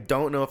 I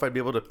don't know if I'd be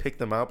able to pick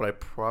them out, but I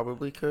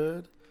probably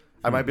could.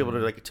 I might be able to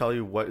like tell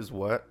you what is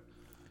what.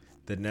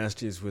 the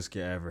nastiest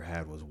whiskey I ever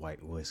had was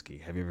white whiskey.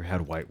 Have you ever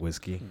had white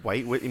whiskey?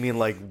 White? You mean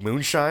like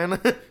moonshine?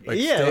 Like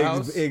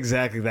Stillhouse?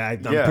 Exactly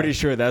that. I'm Yeah. pretty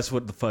sure that's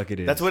what the fuck it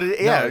is. That's what it.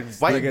 No, Yeah, it's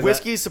white like a-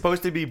 whiskey is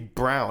supposed to be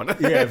brown.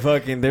 Yeah,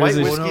 fucking. There's White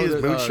this whiskey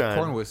is moonshine.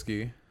 corn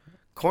whiskey.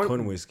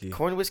 corn whiskey.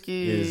 Corn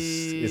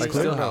whiskey Is Like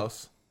clear?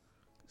 Stillhouse.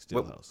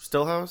 Stillhouse.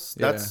 Stillhouse.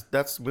 Yeah.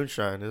 That's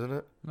moonshine, isn't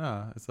it?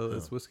 No,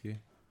 it's whiskey.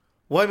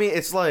 Well, I mean,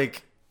 it's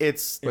like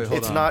it's Wait,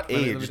 hold on. not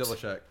Let me aged. double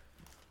check.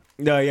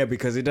 No, yeah,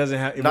 because it doesn't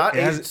have. Not it,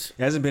 aged-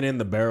 hasn't been in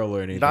the barrel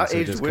or anything. Not so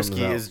it aged just comes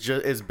whiskey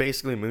out. is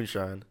basically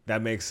moonshine.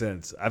 That makes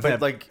sense. I've But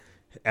had like,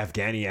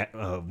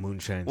 Afghani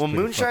moonshine. well,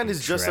 moonshine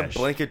is just a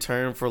blanket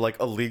term for like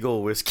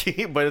illegal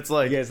whiskey, but it's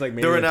like Yeah, it's like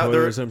made they're in now Toyota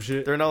they're or some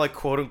shit. they're now like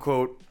quote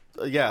unquote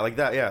yeah like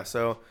that yeah.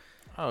 So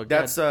Oh,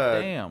 that's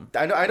damn.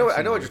 I know what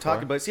you're before.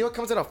 talking about. See what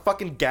comes in a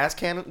fucking gas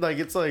can? Like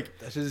it's like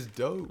That shit is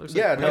dope.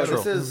 yeah no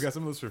petrol. this We got is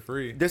some of those for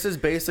free. this is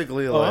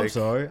basically Oh, I'm like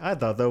sorry. I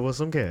thought that was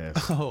some gas.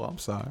 Oh, I'm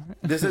sorry.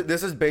 this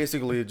is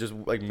basically just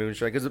like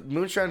moonshine because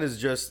moonshine is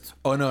just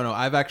Oh no,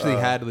 I've actually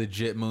had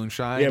legit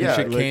moonshine. Yeah, Yeah, but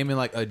shit like- came in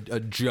like a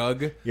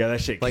jug. Yeah, that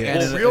shit. Like, Like,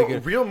 and well,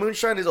 then- real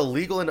moonshine is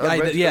illegal and I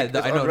unregulated.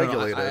 know. No,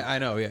 unregulated. I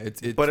know. Yeah,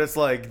 it's But it's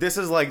like this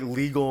is like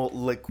legal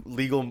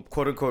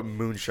quote unquote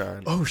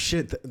moonshine. oh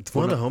shit!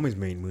 One of the homies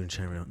made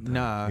moonshine. Around.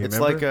 Nah. You It's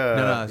remember? like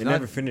no, it's It not.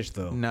 never finished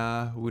though.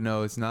 Nah,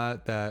 no, it's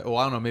not that. Well,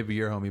 I don't know. Maybe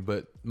your homie,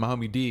 but my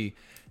homie D,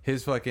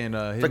 his fucking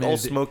his it's like and Old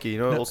his- Smoky. You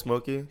know No. Old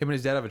Smoky? Him and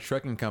his dad have a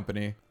trucking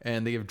company,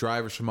 and they have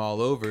drivers from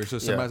all over. So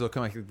somebody's will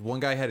come. Like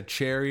one guy had a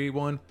cherry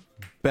one,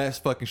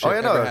 best fucking shit. Oh,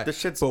 yeah, no, ever had. this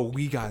shit's- But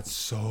we got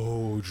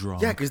so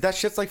drunk. Yeah, because that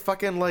shit's like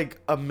fucking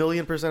like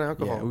 1,000,000%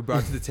 alcohol. Yeah, we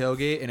brought it to the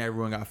tailgate and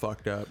everyone got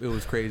fucked up. It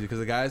was crazy because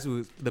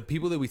the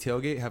people that we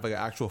tailgate have like an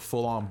actual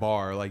full on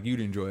bar. Like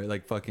you'd enjoy it.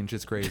 Like fucking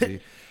shit's crazy.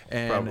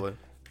 And Probably.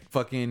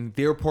 fucking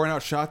they were pouring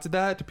out shots of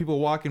that to people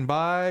walking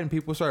by and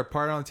people started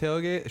partying on the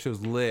tailgate. It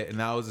was lit, and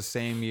that was the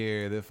same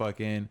year that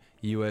fucking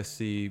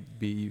UCLA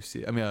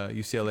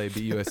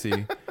beat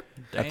USC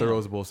at the Damn.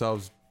 Rose Bowl. So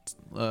that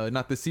was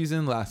not this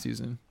season, last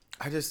season.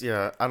 I just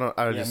I don't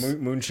I Yeah, just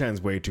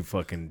moonshine's way too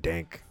fucking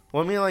dank.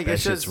 well I mean like That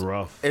it's shit's just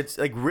rough. it's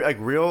like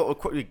real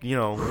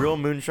real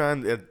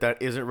moonshine that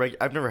isn't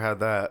I've never had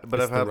that but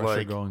It's I've had the Russia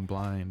like going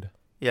blind.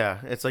 yeah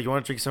it's like you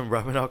want to drink some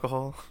rubbing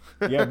alcohol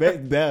Yeah,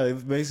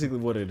 it's basically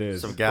what it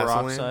is. some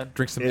gasoline Peroxide.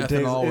 Drink some It tastes-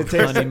 ethanol it with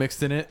tastes- honey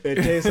mixed in it. It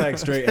tastes like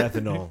straight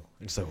ethanol.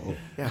 It's like, oh.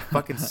 yeah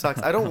fucking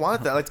sucks I don't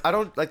want that like I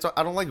don't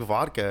like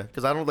vodka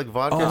because I don't like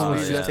vodka Oh, to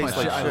me, yeah, it that's just my tastes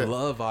shit. like I shit.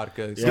 love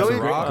vodka. It's Yeah, The only-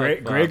 rock.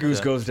 Grey Goose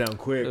vodka. goes down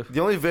quick.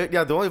 The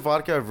only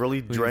vodka I've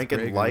really drank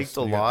Grey and liked Goose,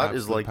 a you got lot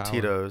is absolute like power.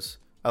 Tito's.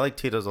 I like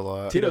Tito's a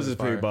lot. Tito's is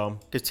pretty fire. bomb.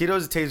 Because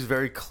Tito's tastes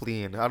very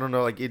clean. I don't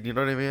know, like you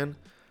know what I mean?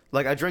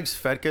 Like I drank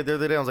Svedka the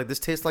other day. I was like, this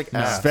tastes like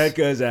ass. Svedka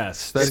is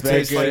ass. That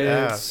tastes like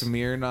ass.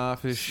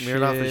 Smirnoff is shit.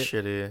 Smirnoff is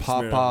shitty.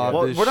 Pop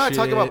Well, is we're not shit.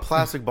 talking about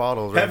plastic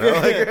bottles right Have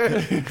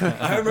you- now.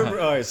 Like, I remember.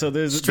 All right, so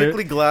there's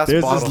strictly glass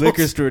There's bottles. this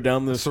liquor store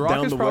down the Ciroc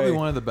down is the probably way.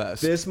 one of the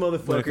best. This when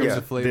it comes motherfucker,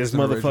 to flavors this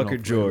and original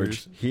motherfucker George,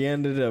 flavors. he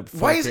ended up.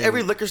 Why is fucking-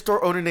 every liquor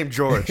store owner named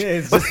George?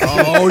 It's just-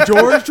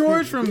 Oh,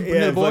 George from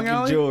yeah, the bowling fucking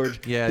alley.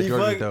 George. Yeah, he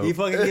George is fuck- dope. He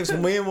fucking gives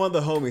me and one of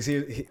the homies.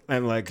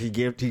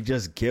 He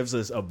just gives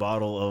us a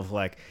bottle of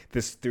like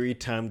this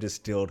 3-time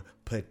distilled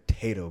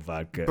potato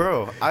vodka.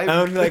 Bro,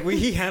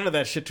 he handed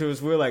that shit to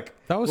us. We're like,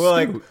 That was we're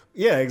like, stupid.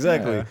 yeah,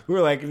 exactly. Yeah. We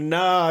were like,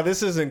 nah,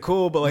 this isn't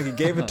cool. But like, he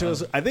gave it to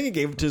us. I think he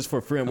gave it to us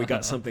for free, and we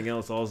got something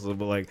else also.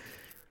 But like,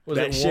 Was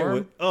that it shit warm?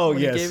 was- oh when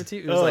he yes, gave it to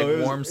you? It was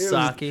like warm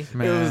sake. It was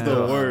Man.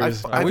 the Ugh.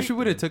 worst. I wish think- we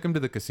would have took him to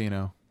the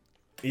casino.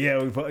 Yeah,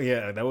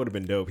 that would have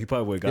been dope. He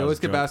probably would have He got always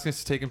us kept drunk. asking us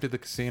to take him to the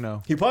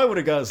casino. He probably would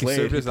have got us He laid.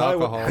 served his probably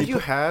would- alcohol. have you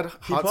had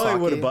He hot probably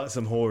would have sake? bought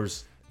some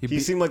whores. He be-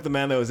 seemed like the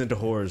man that was into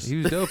whores. He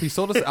was dope. He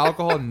sold us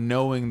alcohol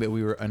knowing that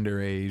we were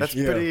underage. That's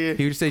Yeah. pretty.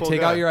 He would just say, cool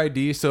 "Take guy. out your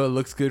ID so it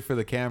looks good for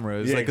the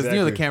cameras." Yeah, Like, because you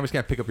know the exactly. cameras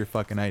can't pick up your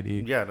fucking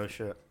ID. Yeah, no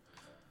shit.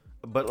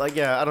 But like,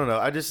 yeah, I don't know.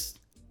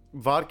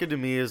 Vodka to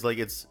me is like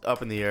it's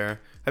up in the air.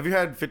 Have you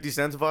had 50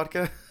 cents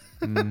vodka?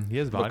 He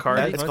has vodka.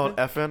 Bacardi? It's called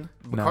Effin.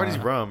 Bacardi's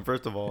rum,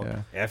 first of all.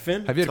 Yeah.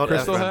 Effin? Have you had called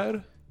Crystal Effin.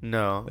 Head?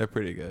 No. They're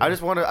pretty good. I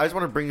just want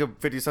to bring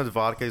up 50 cents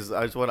vodka. 'Cause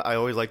I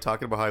always like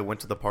talking about how I went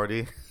to the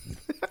party.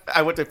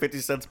 I went to 50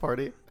 cents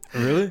party,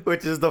 Really?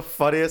 which is the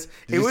funniest.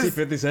 Did you see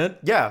 50 Cent?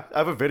 Yeah, I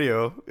have a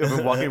video of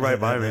him walking right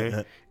by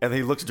me, and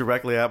he looks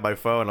directly at my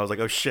phone. I was like,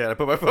 "Oh shit!" I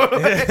put my phone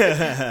away.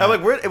 I'm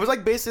like, "Where?" It was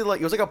like basically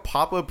like it was like a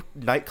pop up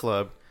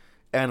nightclub,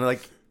 and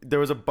like there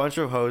was a bunch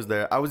of hoes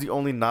there. I was the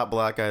only not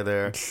black guy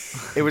there.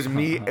 It was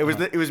me. It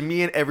was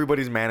me and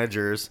everybody's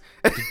managers.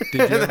 Did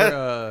you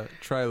ever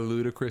try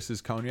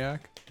Ludacris's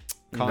cognac?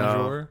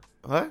 Conjure?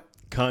 What?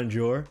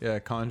 Conjure. Yeah,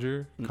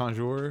 conjure.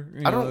 Conjure.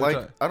 You I know, don't like.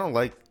 I don't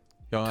like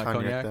You don't like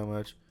cognac cognac? that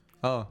much.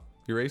 Oh,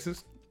 you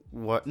racist?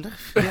 What?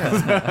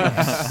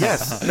 Yes.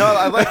 Yes. No,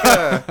 I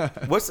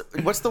like.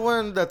 What's the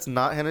one that's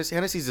not Hennessy?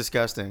 Hennessy's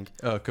disgusting.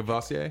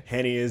 Cavassier?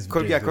 Henny is.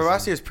 Yeah,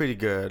 Courvoisier is pretty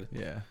good.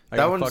 Yeah. I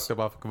That got one's- fucked up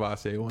off of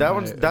Cavassier one That night.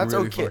 one's that's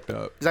really okay. fucked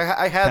up. 'Cause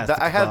I had Pass that.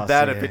 the I had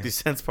that at Courvoisier. 50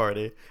 cents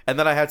party, and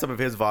then I had some of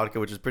his vodka,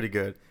 which is pretty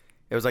good.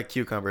 It was like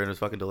cucumber and it was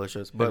fucking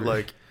delicious. But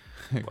like,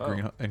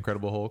 Green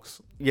Incredible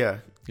Hulks. yeah,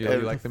 You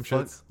like them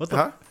shits? What the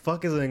Huh?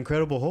 fuck is an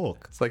Incredible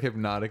Hulk? It's like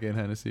Hypnotic and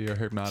Hennessy or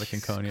Hypnotic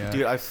and Cognac.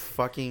 dude, I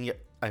fucking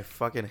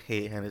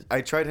hate Hennessy.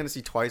 I tried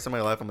Hennessy twice in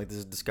my life. I'm like, this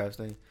is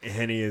disgusting.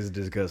 Henny is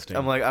disgusting.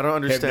 I'm like, I don't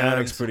understand.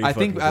 Hypnotic's pretty I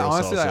think fucking gross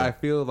honestly, also. I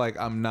feel like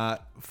I'm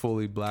not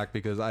fully black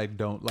because I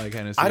don't like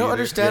Hennessy. I don't either.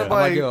 understand I'm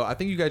why- like, yo, I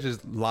think you guys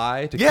just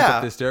lie to keep Yeah.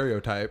 up this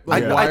stereotype.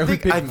 Like, I why are we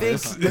think picking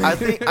this?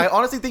 I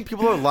honestly think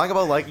people are lying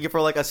about liking it for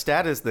like a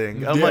status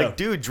thing. I'm Yeah. like,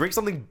 dude, drink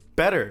something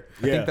better.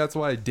 I Yeah. think that's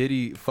why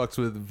Diddy fucks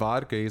with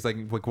vodka. He's like,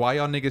 why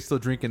y'all niggas still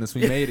drinking this?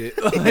 We made it.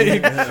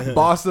 Like,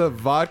 boss up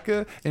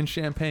vodka and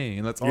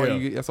champagne. That's all.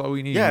 Yeah. That's all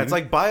we need. Yeah, it's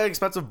like buy an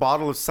expensive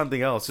bottle of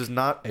something else. Just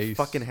not Ace.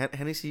 fucking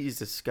Hennessy is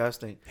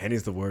disgusting.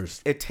 Henny's the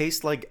worst. It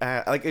tastes like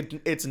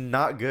it's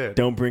not good.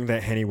 Don't bring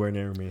that Hennywhere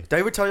near me. Did I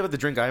ever tell you about the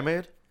drink I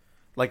made?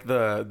 Like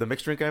the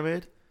mixed drink I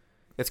made?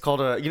 It's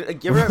called a. You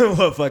ever?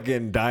 What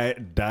fucking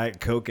diet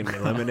Coke and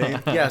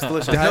lemonade? Yeah, it's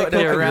delicious. Diet No,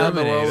 Coke around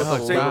the lemonade. world with Oh,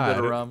 a little God.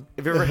 bit of rum.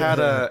 Have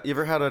you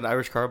ever had an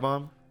Irish car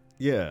bomb?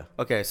 Yeah.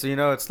 Okay, so you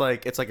know it's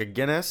like a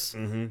Guinness,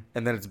 and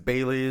then it's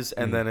Bailey's,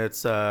 and then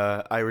it's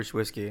Irish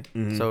whiskey.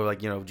 So like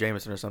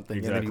Jameson or something,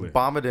 and then Exactly. you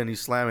bomb it in, you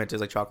slam it, it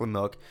tastes like chocolate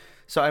milk.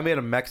 So I made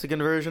a Mexican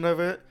version of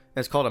it. And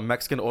it's called a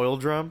Mexican oil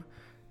drum,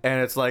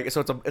 and it's like it's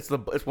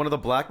one of the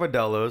black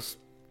Modelo's,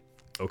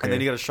 Okay. and then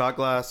you get a shot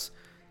glass,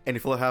 and you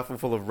fill it half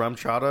full of rum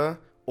chata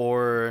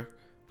or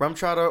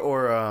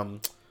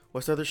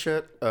what's the other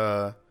shit?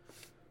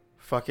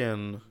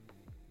 Fucking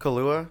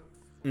Kahlua.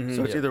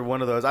 So it's either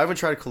one of those. I haven't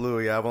tried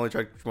Kahlua yet. I've only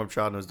tried rum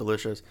chata, and it was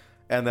delicious.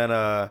 And then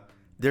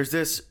there's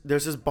this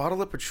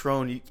bottle of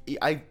Patron.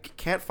 I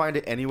can't find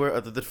it anywhere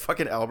other than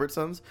fucking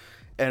Albertsons,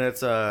 and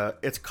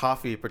it's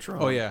coffee Patron.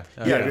 Oh, yeah.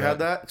 Yeah. Have you had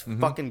that? It's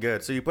fucking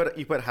good. So you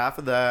put half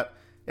of that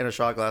in a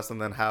shot glass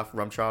and then half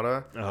rum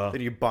chata.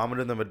 Then you bomb it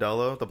in the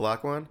Modelo, the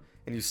black one,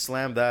 and you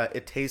slam that.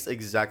 It tastes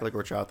exactly like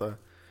horchata.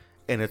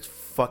 and it's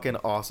fucking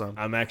awesome.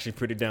 I'm actually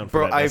pretty down for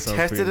Bro, that. That I've sounds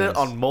tested pretty it nice.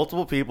 on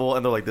multiple people,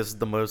 and they're like, "This is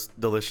the most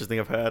delicious thing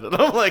I've had." And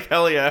I'm like,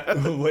 "Hell yeah,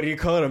 What do you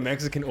call it? A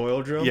Mexican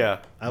oil drum? yeah,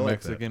 I like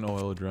Mexican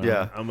oil drum.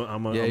 yeah." that. I'm Yeah,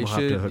 gonna you have should,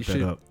 to you hook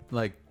should that up.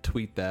 like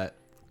tweet that.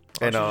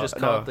 Why And don't you just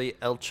call no. it the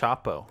El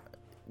Chapo?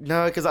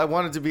 No, because I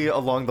want it to be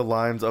along the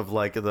lines of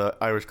like the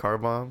Irish car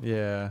bomb.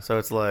 Yeah. So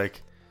it's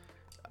like,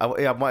 I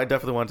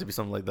definitely want it to be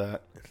something like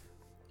that.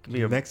 Give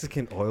me a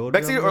Mexican oil drum?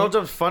 Mexican oil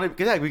drum's funny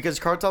because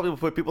cartel people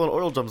put people in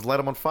oil drums, light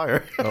them on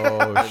fire.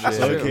 Oh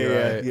shit. Okay,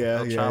 right. yeah,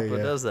 El yeah, Chapo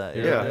yeah. does that.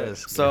 Yeah, Yeah, Yeah. it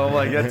is. So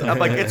like, I'm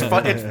like, it's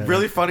fun. It's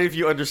really funny if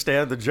you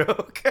understand the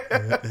joke.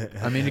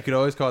 I mean, you could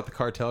always call it the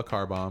cartel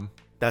car bomb.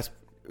 That's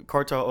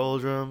cartel oil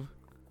drum,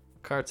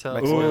 Cartel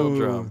Mexican oil Ooh,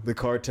 drum. the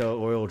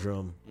cartel oil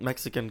drum.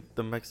 Mexican.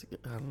 I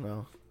don't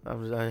know.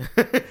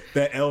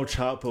 The El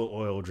Chapo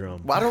oil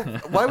drum. Why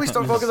are we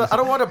still focused on? I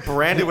don't want to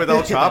brand it with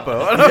El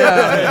Chapo.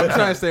 Yeah, I'm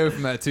trying to stay away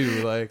from that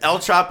too. Like, El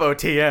Chapo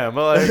TM.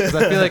 Like,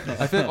 'cause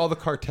I feel like all the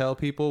cartel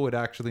people would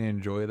actually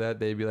enjoy that.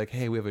 They'd be like,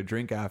 "Hey, we have a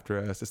drink after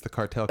us. It's the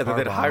cartel and car then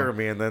they'd bomb." hire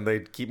me, and then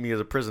they'd keep me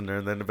as a prisoner,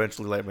 and then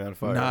eventually light me on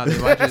fire. Nah,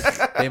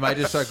 they might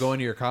just start going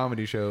to your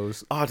comedy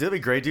shows. Oh, that'd be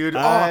great, dude.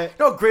 I-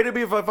 No, great it'd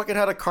be if I fucking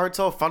had a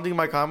cartel funding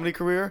my comedy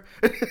career.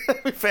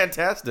 That'd be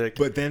fantastic.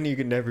 But then you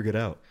could never get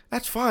out.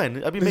 That's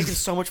fine. I'd be making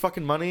so much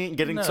fucking money and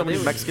getting No, so many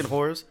they would- Mexican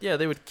whores. Yeah,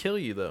 they would kill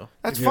you though.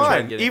 That's If you try fine.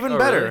 and get it. Even Oh,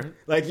 better. really?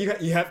 Like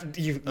you have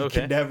to, you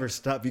Okay. can never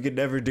stop. You could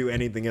never do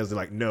anything else. They're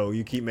like, no,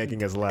 you keep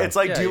making us laugh. It's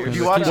like, Yeah, do you're you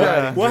just watch? keep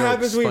writing what jokes,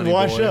 happens when funny you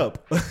wash boy.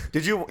 up?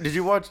 Did you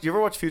ever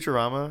watch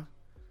Futurama?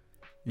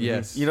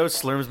 Yes. You know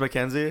Slurms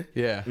McKenzie?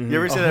 Yeah. You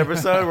ever see that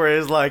episode where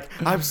he's like,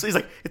 he's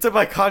like, it's in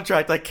my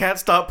contract, I can't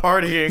stop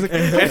partying.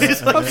 And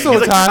he's like, I'm so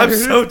he's like, tired. I'm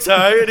so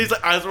tired. He's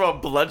like, eyes are all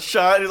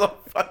bloodshot. He's all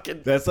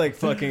fucking. That's like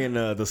fucking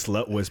the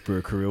slut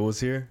whisperer. Kirill was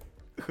here.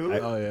 Who?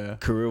 Oh yeah.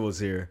 Kirill was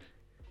here.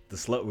 The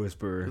slut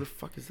whisperer. Who the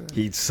fuck is that?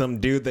 He's some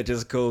dude that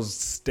just goes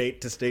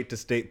state to state to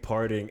state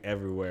partying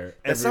everywhere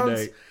That every sounds.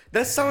 day.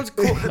 That sounds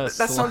cool. That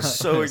sounds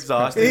so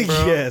exhausting,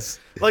 bro. Yes.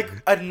 Like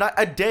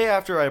a day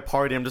after I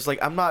party, I'm just like,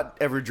 I'm not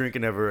ever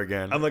drinking ever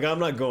again. I'm like, I'm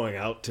not going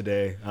out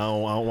today. I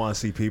don't want to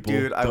see people.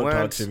 Dude, I Don't went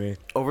talk to me.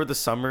 over the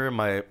summer.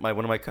 My one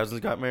of my cousins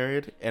got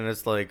married, and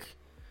it's like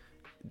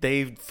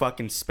they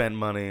fucking spent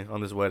money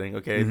on this wedding.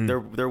 Okay,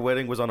 their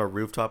wedding was on a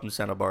rooftop in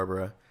Santa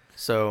Barbara.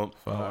 So,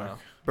 Fuck.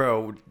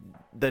 bro,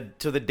 the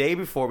day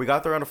before, we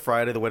got there on a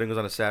Friday. The wedding was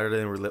on a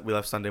Saturday, and we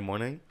left Sunday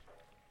morning.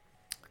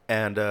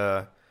 And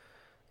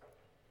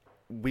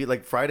we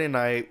like Friday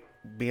night,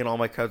 me and all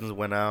my cousins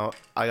went out.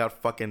 I got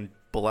fucking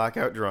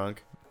blackout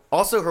drunk.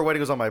 Also, her wedding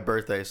was on my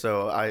birthday,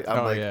 so I'm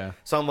Oh, like, yeah.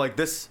 so I'm like,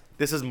 this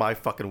is my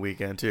fucking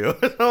weekend too.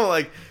 So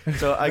like,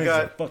 so I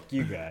got. Fuck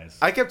you guys.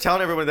 I kept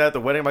telling everyone that at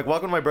the wedding, I'm like,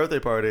 welcome to my birthday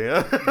party.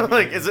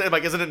 Like,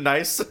 isn't it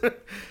nice?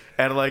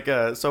 And like,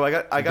 so I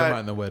Come out got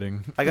in the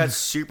wedding. I got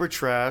super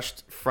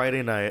trashed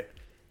Friday night,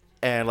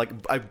 and like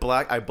I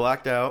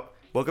blacked out.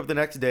 Woke up the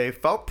next day,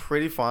 felt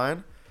pretty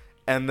fine,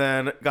 and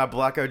then got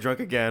blackout drunk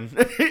again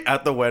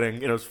at the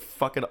wedding. It was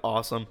fucking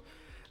awesome.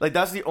 Like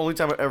that's the only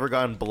time I've ever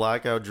gotten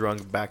blackout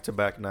drunk back to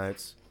back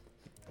nights.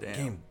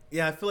 Damn.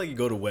 Yeah, I feel like you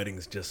go to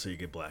weddings just so you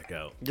get blacked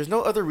out. There's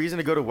no other reason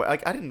to go to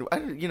like I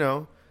didn't you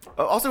know.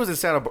 Also, it was in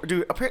Santa Barbara,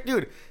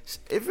 dude.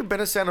 Have you been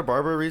to Santa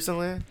Barbara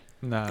recently?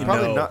 Nah.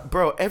 Probably No. not,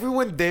 bro.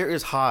 Everyone there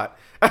is hot.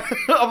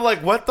 I'm like,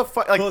 what the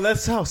fuck? Like, Well,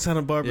 that's how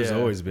Santa Barbara's Yeah.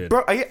 always been.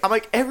 bro, I'm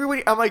like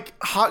everybody. I'm like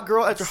hot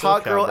girl after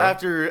hot SoCal, girl bro.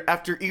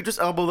 after Idris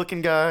Elba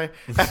looking guy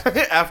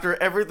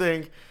after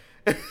everything.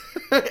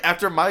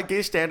 After my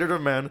gay standard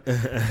of men,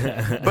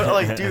 but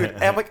like, dude,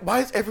 and I'm like, why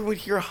is everyone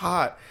here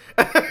hot?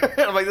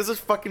 I'm like, this is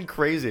fucking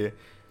crazy,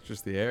 It's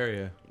just the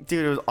area.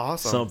 dude. It was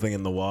awesome. Something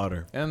in the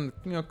water. And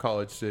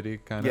college city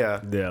kind of.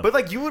 Yeah, Yeah. But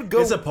like, you would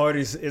go. It's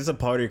a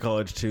party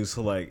college too.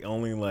 So like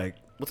only like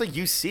What's like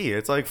UC?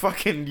 It's like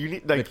fucking. You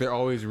need Like like. they're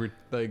always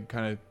like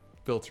kind of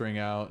filtering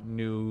out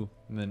new,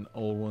 and then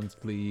old ones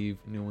leave,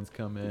 new ones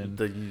come in.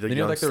 The then you have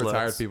young like the sluts.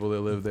 retired people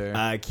that live there.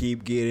 I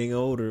keep getting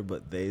older,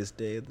 but they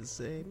stay the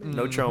same.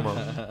 No chomo.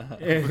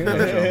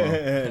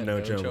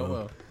 No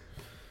chomo.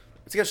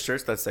 Let's get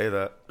shirts that say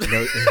that.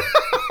 No,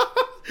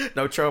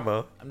 No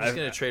chomo. I'm just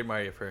gonna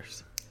trademark it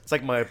first. It's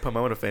like my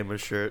Pomona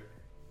famous shirt.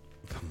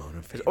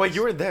 Pomona face. Oh wait,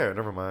 you were there.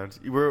 Never mind.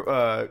 You were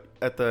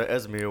at the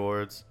ESME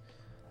Awards.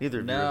 Neither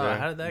of you were No, there.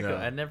 how did that go? No.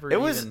 I never. It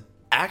even... was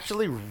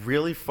actually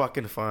really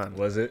fucking fun.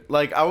 Was it?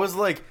 Like I was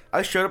like,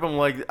 I showed up. I'm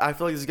like, I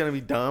feel like this is gonna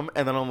be dumb,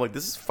 and then I'm like,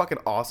 this is fucking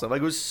awesome.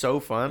 Like it was so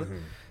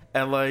fun,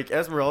 and like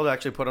Esmeralda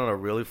actually put on a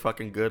really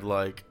fucking good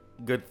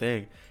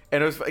thing.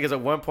 And it was because at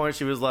one point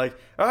she was like,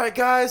 "All right,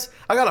 guys,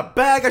 I got a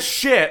bag of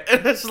shit,"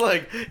 and it's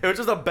like it was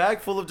just a bag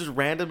full of just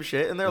random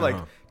shit, and they're like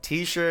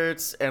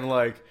T-shirts and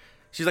like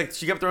she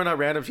kept throwing out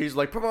random. She's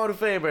like, "Promote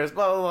famous,"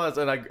 blah blah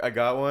blah, and I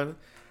got one,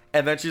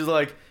 and then she's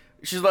like,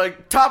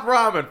 top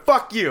ramen,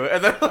 fuck you,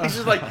 and then like,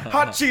 she's like,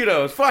 hot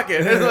Cheetos, fuck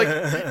it, and like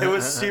it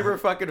was super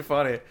fucking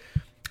funny.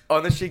 Oh,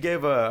 and then she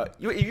gave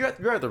you're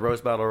at the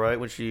roast battle, right?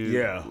 When she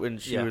Yeah.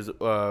 was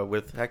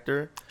with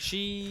Hector.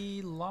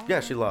 She lost. Yeah,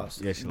 she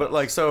lost. Yeah, she But lost.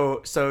 like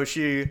so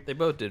she They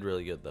both did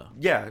really good though.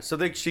 yeah, so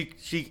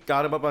she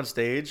got him up on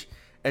stage,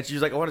 and she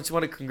was like, I just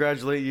want to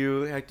congratulate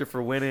you, Hector,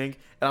 for winning,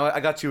 and I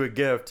got you a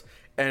gift.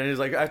 And he's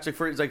like, actually,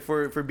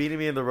 for beating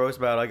me in the roast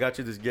battle, I got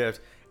you this gift.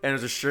 And it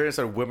was a shirt that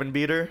said "Women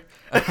Beater,"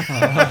 and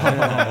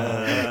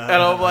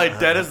I'm like,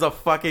 that is the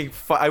fucking.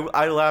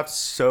 I laughed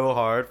so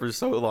hard for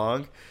so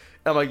long.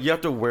 I'm like, you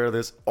have to wear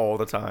this all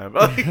the time.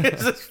 Like,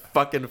 it's just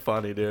fucking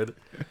funny, dude.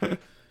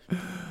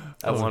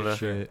 I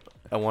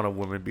want a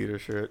Women Beater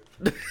shirt.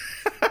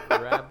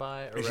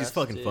 Rabbi arrested She's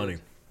fucking funny.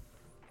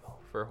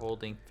 for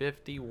holding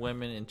 50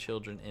 women and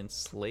children in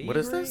slavery. What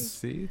is this?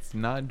 See, it's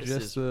not This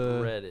just is the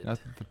Reddit. not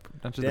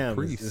just Damn,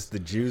 the it's priests. the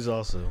Jews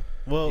also.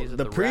 Well, These are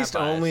the the priests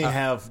rabbis. only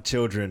have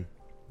children.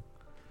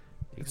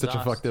 It's such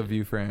a fucked up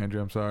view for Andrew.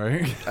 I'm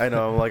sorry. I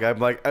know. I'm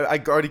like, I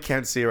already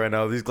can't see right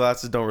now. These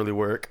glasses don't really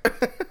work.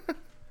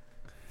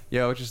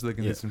 Yeah, I was just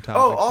looking Yeah. at some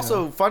topics. Oh,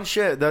 also, fun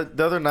shit. The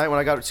other night when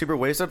I got super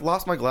wasted,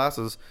 lost my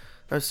glasses.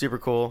 That was super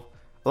cool.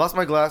 I lost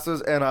my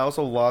glasses, and I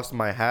also lost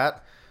my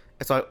hat.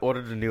 And so I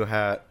ordered a new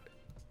hat.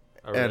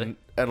 Oh, really?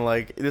 And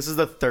like, this is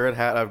the third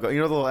hat I've got. You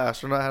know the little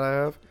astronaut hat I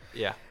have?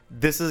 Yeah.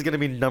 This is going to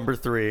be number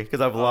 3,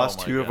 because I've lost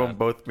my 2 of them God.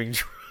 both being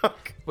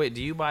drunk. Wait,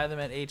 do you buy them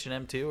at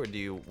H&M too, or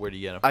where do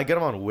you get them? I get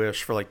them on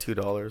Wish for like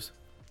 $2.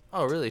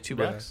 Oh, really?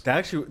 $2?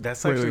 That's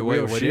wait, actually wait,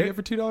 real what do you shit. get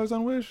for $2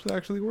 on Wish? That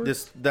actually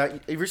works. Have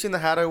you ever seen the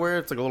hat I wear?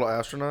 It's like a little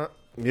astronaut.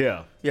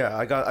 Yeah. Yeah,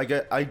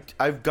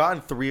 I've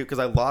gotten 3 because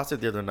I lost it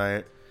the other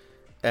night,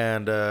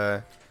 and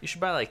You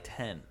should buy like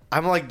 10.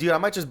 I'm like, dude, I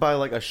might just buy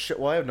like a shit.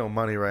 Well, I have no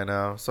money right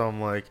now, so I'm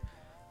like,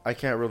 I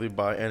can't really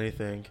buy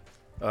anything.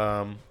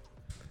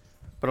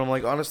 But I'm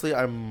like, honestly,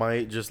 I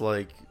might just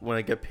like when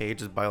I get paid,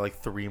 just buy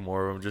like 3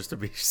 more of them just to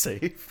be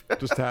safe.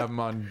 Just to have them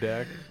on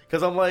deck.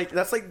 Because I'm like,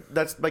 that's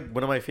like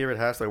one of my favorite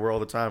hats that I wear all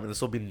the time, and this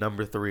will be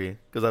number 3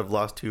 because I've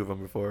lost 2 of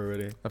them before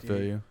already. I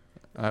feel you.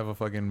 I have a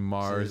fucking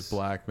Mars Jeez.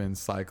 Blackman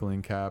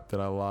cycling cap that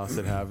I lost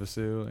at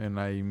Havasu, and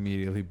I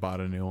immediately bought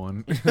a new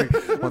one.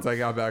 Once I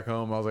got back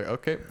home, I was like,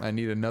 okay, I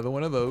need another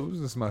one of those.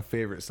 This is my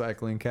favorite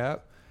cycling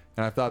cap.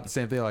 And I thought the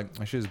same thing, like,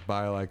 I should just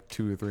buy like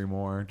 2 or 3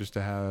 more just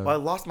to have. Well,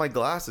 I lost my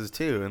glasses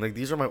too, and like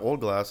these are my old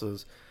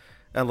glasses,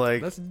 and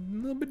like That's a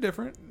little bit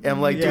different.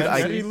 I'm like, dude,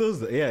 how do you lose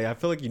that? Yeah, I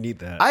feel like you need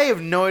that. I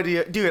have no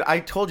idea, dude. I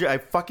told you I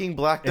fucking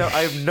blacked out. I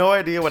have no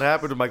idea what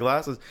happened to my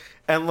glasses,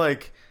 and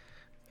like,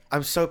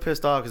 I'm so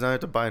pissed off because I have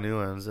to buy new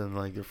ones, and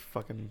like, they're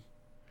fucking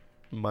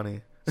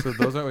money. So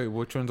those are, wait,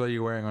 which ones are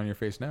you wearing on your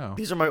face now?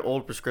 These are my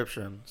old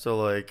prescription, so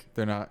like,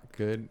 They're not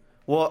good.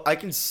 well, I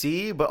can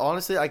see, but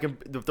honestly, I can.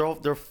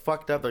 They're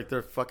fucked up, like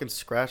they're fucking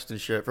scratched and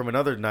shit from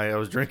another night I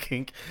was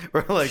drinking.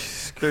 Where like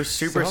they're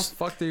super. So how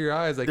fucked are your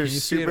eyes? Like, they're can you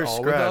see it super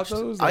all without scratched.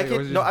 those? I Like, can-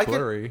 or is it no, just I can-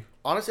 blurry?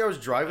 Honestly, I was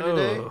driving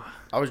today. Oh.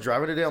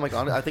 I'm like,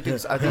 I think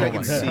it's. I think I can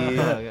my see.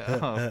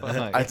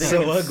 Oh, I It's think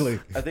so I can, ugly.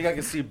 I think I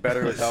can see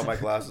better without my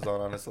glasses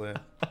on. Honestly,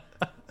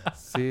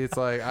 See, it's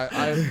like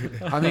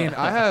I mean,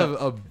 I have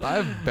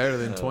better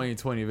than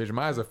 20/20 vision.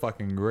 My eyes are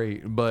fucking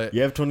great, but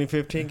You have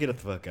 2015? Get the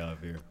fuck out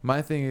of here.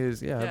 my thing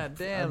is, yeah, yeah,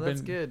 damn, I've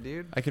that's been- good,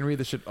 dude. I can read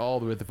the shit all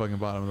the way at the fucking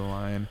bottom of the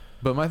line.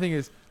 But my thing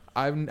is,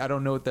 I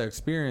don't know what that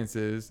experience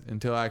is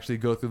until I actually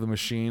go through the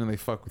machine and they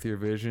fuck with your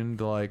vision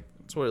to like.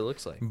 That's what it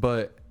looks like.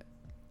 But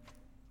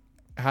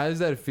how does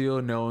that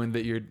feel knowing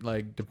that you're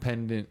like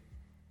dependent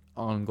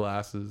on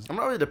glasses? I'm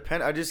not really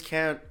dependent. I just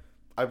can't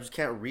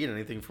read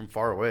anything from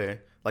far away,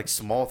 like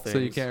small things. So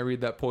you can't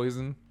read that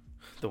poison.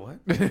 The what?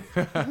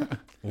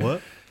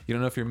 What? You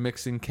don't know if you're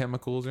mixing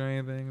chemicals or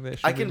anything. That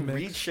I shouldn't can mix?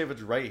 read shit if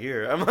it's right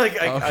here. I'm like,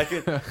 I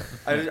can.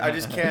 I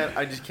just can't.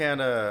 I just can't.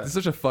 It's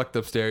such a fucked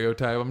up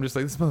stereotype. I'm just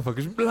like, this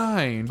motherfucker's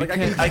blind. Like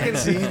He I can't- can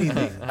see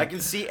anything. I can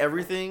see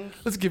everything.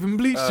 Let's give him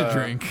bleach to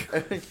drink.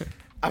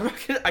 I'm not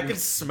gonna, I can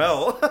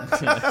smell.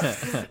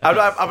 I'm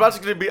not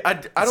just gonna be. I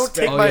don't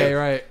take Oh my. yeah, you're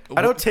right.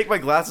 I don't take my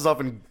glasses off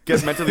and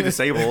get mentally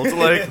disabled. It's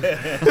like,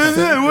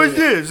 what's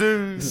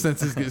this?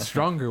 Senses get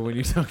stronger when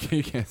you don't.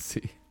 You can't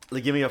see.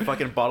 Like, give me a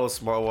fucking bottle of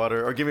Smart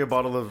Water, or give me a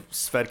bottle of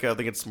Svedka. I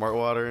think it's Smart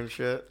Water and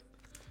shit.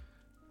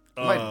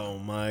 Oh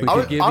my We I god.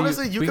 would- could give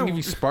honestly, you, you we can could- give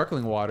you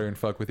sparkling water and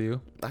fuck with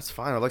you. That's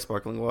fine. I like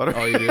sparkling water.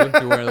 Oh, you do? You're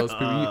one of those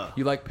people.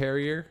 You like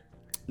Perrier?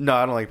 No,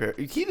 I don't like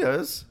Perrier. He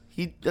does.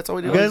 That's all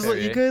we do. You guys,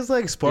 Okay. you guys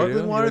like You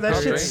sparkling do? water? You That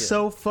like shit's Perrier?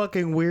 so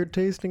fucking weird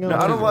tasting. No,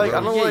 I don't like. I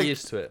You don't get like.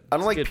 used to it. I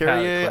don't It's like a good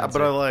palate Perrier, cleanser.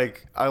 but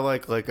I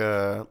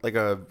like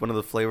a one of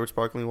the flavored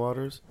sparkling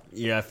waters,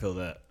 Yeah, I feel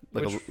that.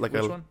 like Which- a like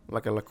which a one?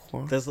 like a La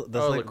Croix. That's Oh,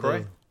 like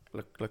LaCroix?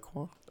 La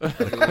Croix.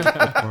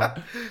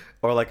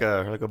 Or like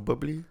a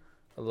bubbly.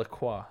 A La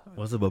Croix.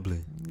 What's a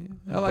bubbly?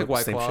 I like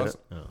White Same Claws.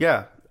 shit.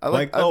 Yeah, I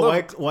like. I, oh,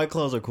 love, white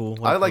claws are cool.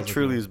 I like Claws are cool.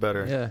 Truly's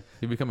better. Yeah,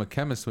 you become a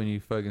chemist when you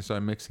fucking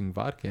start mixing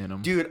vodka in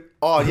them. Dude,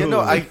 oh yeah, no,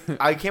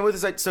 I came with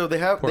this. Like, so they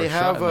have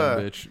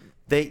bitch.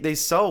 they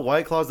sell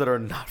White Claws that are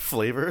not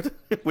flavored,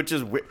 which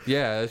is weird.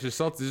 Yeah, it's just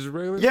salt. This is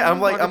regular. Yeah, I'm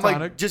like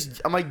vodka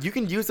tonic. you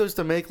can use those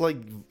to make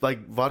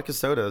like vodka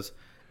sodas,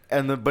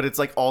 but it's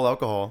like all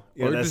alcohol.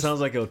 Yeah, Or that just- sounds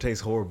like it'll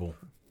taste horrible.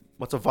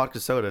 What's a vodka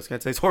soda? It's gonna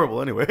taste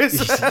horrible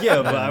anyways.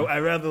 Yeah, but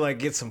I'd rather like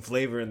get some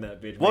flavor in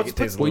that bitch. Well, make it's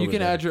it taste a Well, little you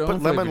can bit add your Put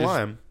own lemon flavor. Just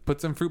lime.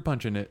 Put some fruit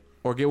punch in it,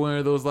 or get one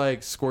of those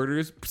like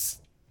squirters. Psst.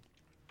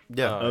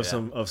 Yeah. of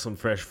some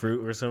fresh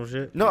fruit or some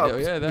shit. No,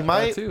 Yeah,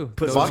 that too.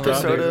 Put vodka some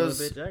strawberries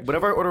sodas. on the bitch, actually.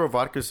 Whenever I order a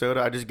vodka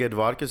soda, I just get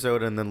vodka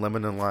soda and then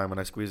lemon and lime, and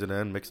I squeeze it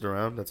in, mix it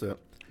around. That's it.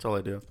 That's all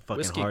I do. Fucking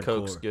Whiskey hardcore.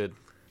 Coke's good.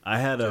 I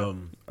had I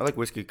like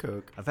whiskey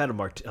Coke. I've had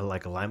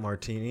like a lime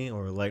martini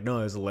or like no,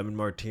 it was a lemon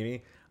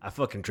martini. I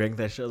fucking drank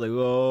that shit. I was like,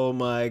 oh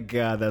my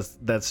god,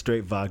 that's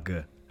straight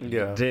vodka.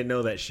 Yeah. Didn't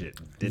know that shit.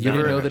 Did You not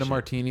didn't know that shit. a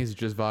martini is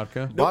just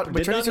vodka? Nope, did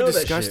Martinis not are know that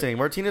disgusting.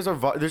 Martinis are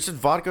there's just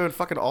vodka and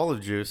fucking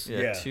olive juice. Yeah,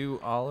 Yeah. 2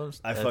 olives.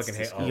 I That's fucking hate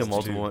disgusting. You get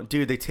olives. multiple too. ones.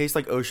 Dude, they taste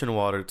like ocean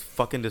water. It's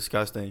fucking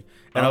disgusting.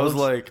 And I was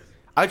Olives? like,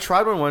 I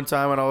tried one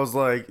time and I was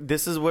like,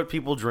 this is what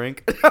people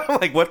drink. I'm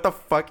like, what the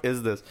fuck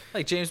is this?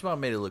 Like James Bond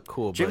made it look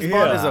cool. James but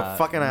Bond is a not-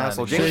 fucking not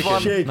asshole. anymore. James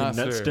Bond, Shaken, Not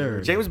not stirred.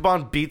 stirred. James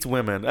Bond beats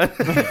women.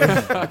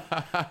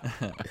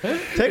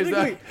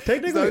 Technically,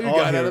 Is that what you all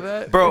got out hero- of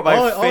that? Bro, my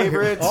all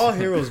favorite, all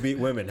heroes beat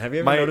women. Have you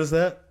ever My- noticed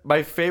that?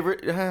 my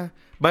favorite.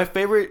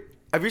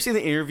 Have you seen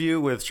the interview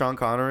with Sean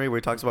Connery where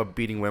he talks about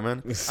beating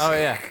women? Oh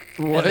yeah.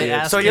 What? And they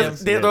asked So him,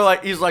 they're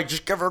like, he's like,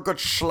 just give her a good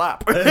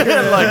slap, and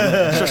like,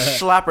 just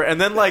slap her, and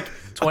then like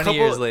 20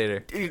 years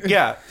later. yeah.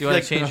 Do you want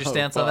like, to change your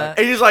stance on that?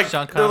 And he's like,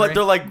 Sean they're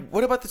Connery? like,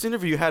 what about this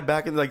interview you had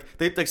back in like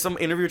some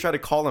interviewer tried to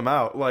call him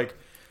out, like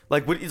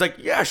what, he's like,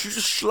 yeah, she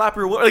just slap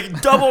her,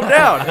 like double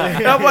down.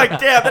 And I'm like,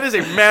 damn, that is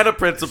a mana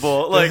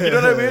principle. Like, you know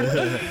what I mean?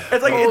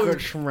 It's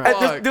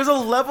like there's a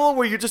level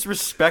where you just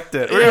respect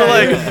it. Where you're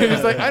like,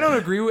 He's like, I don't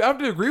agree. I have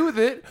to agree with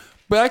it,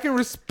 but I can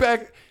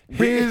respect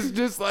his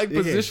just like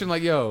position.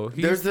 Like, yo,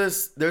 he's, there's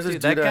this Dude,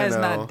 dude that guy's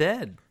I know. not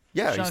dead.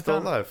 Yeah, Sean he's still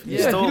Connery. alive. He's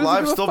Yeah, still he doesn't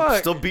alive. give a fuck.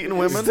 Still beating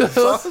women.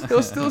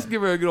 he'll still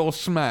give her a good old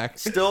smack.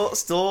 Still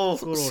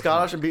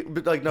Scottish and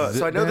but like no.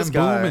 So I know this Zip,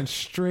 bam, guy. booming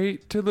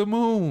straight to the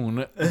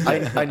moon.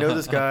 I know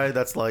this guy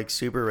that's like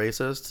super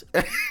racist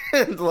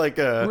and like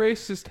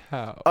Racist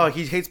how? oh,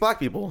 he hates black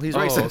people. He's Oh,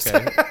 racist.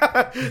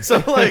 okay.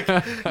 So like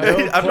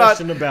No I'm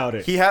question not. about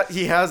it. He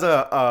has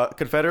a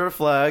Confederate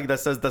flag that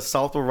says "The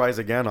South will rise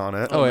again" on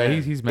it. Oh yeah,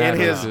 he's mad.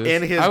 In about his- this.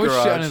 in his I would shit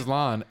on garage. his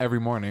lawn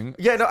every morning.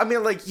 Yeah, no, I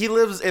mean like he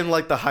lives in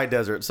like the high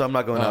desert, so I'm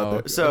not going out Oh,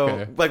 there. So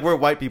okay. like where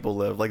white people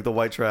live, like the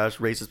white trash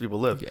racist people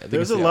live. Yeah, they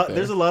There's can a stay out lot. there.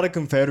 There's a lot of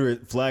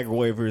Confederate flag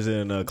wavers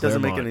in Claremont. It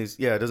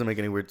doesn't make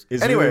any weird.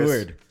 It's Anyways, really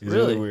weird. It's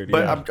really weird.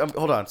 But yeah. I'm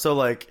hold on. So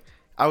like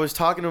I was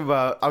talking to one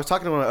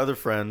of my other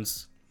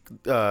friends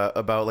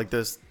about like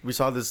this. We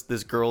saw this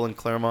girl in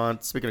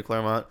Claremont. Speaking of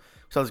Claremont,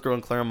 we saw this girl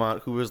in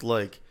Claremont who was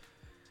like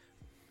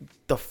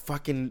the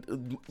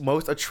fucking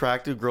most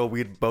attractive girl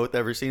we'd both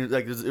ever seen.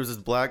 Like it was this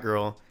black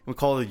girl. We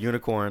call her the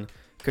unicorn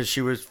because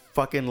she was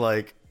fucking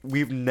like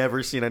we've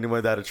never seen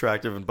anyone that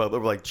attractive. And both we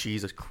were like,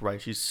 Jesus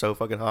Christ, she's so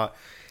fucking hot.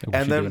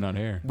 What's she doing on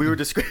here? we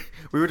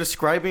were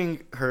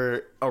describing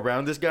her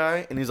around this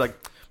guy, and he's like,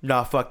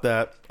 "Nah, fuck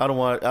that. I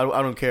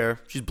don't care.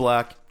 She's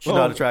black. She's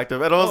not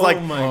attractive." And I was oh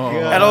like, my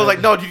god. and I was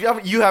like, "No,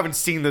 you haven't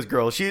seen this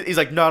girl." He's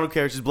like, "No, I don't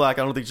care. She's black.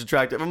 I don't think she's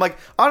attractive." I'm like,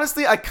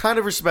 honestly, I kind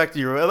of respect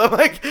you. And I'm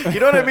like,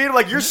 you know what I mean?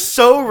 Like, you're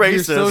so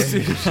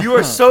racist. You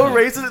are so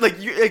racist. Like,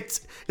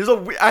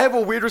 I have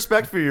a weird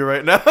respect for you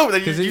right now.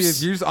 Because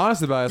you're just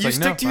honest about it. It's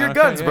You like, stick no, to I your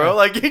don't care, guns, bro. yeah.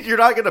 Like you're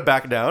not gonna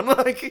back down.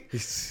 Like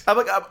I'm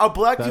like a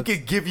black dude That's-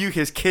 could give you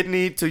his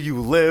kidney till you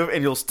live,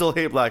 and you'll still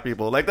hate black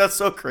people. Like that's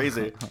so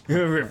crazy.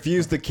 You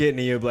refuse the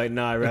kidney, you'll be like,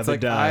 nah, I'd It's rather like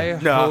die. I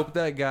No. hope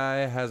that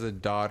guy has a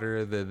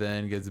daughter that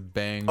then gets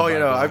banged. Oh, by you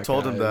know, I've black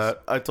told him guys.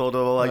 that. I told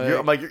him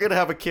you're gonna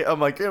have a kid. I'm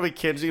like, you're gonna have a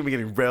kid. She's gonna be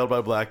getting railed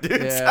by black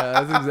dudes.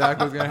 Yeah, that's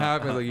exactly what's gonna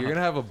happen. Like you're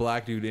gonna have a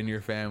black dude in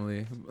your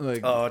family.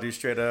 Like Oh, dude,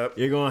 straight up.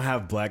 You're gonna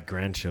have black I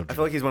grandchildren.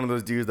 feel like he's one of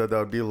those dudes that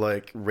would be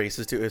like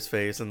racist to his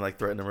face and like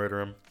threaten to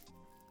murder him.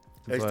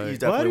 It's like, He's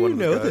Why definitely do one you of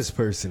know those guys. this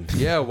person?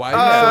 yeah, why? Do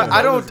you know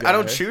I this don't. I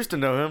don't guy? choose to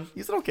know him.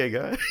 He's an okay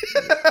guy.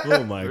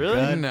 Oh my Really?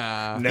 god.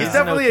 Nah. Nah. He's An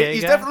definitely okay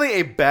he's guy? definitely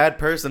a bad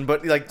person,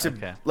 but like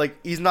Okay.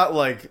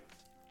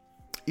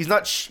 he's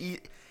not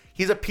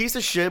he's a piece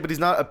of shit, but he's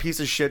not a piece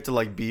of shit to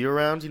like be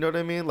around. You know what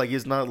I mean? Like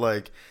he's not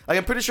like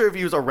I'm pretty sure if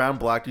he was around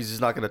black dudes,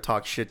 he's not gonna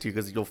talk shit to you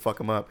because you'll fuck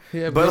him up.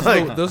 Yeah, but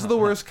but those are the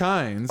worst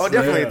kinds. oh,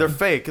 definitely Yeah. they're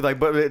fake. Like,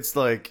 but it's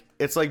like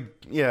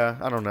yeah,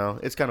 I don't know.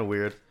 It's kind of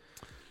weird.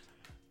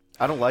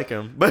 I don't like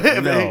him, but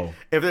No.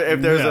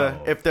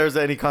 if there's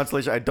any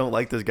consolation, I don't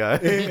like this guy.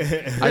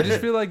 I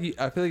just feel like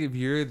if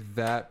you're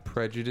that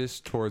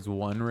prejudiced towards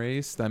one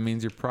race, that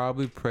means you're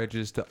probably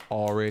prejudiced to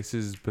all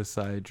races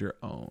besides your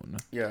own.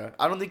 Yeah,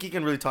 I don't think he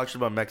can really talk shit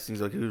about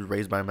Mexicans. Like he was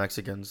raised by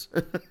Mexicans.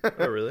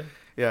 Oh, really?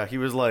 Yeah, he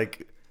was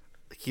like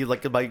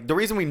the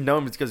reason we know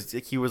him is because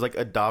he was like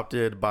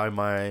adopted by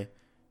my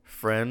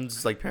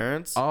friends' like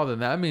parents. Oh, then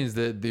that means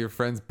that your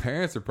friend's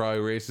parents are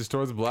probably racist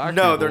towards black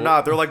people. No, they're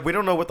not. They're like, we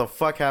don't know what the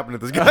fuck happened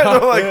to this guy.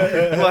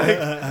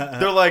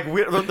 They're like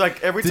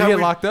every Did time he get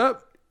we, locked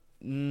up?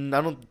 I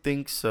don't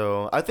think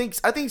so. I think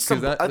some.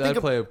 Because that, I think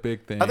play a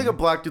big thing. I think a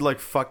black dude like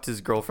fucked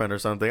his girlfriend or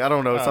something. I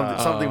don't know.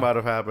 Something might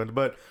have happened,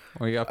 but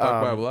Or he got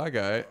fucked by a black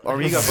guy. or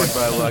he got fucked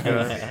by a black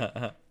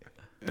guy.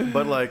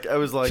 But like, I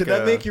was like, Should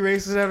that make you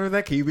racist after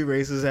that? Can you be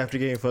racist after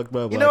getting fucked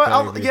by a black You know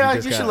what? guy if Yeah,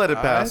 just you should got- let it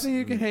I pass. think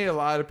you can hate a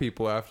lot of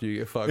people after you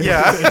get fucked.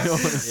 Yeah.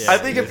 Yeah, I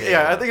think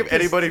if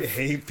anybody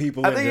hate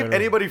people. I in think if general.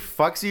 anybody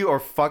fucks you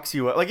or fucks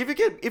you up, like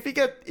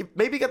if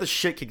maybe you got the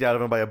shit kicked out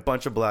of him by a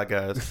bunch of black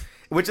guys,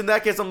 which in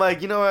that case I'm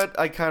like, you know what,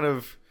 I kind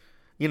of,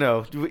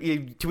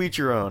 to each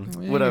your own,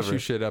 Yeah, you whatever. can shoot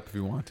shit up if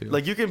you want to.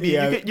 Like you can be,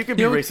 Yeah. you can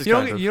be you don't, racist. you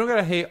kind don't, of. you don't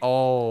gotta hate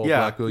all Yeah.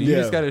 black people. You Yeah.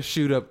 just gotta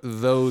shoot up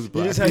those You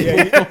black just people.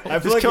 have, yeah, I feel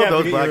Just like kill you have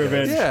those to get black your guys.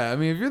 revenge. Yeah, I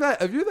mean,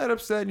 if you're that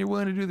upset and you're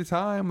willing to do the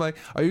time, like,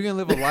 are you gonna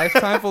live a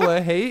lifetime full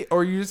of hate, or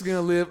are you just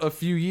gonna live a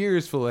few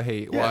years full of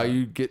hate while Yeah.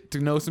 you get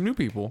to know some new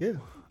people? Yeah.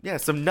 Yeah,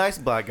 some nice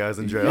black guys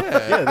in jail.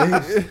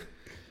 Yeah.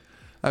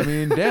 I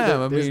mean,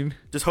 damn. I mean,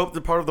 Just hope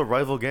they're part of the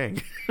rival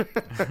gang. Like,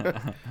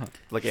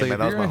 it's hey like, man, if that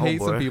was you're my gonna hate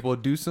some homeboy. people,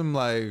 do some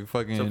like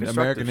fucking Some constructive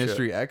American shit.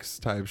 History X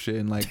type shit,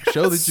 and like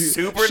show that you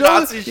Super show,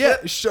 Nazi yeah,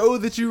 shit? show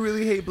that you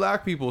really hate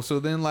black people. So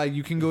then, like,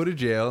 you can go to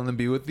jail and then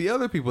be with the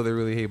other people that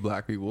really hate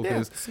black people. Yeah,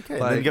 'cause, it's okay.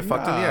 like, Then you get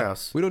fucked in the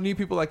ass. We don't need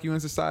people like you in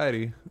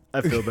society.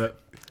 I feel that.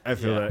 I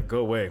feel Yeah. that. Go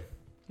away.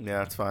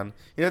 Yeah, it's fine.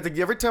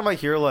 Every time I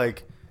hear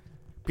like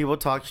people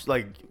talk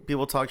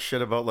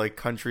shit about like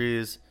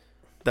countries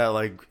that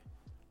like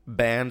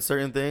ban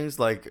certain things,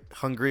 like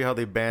Hungary, how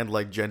they banned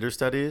like gender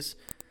studies.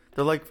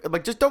 They're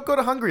like just don't go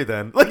to Hungary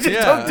then. Like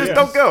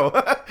don't go.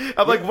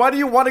 I'm like, why do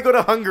you want to go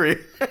to Hungary?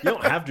 You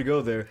don't have to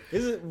go there.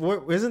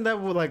 Isn't that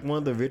like one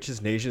of the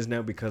richest nations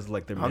now because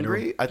like they're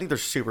Hungary? I think they're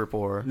super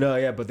poor. No,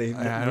 yeah, but they.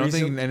 I don't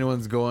think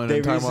anyone's going they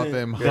and talking about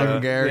recent- them yeah.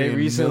 Hungarian They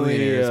recently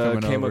millionaires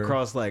coming came over.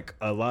 across like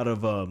a lot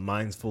of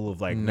mines full of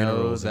like No,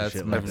 minerals and that's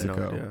shit I like have that. no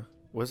Mexico. idea.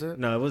 Was it?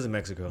 No, it wasn't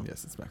Mexico.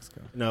 Yes, it's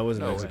Mexico. No, it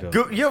wasn't No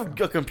Mexico. You have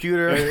a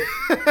computer.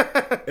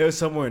 It was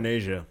somewhere in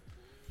Asia.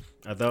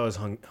 I thought it was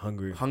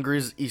Hungary.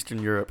 Hungary's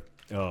Eastern Europe.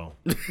 Oh,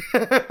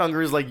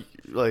 Hungary's like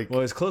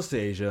well, it's close to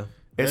Asia.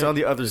 it's right? on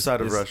the other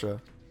side of it's-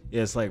 Russia.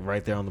 Yeah, it's like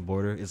right there on the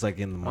border. It's like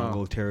in the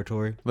Mongol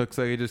territory. Looks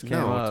like it just came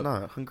No, up. it's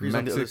not. Hungary's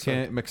on the other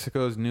side.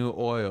 Mexico's new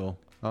oil.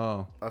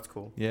 Oh, That's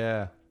cool.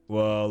 yeah.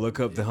 Well, look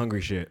up the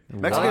hungry shit.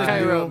 Mexico's Why?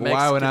 new.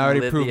 Why when I already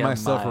Mexican proved lithium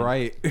myself mine.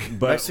 right?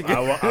 But Mexican- I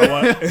want.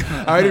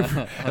 I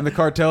already, and the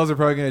cartels are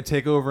probably gonna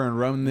take over and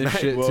run this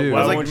shit Well, too. I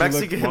was why like, won't you look-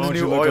 Mexican's why won't new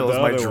you look up oil the is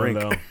my other one,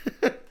 drink.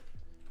 though?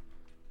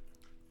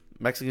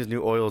 Mexican's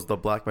new oil is the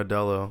Black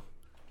Modelo.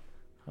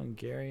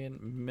 Hungarian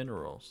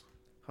minerals.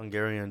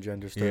 Hungarian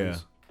gender Yeah,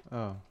 studies.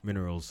 Oh,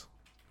 minerals.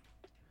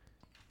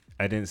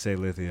 I didn't say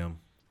lithium.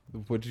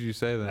 what did you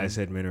say then? I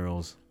said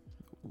minerals.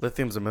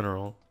 Lithium's a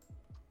mineral.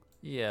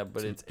 Yeah,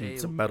 but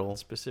It's a metal.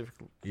 specific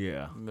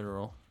Yeah.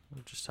 mineral.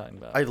 We're just talking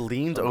about. I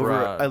leaned A over.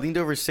 rod. I leaned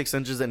over 6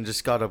 inches and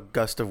just got a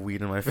gust of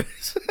weed in my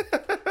face.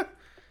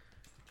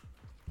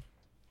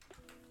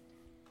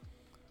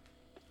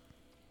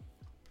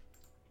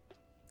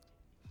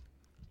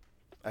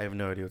 I have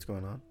no idea what's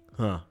going on.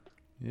 Huh.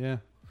 Yeah,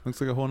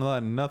 looks like a whole lot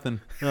of nothing.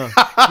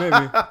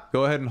 Maybe.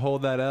 Go ahead and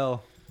hold that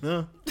L.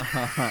 Huh.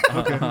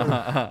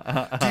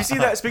 Do you see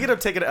that? Speaking of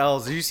taking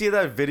L's, did you see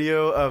that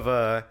video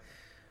of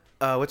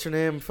what's her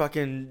name?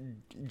 Fucking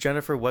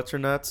Jennifer. What's her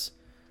nuts?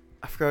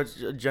 I forgot.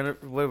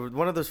 Jennifer.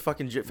 One of those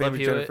fucking famous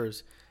Hewitt?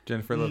 Jennifers.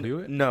 Jennifer Love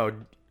Hewitt. No.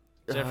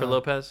 Jennifer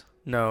Lopez.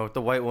 No,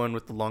 the white one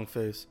with the long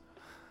face.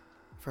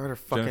 I forgot her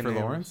fucking Jennifer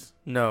name. Lawrence.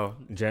 No.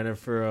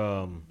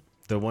 Jennifer,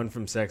 the one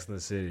from Sex and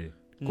the City.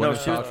 No,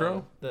 Gwyneth she was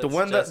Paltrow? the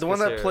one that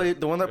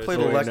played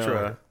Wait,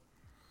 Electra.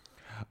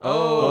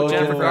 Oh,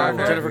 Jennifer no.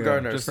 Gardner. Jennifer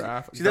Gardner.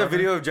 Jennifer See that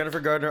video of Jennifer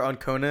Gardner on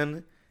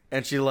Conan,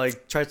 and she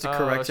like tries to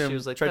correct him. She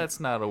was like, tried- "That's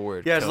not a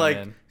word." yeah, it's like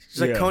Conan."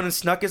 she's like Yeah. Conan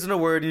snuck isn't a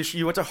word.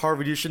 You went to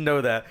Harvard, you should know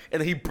that. And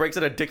then he breaks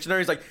out a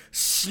dictionary. He's like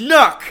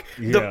snuck,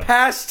 the Yeah.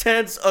 past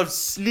tense of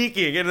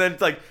sneaking, and then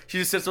like she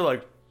just sits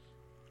there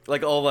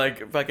like all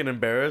like fucking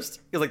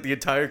embarrassed because like the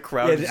entire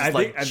crowd is just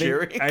like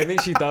cheering. I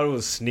think she thought it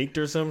was sneaked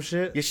or some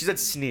shit. Yeah, she said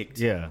sneaked.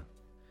 Yeah.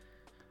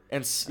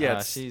 And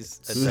yeah,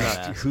 she's a Who's-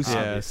 dumbass. who's-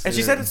 Yes. and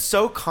she said it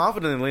so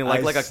confidently, like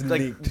I like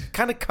sneaked.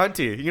 kind of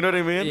cunty. You know what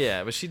I mean?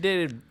 Yeah, but she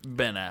dated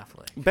Ben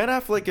Affleck. Ben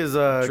Affleck is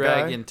a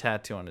Dragon guy.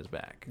 tattoo on his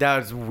back.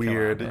 That's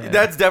weird. man.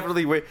 That's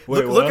definitely weird.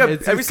 Wait, Look what? up.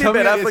 It's have you seen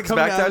Ben coming- it's Affleck's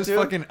coming back out of his tattoo?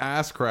 fucking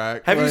ass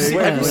crack. Have you Like, seen?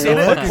 Have you wait, seen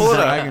what? it? Pull it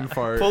Dragon up.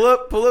 fart. Pull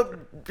up.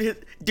 Dude,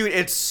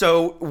 it's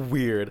so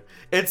weird.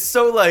 It's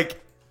so like.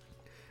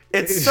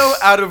 It's so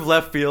out of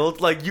left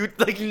field. Like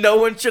no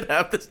one should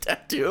have this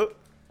tattoo,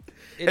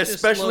 It just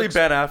especially looks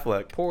Ben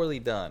Affleck. poorly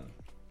done.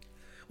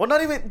 Well,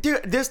 not even,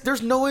 dude.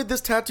 There's no way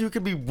this tattoo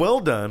could be well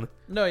done.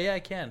 No, yeah, I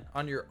can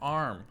on your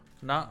arm,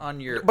 not on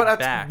your But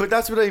back.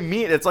 that's what I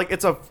mean. It's like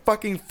it's a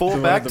fucking The full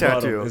one back at the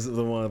bottom. tattoo. This is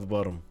the one at the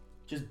bottom.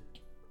 Just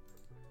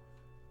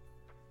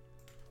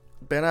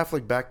Ben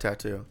Affleck back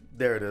tattoo.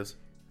 There it is.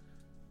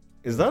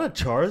 Is that a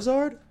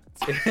Charizard?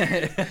 Look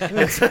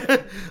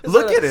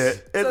at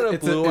it. that a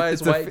It- blue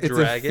eyes white it's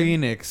dragon? a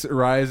phoenix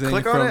rising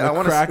Click on from it. I the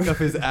wanna crack see- of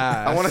his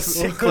ass. I want to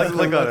see.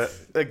 Click on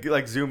it.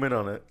 Like zoom in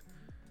on it.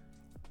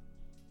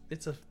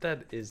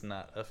 That is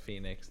not a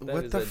phoenix. That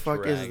What is the a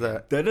fuck is dragon.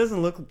 that? That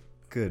doesn't look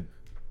good.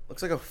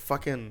 Looks like a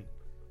fucking.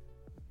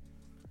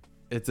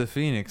 It's a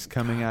phoenix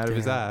coming out of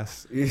his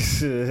ass.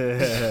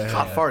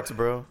 Hot farts,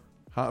 bro.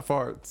 Hot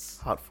farts.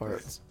 Hot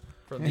farts.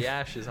 From the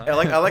ashes, huh? I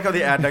like how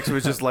the ad next to it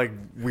was just like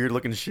weird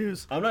looking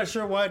shoes. I'm not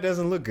sure why it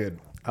doesn't look good.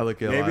 I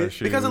look at a Maybe lot of it's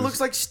shoes. Because it looks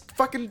like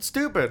fucking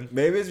stupid.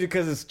 Maybe it's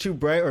because it's too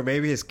bright, or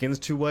maybe his skin's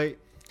too white.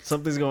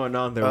 Something's going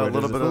on there. A where it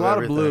little doesn't- bit a lot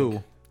of everything.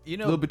 blue. You A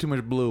know, little bit too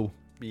much blue.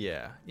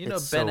 yeah. You know,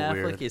 It's Ben so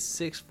Affleck weird. is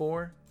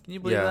 6'4". Can you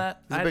believe Yeah.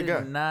 that? He's a I big did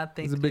guy. not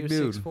think He's a that big he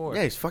was dude. 6'4".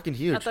 Yeah, he's fucking I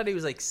huge. thought he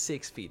was like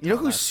 6 feet. You know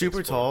tall, who's not super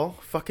 6'4". tall?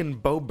 Fucking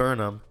Bo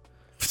Burnham.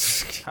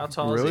 How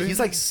tall Really? is he? He's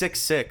like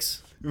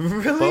 6'6".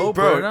 Really? Bo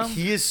Bro, Burnham?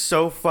 he is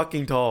so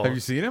fucking tall. Have you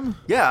seen him?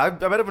 Yeah,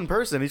 I met him in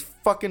person. He's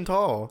fucking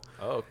tall.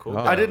 Oh, cool.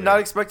 Oh, I did not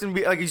expect him to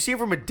be like. You see him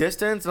from a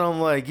distance, and I'm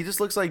like, he just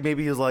looks like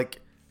maybe he's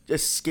like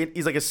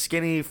he's like a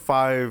skinny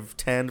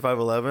 5'10",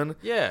 5'11".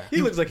 Yeah.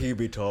 He looks like he'd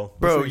be tall.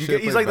 Bro, like he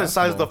should've he's played like the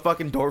size of the basketball.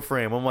 fucking door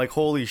frame. I'm like,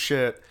 holy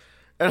shit.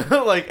 And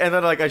and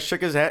then I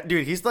shook his hand,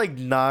 dude. He's like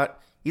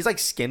he's like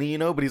skinny, you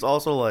know, but he's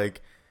also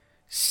like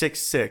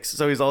 6'6".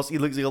 So he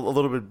looks like a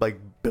little bit like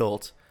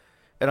built.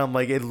 And I'm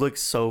like, it was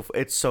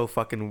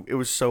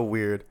so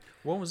weird.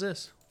 When was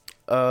this?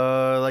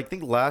 Like I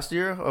think last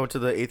year I went to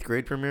the 8th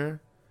grade premiere,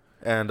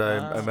 and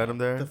I met him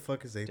What there. the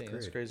fuck is 8th Dang,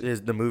 that's grade? crazy.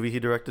 Is the movie he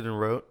directed and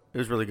wrote? It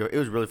was really good. It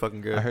was really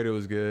fucking good. I heard it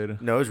was good.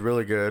 No, it was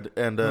really good.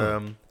 And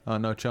Oh,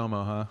 no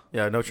chomo, huh?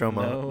 yeah, no chomo,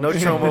 No no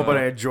chomo, chomo. but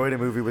I enjoyed a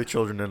movie with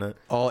children in it.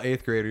 All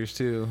 8th graders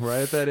too,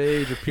 right at that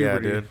age of Yeah,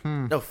 puberty.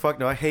 dude. No, fuck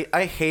no. I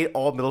hate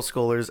all middle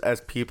schoolers as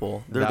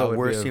people. They're That the would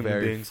worst be a human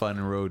very beings. fun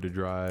road to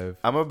drive.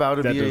 I'm about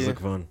to That be. does look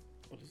fun.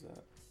 What is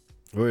that?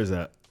 Where is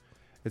that?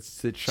 It's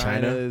to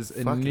China? China's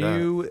a Fuck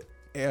new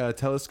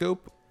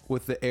telescope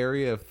with the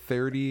area of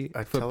 30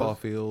 A football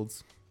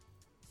fields.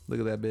 Look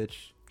at that bitch.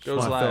 Just Goes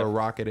wanna throw a live.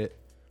 rock at it.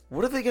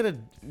 What are they gonna?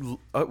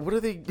 What are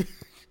they?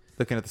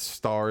 Looking at the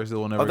stars that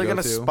we'll never Are they go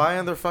gonna to. spy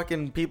on their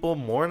fucking people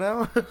more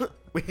now?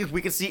 we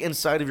can see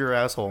inside of your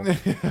asshole.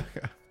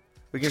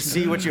 We can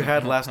see what you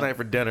had last night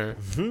for dinner.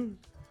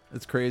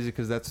 It's crazy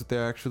because that's what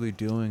they're actually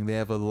doing. They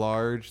have a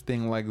large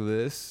thing like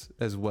this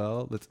as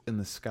well that's in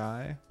the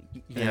sky.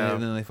 Yeah.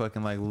 And then they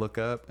fucking like look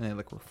up and it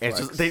like And reflects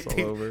it's just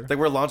all over. like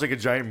we're launching a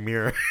giant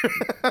mirror.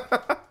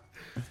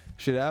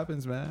 Shit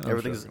happens, man. I'm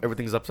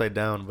Everything's upside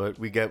down, but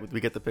we get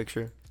the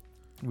picture.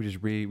 We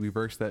just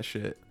reverse that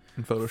shit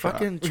in Photoshop.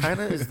 Fucking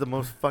China is the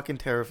most fucking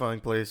terrifying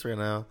place right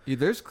now. Yeah,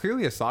 there's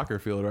clearly a soccer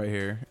field right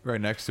here,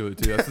 right next to it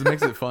too. That's what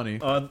makes it funny.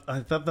 I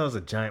thought that was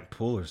a giant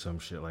pool or some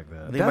shit like I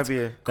that. think That's it might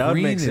be a That would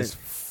Green make as sense.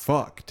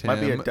 fuck, Tim. might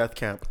be a death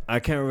camp. I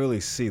can't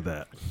really see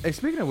that Hey,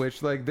 speaking of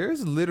which, like,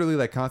 there's literally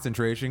like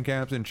concentration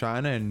camps in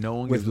China, and no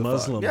one with gives a fuck.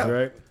 Muslims, Yeah.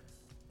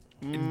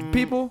 right?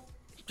 People.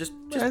 Just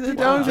I people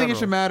don't in think it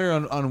should general. matter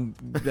on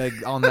like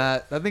on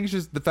that. I think it's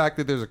just the fact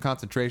that there's a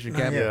concentration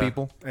camp Yeah. of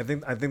people. I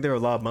think there are a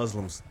lot of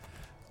Muslims.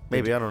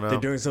 Maybe I don't know. They're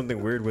doing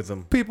something weird with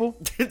them. People.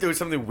 Doing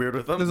something weird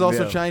with them. There's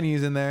also Yeah.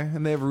 Chinese in there,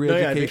 and they have No, yeah, I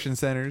think- re-education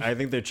centers. I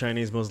think they're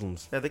Chinese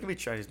Muslims. Yeah, they can be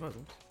Chinese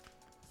Muslims.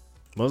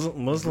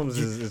 Muslims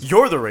is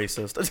You're the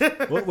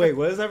racist. wait,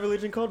 what is that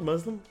religion called?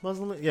 Muslim?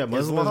 Yeah,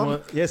 Muslim. Islam? Is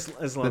one, yes,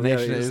 the Islam. Yeah,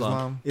 Nation of it's,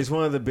 Islam. it's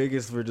one of the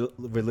biggest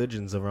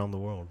religions around the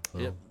world. So.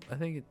 Yep. I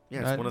think it, Yeah,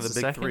 it's one of the It's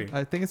big the second? three.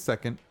 I think it's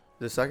second.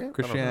 The second? I don't know.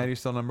 Christianity's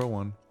still number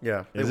one.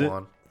 Yeah, they Is it?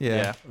 won. Yeah.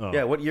 yeah. Oh.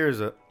 Yeah, what year is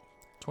it?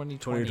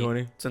 2020.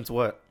 2020. Since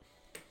what?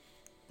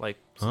 Like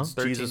Huh?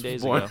 13 Jesus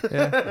days was born. ago.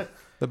 Yeah.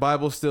 The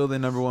Bible's still the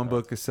number one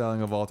book is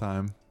selling of all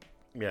time.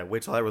 Yeah,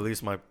 wait till I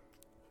release my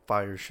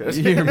fire shit.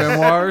 Your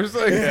memoirs,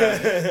 like,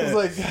 it's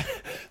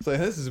like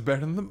this is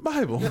better than the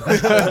Bible.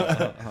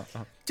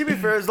 To be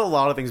fair, there's a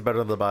lot of things better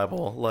than the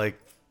Bible, like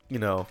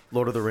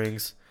Lord of the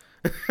Rings.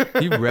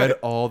 You read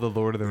all the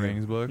Lord of the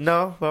Rings books?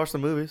 No, I watched the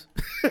movies.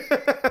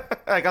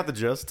 I got the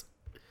gist.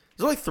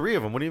 There's only 3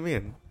 of them. What do you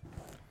mean?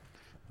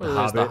 Well,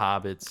 there's the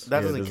Hobbits. That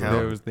Yeah, doesn't there's count.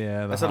 There was the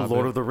I said Hobbit.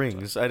 Lord of the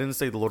Rings. I didn't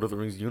say the Lord of the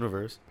Rings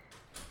universe.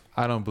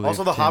 I don't believe.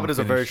 Also, The Tim Hobbit is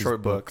a very finished his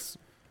short book. books.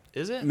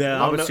 Is it? Yeah,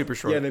 Hobbit's no- super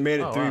short. Yeah, they made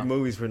it Oh, 3 wow.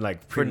 movies for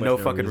like For pretty no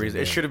much fucking reason.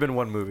 yeah. It should have been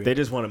one movie. They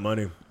just wanted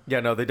money. Yeah,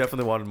 no, they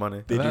definitely wanted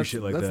money. They do That's-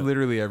 shit like that's that.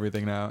 literally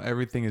everything now.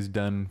 Everything is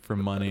done for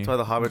money. That's why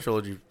the Hobbit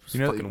trilogy is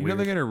You know, fucking you weird.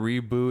 know they're gonna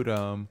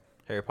reboot.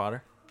 Harry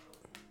Potter?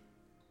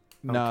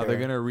 don't No, they're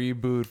care. gonna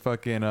reboot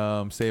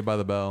fucking Saved by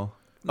the Bell.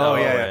 Oh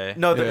yeah, way. yeah.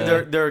 No,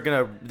 Yeah. they're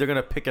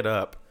gonna pick it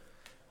up.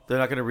 They're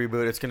not gonna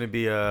reboot. It's gonna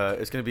be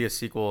a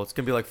sequel. It's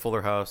gonna be like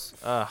Fuller House.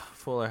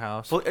 Fuller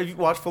House. Have you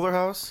watched Fuller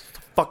House? It's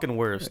the fucking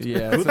worst.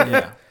 Yeah, Who, it's-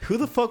 Yeah. who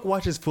the fuck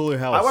watches Fuller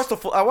House?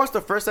 I watched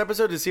the first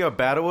episode to see how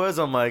bad it was.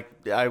 I'm like,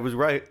 I was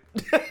right.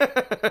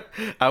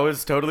 I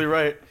was totally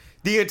right.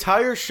 The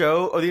entire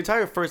show, or the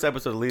entire first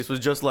episode at least, was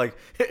just like,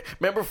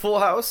 remember Full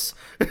House?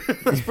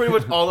 That's pretty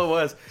much all it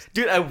was.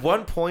 Dude, at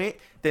one point,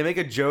 they make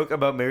a joke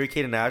about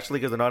Mary-Kate and Ashley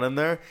because they're not in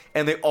there,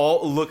 and they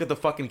all look at the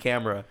fucking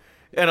camera.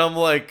 And I'm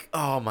like,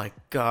 oh my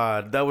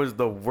god, that was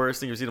the worst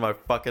thing you've seen in my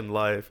fucking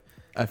life.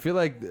 I feel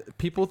like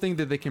people think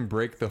that they can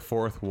break the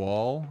fourth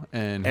wall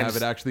and have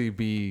it actually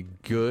be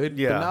good.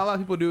 Yeah. But not a lot of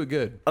people do it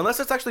good. Unless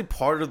it's actually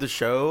part of the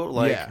show,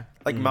 like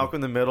Yeah. Malcolm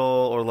in the Middle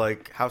or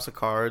like House of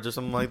Cards or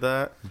something like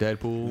that.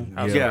 Deadpool.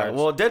 House of Yeah, Cards.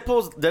 well,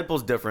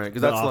 Deadpool's different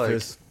because The that's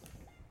Office.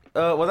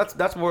 like,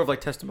 that's more of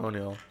like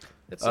testimonial.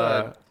 It's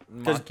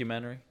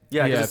Mockumentary.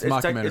 Yeah, Yeah, 'cause it's it's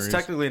mockumentaries.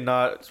 technically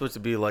not supposed to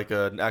be like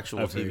an actual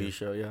I TV figured.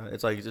 show. Yeah,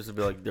 it's like just to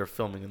be like they're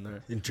filming in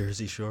there. In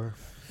Jersey Shore.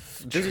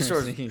 Jersey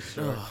Shore.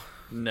 Shore.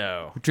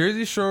 No.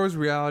 Jersey Shore's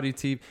reality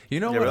TV. You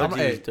know Yeah, what?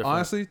 reality TV is different.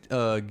 Honestly,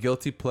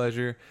 guilty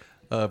pleasure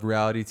of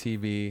reality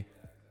TV.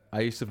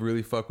 I used to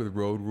really fuck with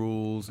Road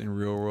Rules and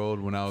Real World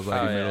when I was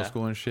like Oh, in middle yeah.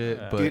 school and shit.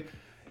 Yeah. But Dude,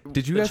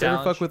 did you The guys ever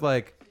Challenge? fuck with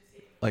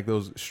like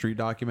those street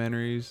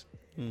documentaries?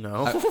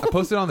 No. I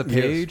posted on the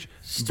page.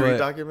 Street but-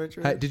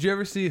 documentary. Hey, did you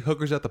ever see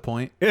Hookers at the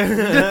Point No,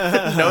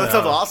 that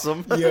sounds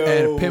awesome.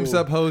 and Pimps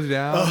Up, Hoes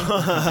Down?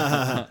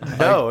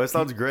 No, it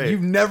sounds great.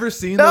 You've never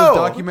seen No.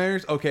 those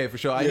documentaries? Okay, for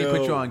sure. I need to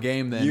put you on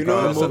game then. You bro.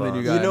 know, That's something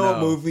you you gotta know know. what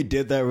movie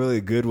did that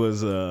really good was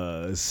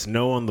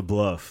Snow on the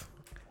Bluff.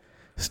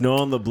 Snow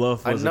on the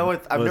Bluff. I Was know a,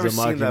 it. I've was never a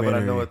seen that, but I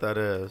know mockumentary. what that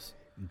is.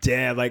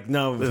 Damn, like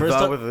no. With, First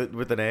time,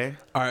 with an A.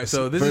 All right,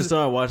 so this first is time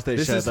I watched that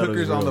this shit, I is thought it was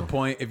Hookers on the real.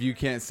 Point. If you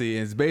can't see,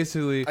 it's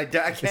basically I it's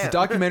a can't.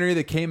 documentary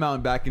that came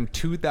out back in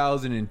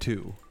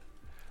 2002.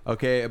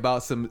 Okay,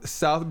 about some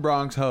South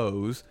Bronx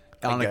hoes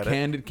on a get it.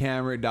 candid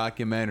camera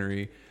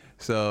documentary.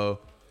 So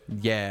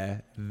yeah,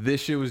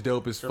 this shit was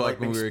dope as They're, fuck like,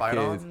 when we being were spied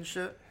on kids. and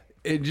shit.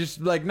 It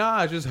just like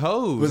it's just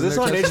hoes. Was and this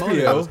their on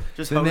testimonials. HBO?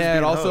 Just Then hoes they had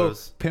being also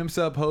hoes. Pimps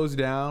Up, Hoes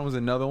Down was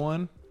another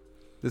one.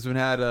 This one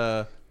had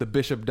the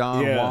Bishop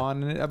Don Yeah.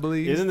 Juan in it, I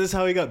believe. Isn't this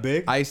how he got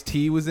big?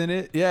 Ice-T was in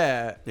it.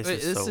 Yeah. Wait, This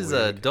this so is a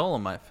weird.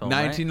 Dolomite film,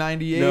 right?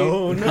 1998.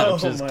 no, no, I'm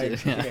just my kidding.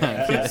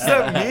 God. What's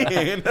that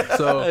mean?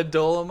 So A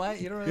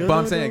Dolomite? You don't remember? but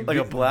I'm saying Like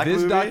a black this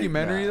movie?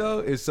 documentary Nah. though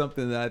is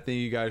something that I think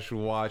you guys should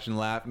watch and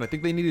laugh. And I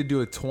think they need to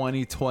do a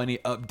 2020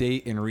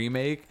 update and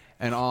remake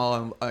and all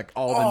the new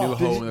Oh,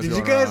 hoes. did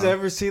you guys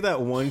ever see that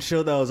one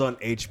show that was on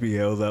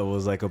HBO that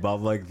was like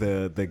about like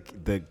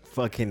the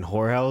fucking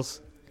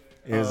whorehouse?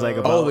 It was like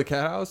about the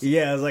Cat House?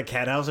 yeah, it was like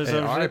Cat House or Hey,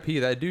 something. R.I.P.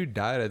 That dude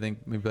died. I think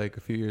maybe like a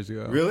few years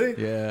ago. Really?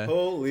 Yeah.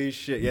 Holy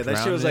shit! Yeah, that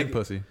shit Drowned was in like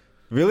pussy.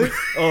 really.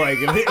 Oh my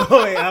god!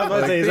 Oh wait, I was about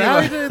to say, is that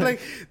how he did? Like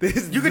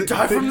this? You could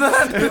die from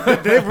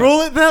that. They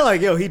rule it that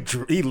like yo, he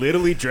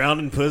literally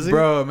drowned in pussy.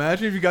 Bro,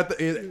 imagine if you got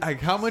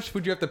like how much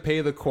would you have to pay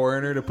the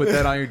coroner to put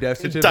that on your death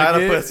certificate?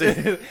 Died of pussy.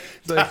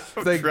 it's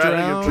like Drowning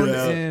in drowned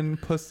pussy. in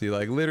pussy,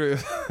 like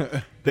literally.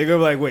 They go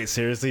like, wait,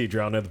 seriously, he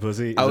drowned in the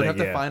pussy? He's I would like, have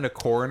to yeah. find a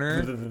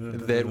coroner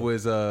that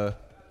was a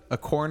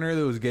coroner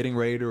that was getting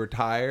ready to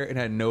retire and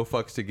had no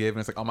fucks to give.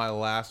 And it's like on my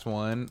last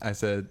one, I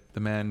said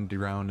the man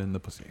drowned in the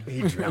pussy.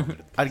 He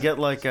drowned. I'd get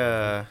like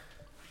oh,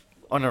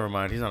 never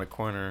mind. He's not a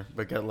corner,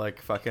 but get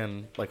like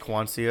fucking like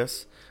Juan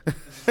Cias.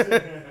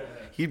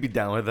 He'd be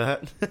down with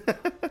that.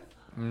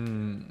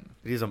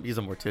 He's a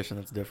mortician.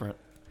 That's different.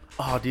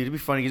 Oh, dude, it'd be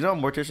funny. You know how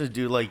morticians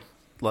do like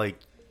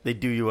they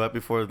do you up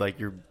before like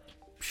you're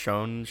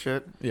shown and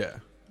shit. Yeah.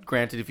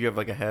 Granted, if you have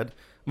like a head,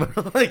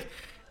 but like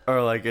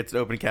or like it's an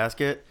open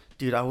casket,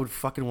 dude, I would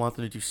fucking want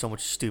them to do so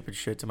much stupid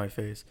shit to my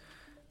face.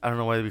 I don't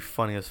know why it'd be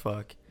funny as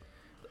fuck.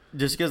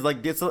 Just because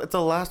like it's a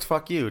last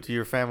fuck you to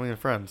your family and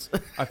friends.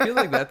 I feel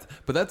like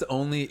that's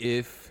only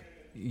if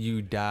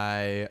you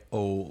die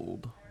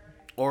old.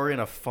 Or in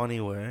a funny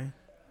way.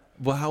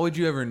 Well, how would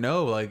you ever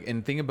know? Like,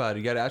 and think about it.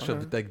 You got to ask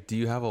yourself, like, do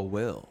you have a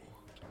will?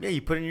 Yeah,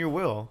 you put it in your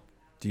will.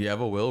 Do you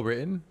have a will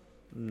written?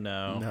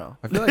 No. No.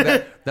 I feel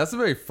like that's a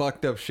very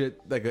fucked up shit.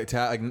 Like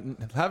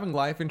having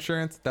life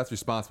insurance, that's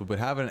responsible, but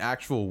having an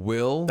actual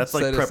will, That's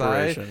like set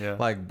preparation, aside, yeah.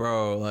 Like,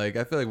 bro, like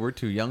I feel like we're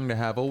too young to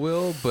have a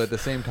will, but at the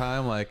same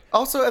time, like,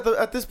 Also,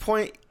 at this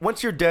point,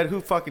 once you're dead,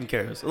 who fucking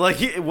cares? Like,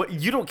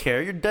 you don't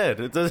care. You're dead.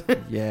 It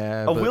doesn't.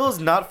 yeah, A but will is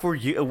not for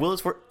you. A will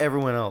is for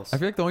everyone else. I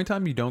feel like the only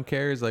time you don't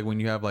care is like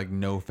when you have like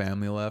no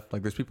family left.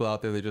 Like, there's people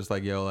out there that just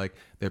like, yo, like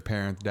their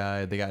parents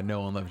died, they got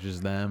no one left,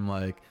 just them.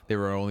 Like, they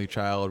were an only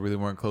child, really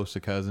weren't close to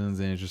cousins,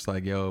 and it's just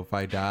like, yo, if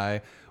I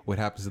die, what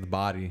happens to the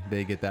body?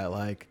 They get that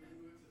like,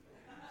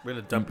 We're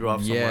gonna dump you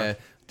off yeah, somewhere.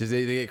 does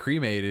they get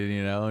cremated?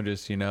 You know,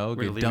 just We're gonna get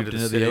leave you dumped to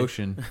into the the city.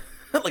 ocean.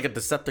 Like a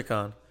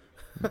Decepticon.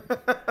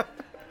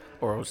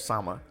 Or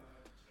Osama.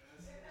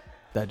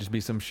 That'd just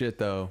be some shit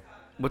though.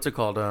 What's it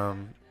called? What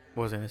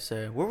was I gonna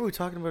say? What were we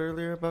talking about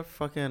earlier about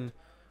fucking?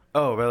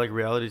 Oh, about like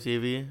reality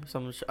TV.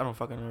 Something. I don't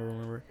fucking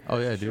remember. Oh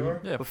yeah,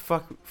 dude. Yeah. But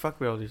fuck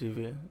reality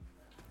TV.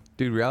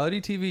 Dude, reality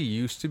TV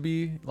used to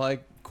be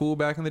like cool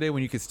back in the day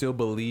when you could still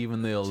believe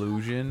in the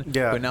illusion.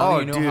 Yeah. But now Oh,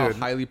 that you know how dude.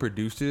 highly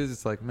produced it is,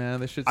 it's like,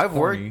 man, this shit's I've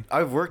corny.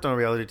 worked on a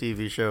reality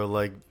TV show.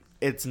 Like,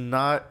 it's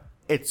not.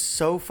 It's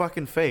so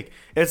fucking fake.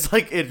 It's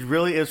like it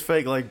really is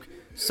fake. Like,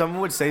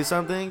 someone would say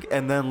something,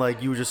 and then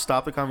like you would just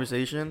stop the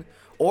conversation,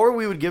 or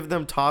we would give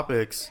them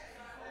topics,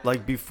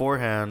 like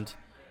beforehand,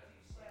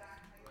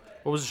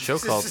 What was the show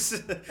called?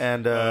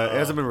 and it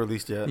hasn't been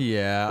released yet.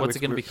 Yeah. What's it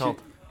gonna be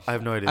called? I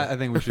have no idea. I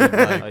think we should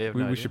like, Oh, you have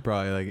we no idea? should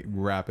probably like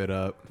wrap it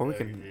up. or we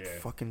can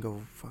fucking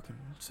go fucking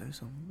say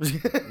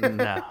something.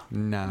 No.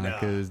 Nah,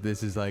 because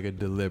this is like a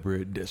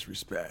deliberate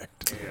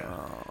disrespect.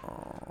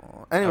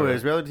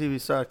 Anyways, reality TV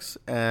sucks.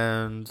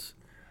 And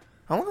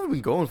how long have we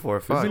been going for?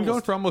 It's Fuck. been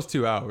going for almost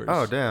 2 hours.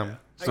 Oh damn.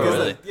 So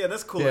Really? Yeah,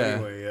 that's cool Yeah.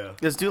 anyway, yeah.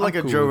 Let's do like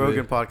I'm a cool Joe with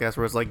Rogan it. podcast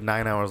where it's like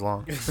 9 hours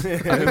long. it's like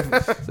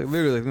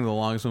literally, I think the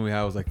longest one we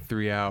had was like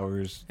 3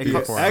 hours. It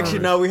costs- 4 Actually,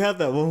 hours. no, we had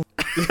that one.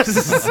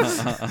 He's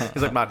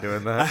like, I'm not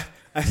doing that.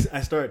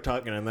 I started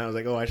talking and I was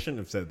like, oh, I shouldn't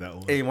have said that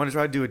one. Hey, you want to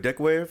try to do a dick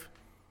wave?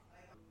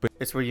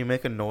 It's where you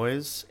make a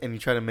noise and you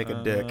try to make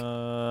a dick.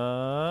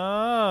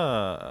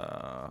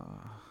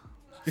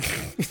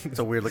 It's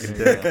a weird looking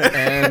dick.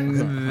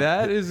 And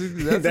that's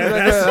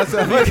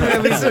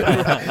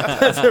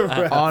a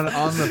wrap. on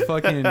the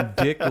fucking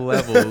dick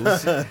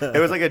levels. It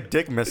was like a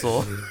dick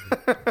missile.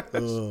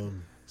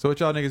 So what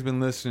y'all niggas been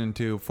listening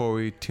to before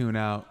we tune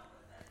out?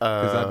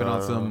 Because I've been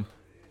on some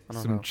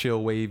know.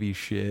 chill wavy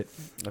shit.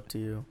 Up to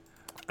you.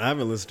 I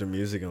haven't listened to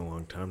music in a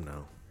long time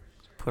now.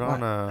 Put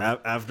on a.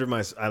 After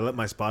I let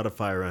my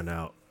Spotify run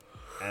out,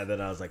 and then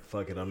I was like,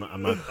 "Fuck it, I'm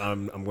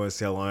going to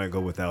see how long I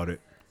go without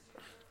it."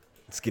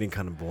 It's getting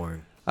kind of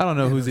boring. I don't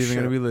know who's no even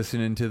shit. going to be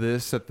listening to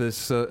this at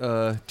this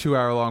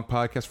 2-hour-long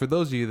podcast. For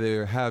those of you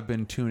that have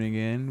been tuning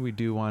in, we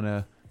do want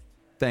to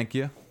thank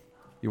you.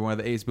 You're one of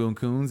the Ace Boone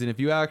Coons, and if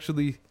you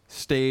actually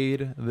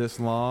stayed this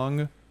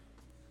long,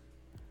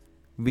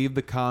 leave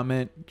the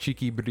comment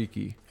cheeky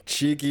breeky.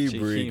 Cheeky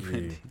Cheeky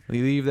breeky.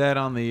 Leave that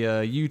on the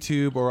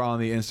YouTube or on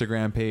the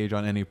Instagram page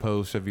on any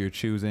post of your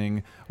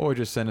choosing, or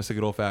just send us a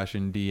good old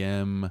fashioned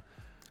DM.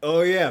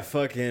 Oh yeah,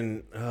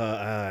 fucking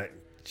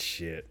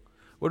shit.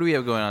 What do we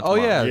have going on Oh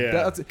tomorrow?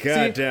 yeah, Yeah,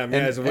 goddamn.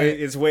 Yeah,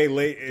 it's way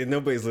late and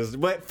nobody's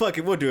listening. But fuck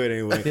it, we'll do it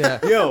anyway. Yeah.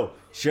 Yo,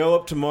 show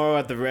up tomorrow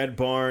at the Red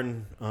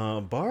Barn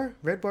bar.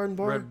 Red Barn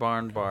bar. Red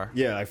Barn Bar.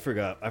 Yeah, I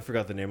forgot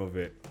the name of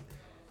it.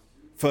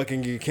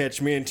 Fucking, you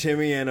catch me and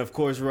Timmy, and of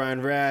course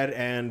Ryan Rad,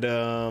 and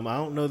I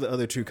don't know the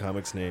other two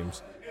comics'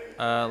 names.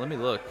 Let me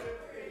look.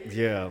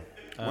 Yeah,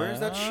 Where's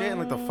that shit in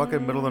like the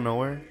fucking middle of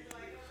nowhere?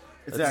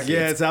 It's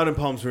it's out in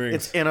Palm Springs.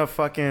 It's in a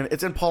fucking.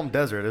 It's in Palm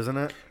Desert, isn't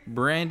it?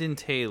 Brandon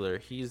Taylor,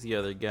 he's the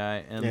other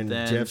guy, and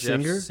then Jeff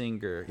Singer?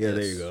 Singer. yeah,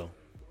 there yes. you go.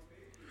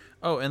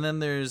 Oh, and then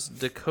there's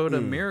Dakota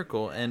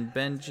Miracle and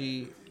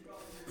Benji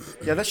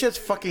Yeah, that shit's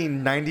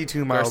fucking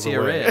 92 miles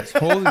Garcia away. Reyes.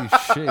 Holy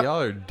shit,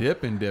 y'all are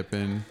dipping.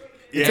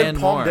 It's And in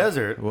Palm more.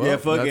 Desert. Well, Yeah,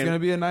 that's fucking- gonna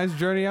be a nice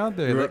journey out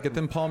there. Ru- Like, get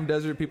them Palm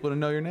Desert people to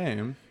know your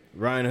name.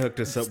 Ryan hooked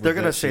us up. They're with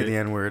gonna that say shit. the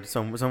N word.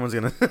 Someone's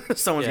gonna.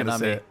 Someone's Yeah, gonna not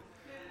say me. it.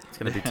 It's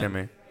gonna be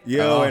Timmy.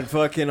 Yo, Oh. and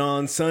fucking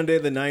on Sunday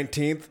the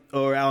 19th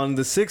or on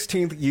the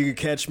 16th, you can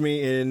catch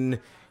me in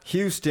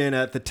Houston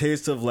at the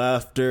Taste of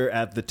Laughter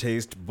at the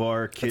Taste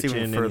Bar even Kitchen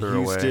in further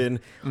away. Houston.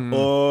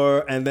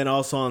 And then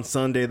also on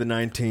Sunday the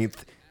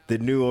 19th,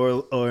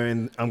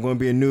 I'm going to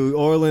be in New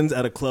Orleans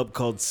at a club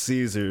called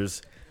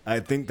Caesars. I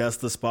think that's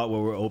the spot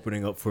where we're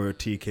opening up for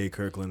TK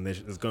Kirkland.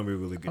 It's going to be a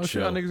really good Oh shit, show.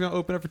 y'all niggas gonna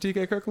open up for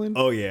TK Kirkland?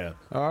 Oh yeah.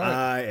 All right.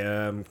 I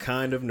am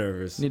kind of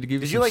nervous. Need to give you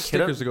Did some you, like,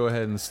 hit up- stickers to go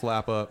ahead and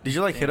slap up. Did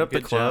you like hit Yeah, up the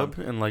good club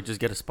job. and like just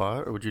get a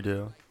spot, or what'd you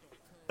do?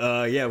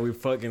 Yeah, we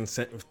fucking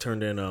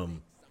turned in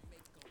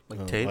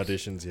Like tapes?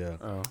 auditions, yeah.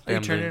 Oh, Oh, you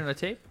damn, turned they, it in a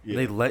tape?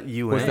 they let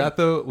you Was in. that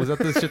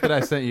the shit that I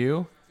sent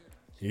you?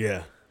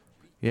 Yeah.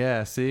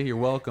 Yeah, see, you're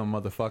welcome,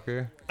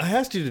 motherfucker. I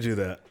asked you to do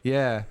that.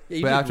 Yeah, Yeah,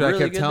 you but did after really I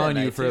kept good that telling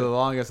you night, for too. the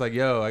longest, like,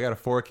 yo, I got a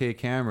 4K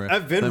camera.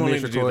 I've been Let me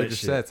wanting to do record that your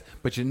shit. sets,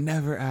 but you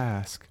never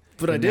ask.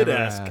 But You I did never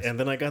ask, and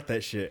then I got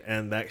that shit,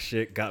 and that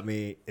shit got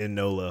me in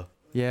NOLA.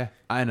 Yeah,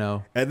 I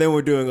know. And then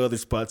we're doing other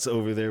spots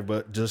over there,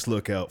 but just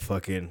look out,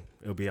 fucking,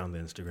 it'll be on the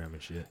Instagram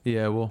and shit.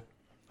 Yeah, well,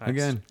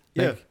 again,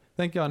 Yeah.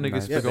 thank y'all niggas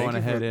Nice. for Yeah, going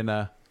thank you ahead for-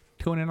 and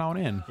tuning on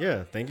in.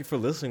 Yeah, thank you for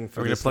listening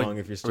for Are we this gonna plug? long.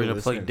 If you're Are still we gonna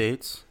listening, plug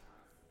dates?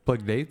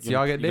 Plug dates. You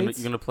Y'all gonna- get you gonna- dates?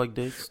 You gonna plug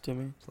dates,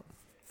 Timmy?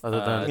 Other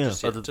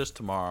than Just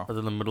tomorrow. other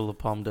than the middle of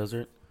Palm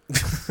Desert.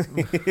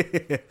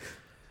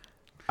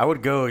 I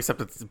would go,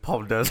 except it's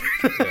Palm Desert.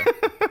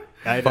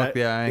 Fuck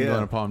yeah, I ain't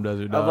going to Palm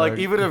Desert, dog. I'm like,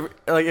 even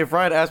if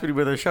Ryan asked me to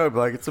be there show, I'd be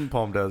like, it's in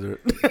Palm Desert.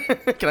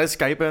 Can I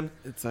Skype in?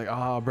 It's like,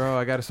 oh, bro,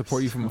 I got to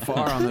support you from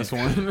afar on this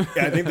one.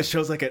 Yeah, I think the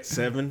show's like at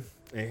 7.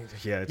 Yeah,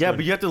 it's Yeah, like-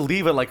 but you have to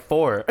leave at like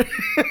 4.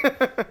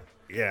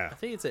 yeah. I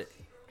think it's it.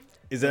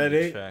 Is that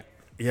it? Check.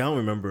 Yeah, I don't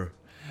remember.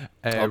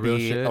 Hey, real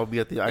shit. I'll be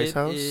at the Ice It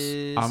House.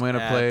 is I'm gonna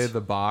at- play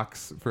the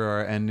box for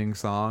our ending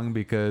song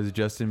because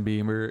Justin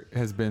Bieber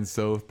has been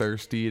so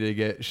thirsty to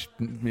get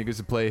niggas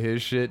to play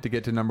his shit to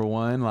get to number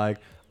 1. Like,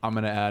 I'm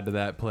gonna add to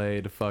that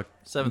play to fuck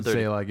 7:30.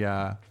 say like,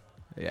 yeah.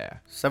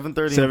 7:30.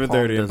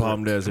 7:30 in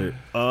Palm Desert.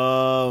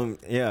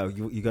 Yeah,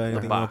 you got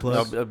anything you want to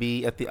plug? I'll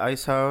be at the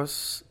Ice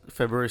House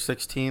February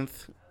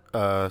 16th.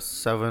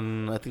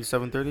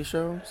 7:30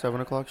 show,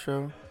 7:00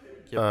 show.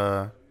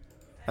 Yep.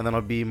 And then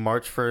I'll be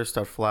March 1st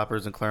at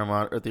Flappers in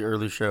Claremont at the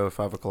early show at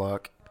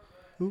 5:00.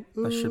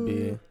 That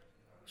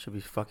should be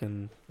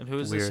fucking And who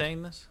is weird. this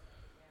saying this?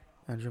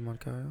 Andrew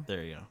Moncayo.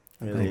 There you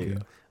go. Yeah, Thank you.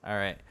 All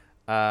right.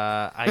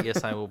 I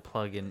guess I will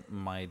plug in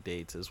my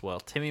dates as well.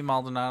 Timmy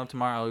Maldonado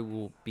tomorrow. I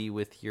will be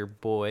with your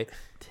boy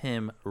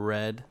Tim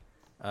Red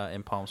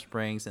in Palm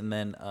Springs, and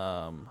then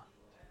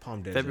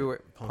Palm Desert. February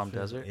Palm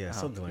Desert. Yeah, Oh,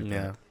 something like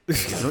Yeah.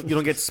 that. you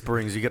don't get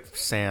springs, you get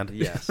sand.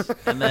 Yes.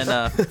 And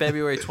then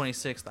February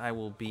 26th, I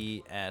will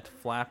be at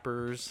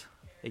Flappers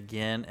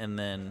again, and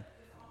then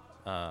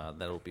that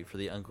will be for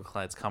the Uncle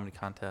Clyde's Comedy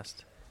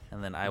Contest.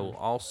 And then I will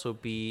also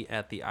be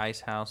at the Ice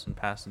House in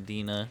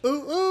Pasadena.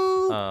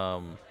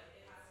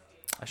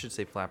 I should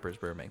say Flappers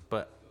Burbank,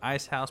 but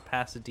Ice House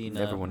Pasadena,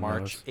 Everyone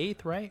March knows.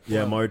 8th, right?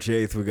 Yeah, March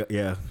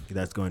 8th.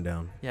 That's going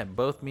down. Yeah,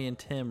 both me and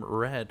Tim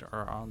Red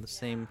are on the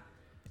same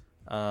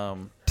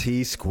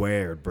T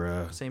squared,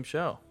 bruh. same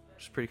show,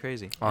 which is pretty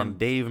crazy. On And-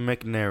 Dave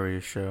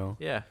McNary's show.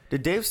 yeah,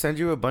 Did Dave send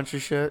you a bunch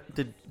of shit?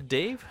 Did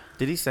Dave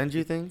he send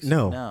you things?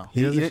 No. No.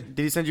 He doesn't.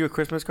 Did he send you a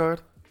Christmas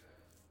card?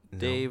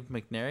 Dave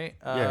McNary.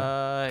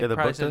 Yeah. He Yeah, the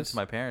probably book sent it does? to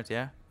my parents.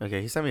 Yeah.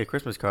 Okay, he sent me a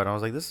Christmas card. And I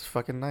was like, this is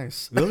fucking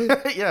nice. Really?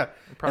 Yeah.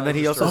 Probably And then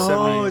he just also sent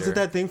Oh, me. is it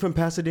that thing from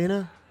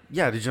Pasadena?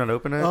 Yeah, did you not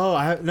open it? Oh,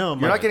 You're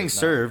not getting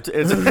served.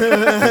 It's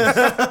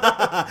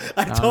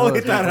I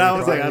totally thought I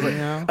was like, I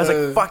was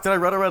like, fuck, did I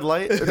run a red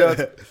light?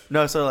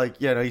 No, so like,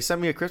 yeah, no, he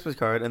sent me a Christmas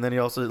card, and then he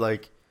also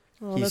like,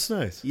 oh, that's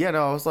nice. yeah,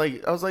 no, I was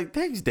like,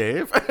 thanks,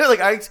 Dave.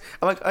 I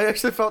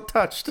actually felt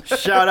touched.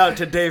 Shout out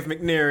to Dave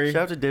McNary.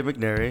 Shout out to Dave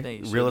McNary,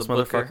 Thanks. You're realest the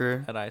booker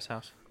motherfucker. at Ice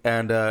House.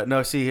 And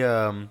no, see,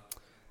 and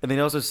then he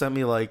also sent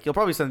me like, he'll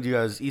probably send you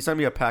guys. He sent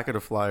me a packet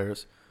of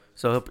flyers,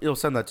 so he'll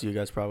send that to you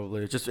guys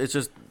probably. It's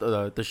just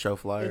the show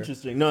flyer.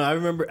 Interesting. No, I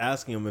remember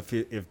asking him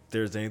if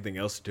there's anything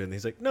else to do, and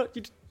he's like, "No,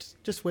 you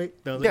just wait."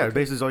 No, I was Yeah, like,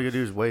 basically all you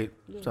do is wait.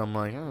 So I'm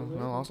like, oh,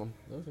 well, awesome.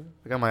 okay.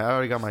 I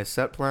already got my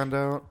set planned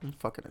out. I'm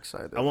fucking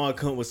excited. I want to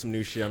come up with some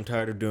new shit. I'm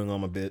tired of doing all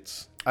my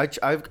bits. I've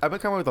been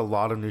coming up with a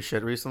lot of new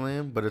shit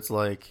recently, but it's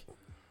like,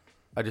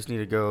 I just need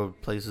to go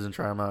places and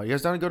try them out. You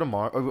guys down to go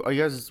tomorrow? What are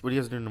you guys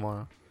doing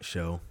tomorrow?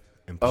 Show.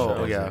 And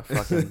Oh yeah,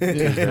 fucking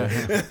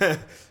Tuesday.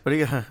 What do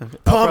you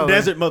got? Palm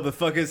Desert,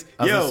 motherfuckers.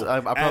 I was Yo, just-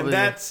 I'll probably- and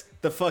that's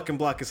the fucking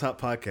Block is Hot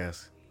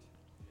podcast.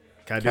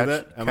 Can I do Catch-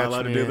 that? Am I catch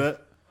allowed to me- do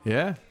that?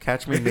 Yeah.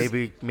 Catch me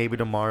maybe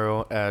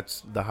tomorrow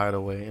at the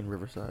Hideaway in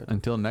Riverside.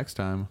 Until next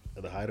time.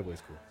 The Hideaway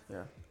School.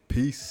 Yeah.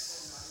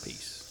 Peace.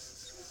 Peace.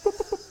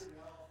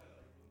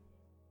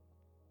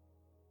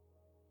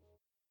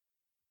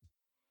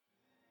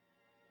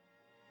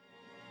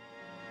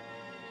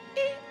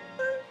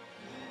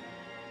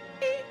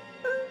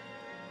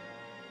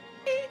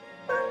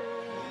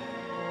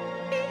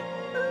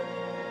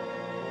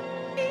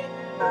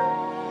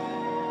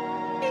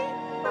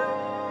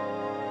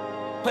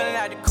 Pulling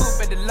out the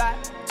coupe at the lot.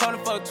 Told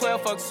him fuck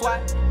 12, fuck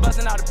SWAT.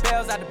 Busting all the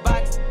bells out the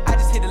box. I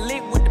just hit a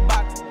lick with the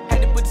box.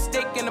 Had to put the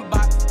stick in the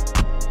box.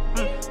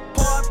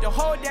 Pour up the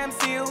whole damn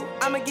seal.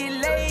 I'ma get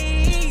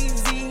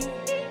lazy.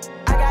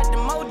 I got the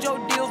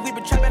mojo deals. We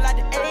been trapping like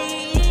the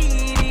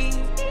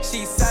 80s.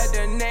 She said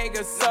the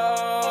nigga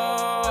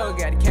so.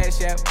 Got the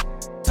cash out.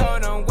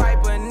 Told him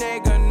wipe a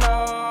nigga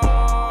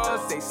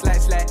no. Say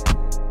slash slash.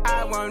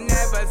 I won't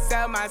never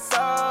sell my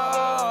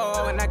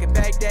soul. And I can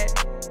back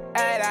that.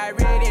 And I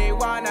really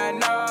wanna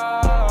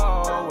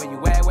know where you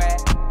at, where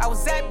I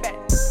was at back,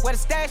 where the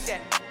stash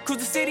at. Cruise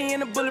the city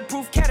in a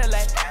bulletproof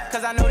Cadillac.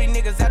 Cause I know these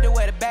niggas out there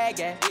where the bag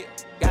at.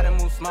 Gotta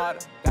move smarter,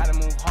 gotta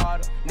move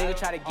harder. Nigga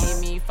try to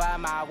give me 5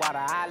 mile water.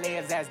 I lay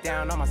his ass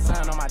down on my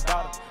son, on my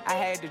daughter. I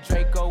had the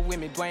Draco with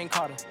me, Dwayne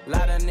Carter.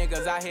 Lot of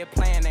niggas out here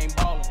playing, ain't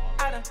ballin'.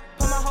 I done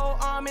put my whole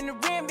arm in the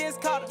rim, Vince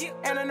Carter.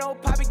 And I know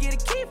Poppy get a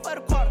key for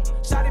the quarter.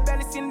 Shawty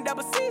barely seen the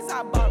double C's,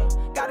 I bought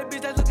her. Got a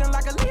bitch that's looking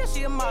like a Leah,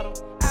 she a model.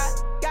 I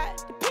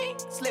got the pink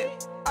slip,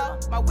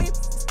 my whip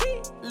is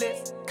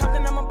keyless.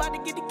 Compton, I'm about to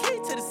get the key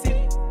to the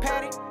city.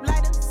 Patty,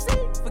 light up, see,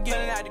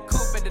 forgetting out the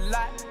coupe at the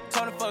lot.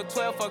 Told him fuck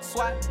 12, fuck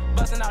SWAT.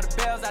 Busting all the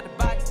bells out the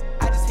box.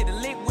 I just hit a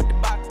lick with the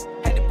box.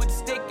 Had to put the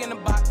stick in the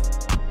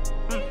box.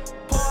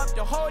 Pour up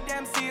the whole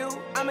damn seal.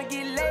 I'ma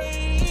get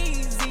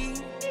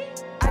lazy.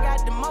 I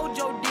got the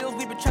mojo deals.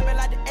 We been trapping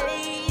like the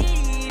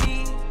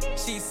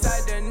 80s. She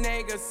said the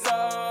nigga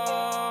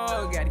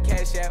so. Got the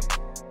cash out.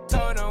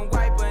 Told him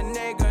wipe a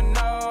nigga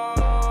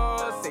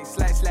no. Say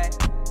slash slash.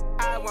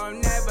 I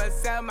won't never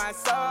sell my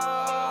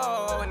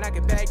soul. And I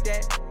can back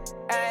that.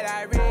 And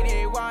I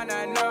really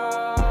wanna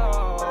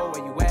know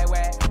where you at,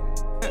 where?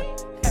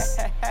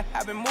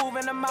 I've been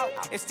moving them out.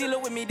 And steal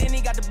it with me, then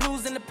he got the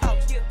blues in the pouch.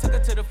 Took her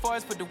to the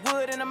forest, put the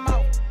wood in her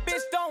mouth. Bitch,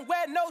 don't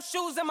wear no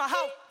shoes in my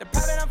house. The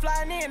private I'm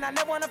flying in, I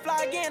never wanna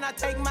fly again. I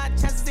take my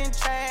chances in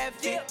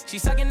traffic. She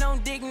sucking on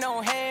dick,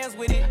 no hands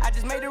with it. I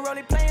just made the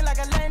rolling plane like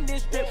a landing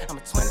strip. I'm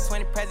a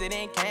 2020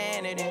 president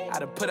candidate. I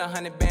done put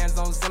 100 bands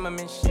on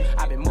Zimmerman shit.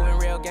 I been moving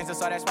real gangster,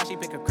 so that's why she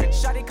pick a crit.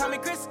 Shawty call me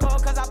Crisco,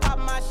 cause I pop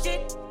my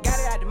shit. Got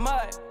it out the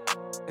mud.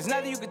 There's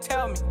nothing you could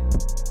tell me.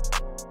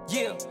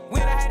 Yeah,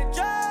 when I had the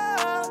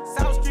drugs,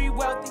 South Street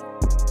wealthy.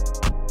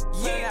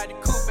 Yeah, out the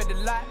coupe at the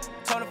lot.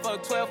 Told him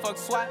fuck 12, fuck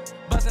SWAT.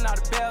 Busting all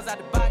the bells out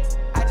the box.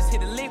 I just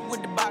hit a lick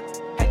with the box.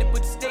 Had to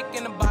put the stick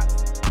in the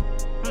box.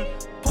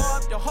 Pour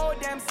up the whole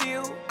damn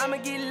seal. I'ma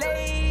get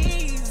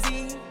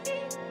lazy.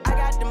 I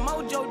got the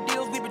mojo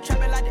deals. We been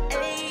trapping like the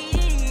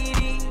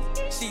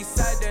 80s. She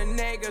said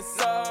the nigga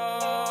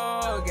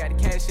so. Got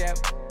the cash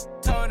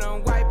out. Told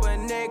him wipe a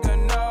nigga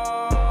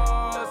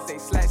no. Say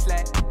slash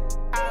slash.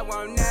 I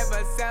won't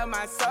never sell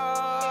my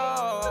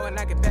soul. And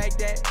I can back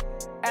that.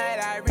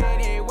 And I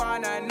really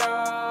wanna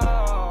know